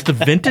could race the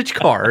vintage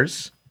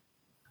cars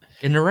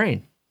in the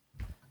rain.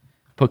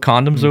 Put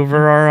condoms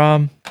over our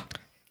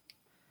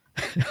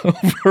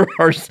over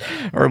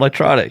our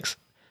electronics.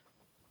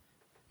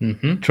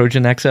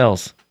 Trojan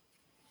XLs.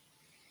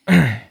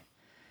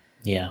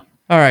 Yeah.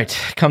 All right,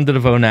 come to the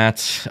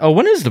Vonats. Oh,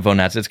 when is the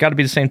Vonats? It's got to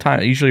be the same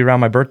time. Usually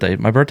around my birthday.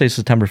 My birthday is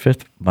September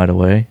 5th, by the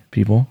way,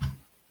 people.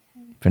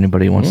 If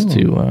anybody wants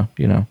to,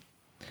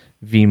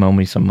 Vimo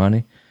me some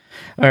money.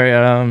 All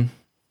right.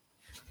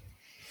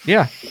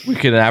 Yeah, we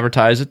could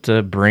advertise it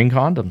to bring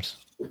condoms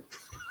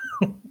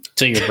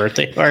to your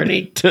birthday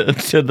party to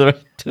the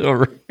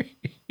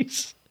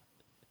race.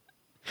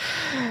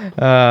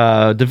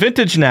 The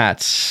Vintage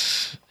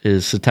Nats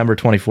is September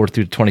 24th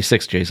through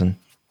 26th. Jason.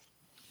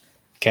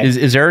 Okay.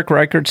 Is Eric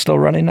Reichert still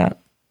running that?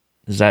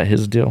 Is that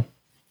his deal?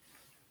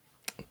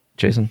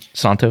 Jason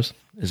Santos?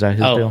 Is that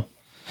his deal?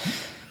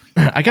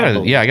 I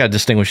gotta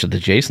distinguish the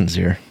Jasons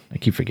here. I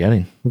keep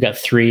forgetting. We got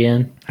 3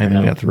 in. I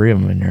think we got 3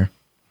 of them in here.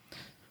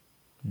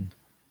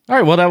 All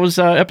right, well, that was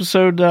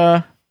episode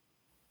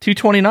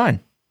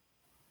 229.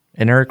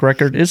 And Eric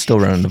Reichert is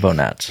still running the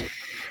Vonats.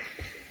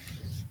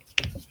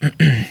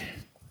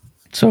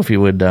 So if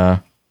you would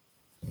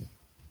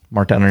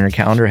mark down on your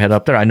calendar, head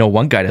up there. I know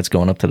one guy that's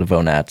going up to the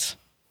Vonats.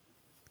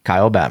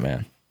 Kyle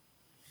Batman.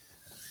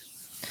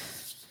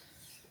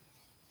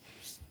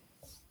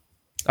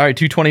 All right,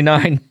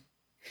 229.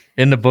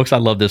 In the books, I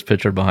love this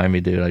picture behind me,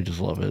 dude. I just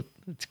love it.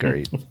 It's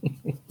great.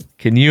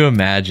 Can you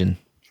imagine?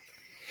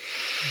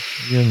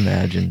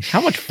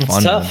 How much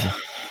fun?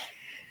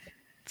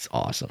 It's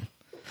awesome.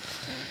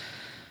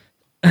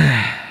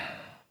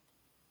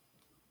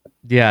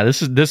 Yeah,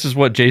 this is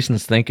what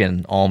Jason's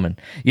thinking, Allman.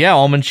 Yeah,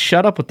 Allman,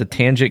 shut up with the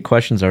tangent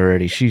questions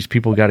already. Jeez,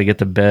 people got to get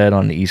to bed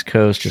on the East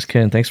Coast. Just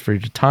kidding. Thanks for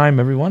your time,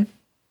 everyone.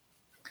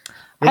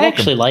 I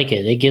actually like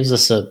it. It gives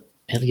us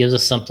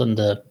something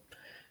to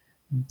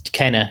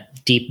kind of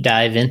deep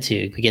dive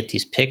into. We get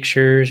these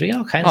pictures. We get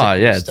all kinds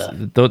of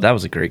cool stuff. That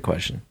was a great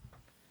question.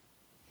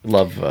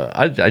 Love.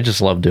 I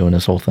just love doing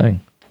this whole thing.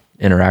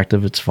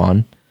 Interactive. It's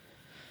fun.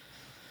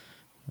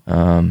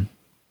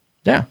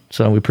 Yeah.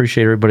 So we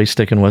appreciate everybody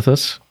sticking with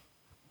us.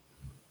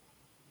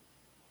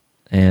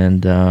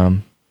 And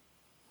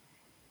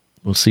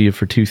we'll see you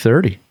for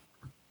 2:30.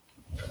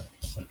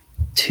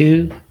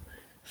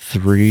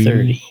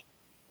 2:30.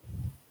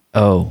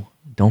 Oh,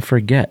 don't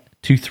forget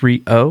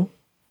 230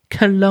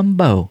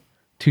 Columbo.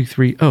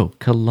 230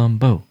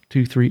 Columbo.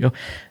 230.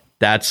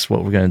 That's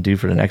what we're going to do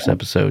for the next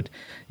episode.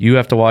 You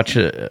have to watch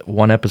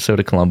one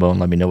episode of Columbo and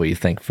let me know what you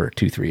think for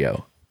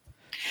 230.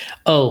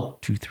 Oh,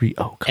 230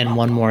 Columbo. And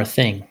one more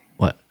thing.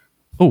 What?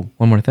 Oh,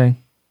 one more thing.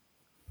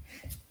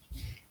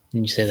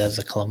 Did you say that's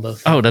a Columbo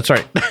thing? Oh, that's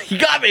right. You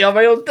got me on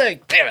my own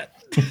thing. Damn it.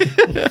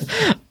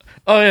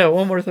 Oh, yeah,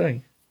 one more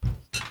thing.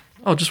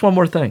 Oh, just one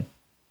more thing.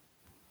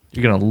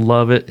 You're going to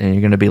love it, and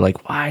you're going to be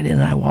like, why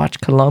didn't I watch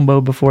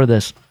Columbo before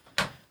this?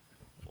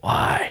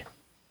 Why?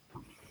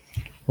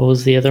 What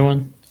was the other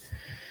one?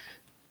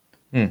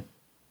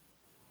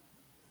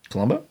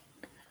 Columbo?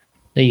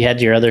 You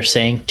had your other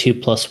saying,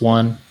 2 +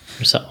 1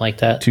 or something like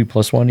that. 2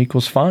 + 1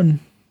 = fun.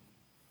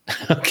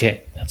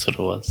 Okay, that's what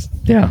it was.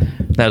 Yeah,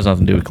 that has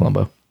nothing to do with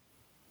Columbo.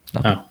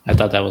 Nothing. Oh, I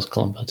thought that was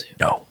Columbo too.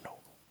 No,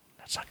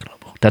 that's not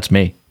Columbo. That's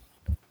me.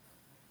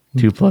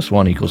 2 +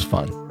 1 =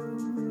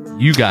 fun.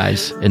 You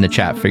guys in the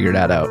chat figured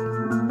that out.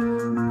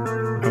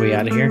 Are we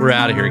out of here? We're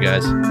out of here,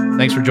 guys.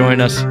 Thanks for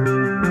joining us.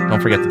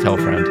 Don't forget to tell a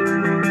friend.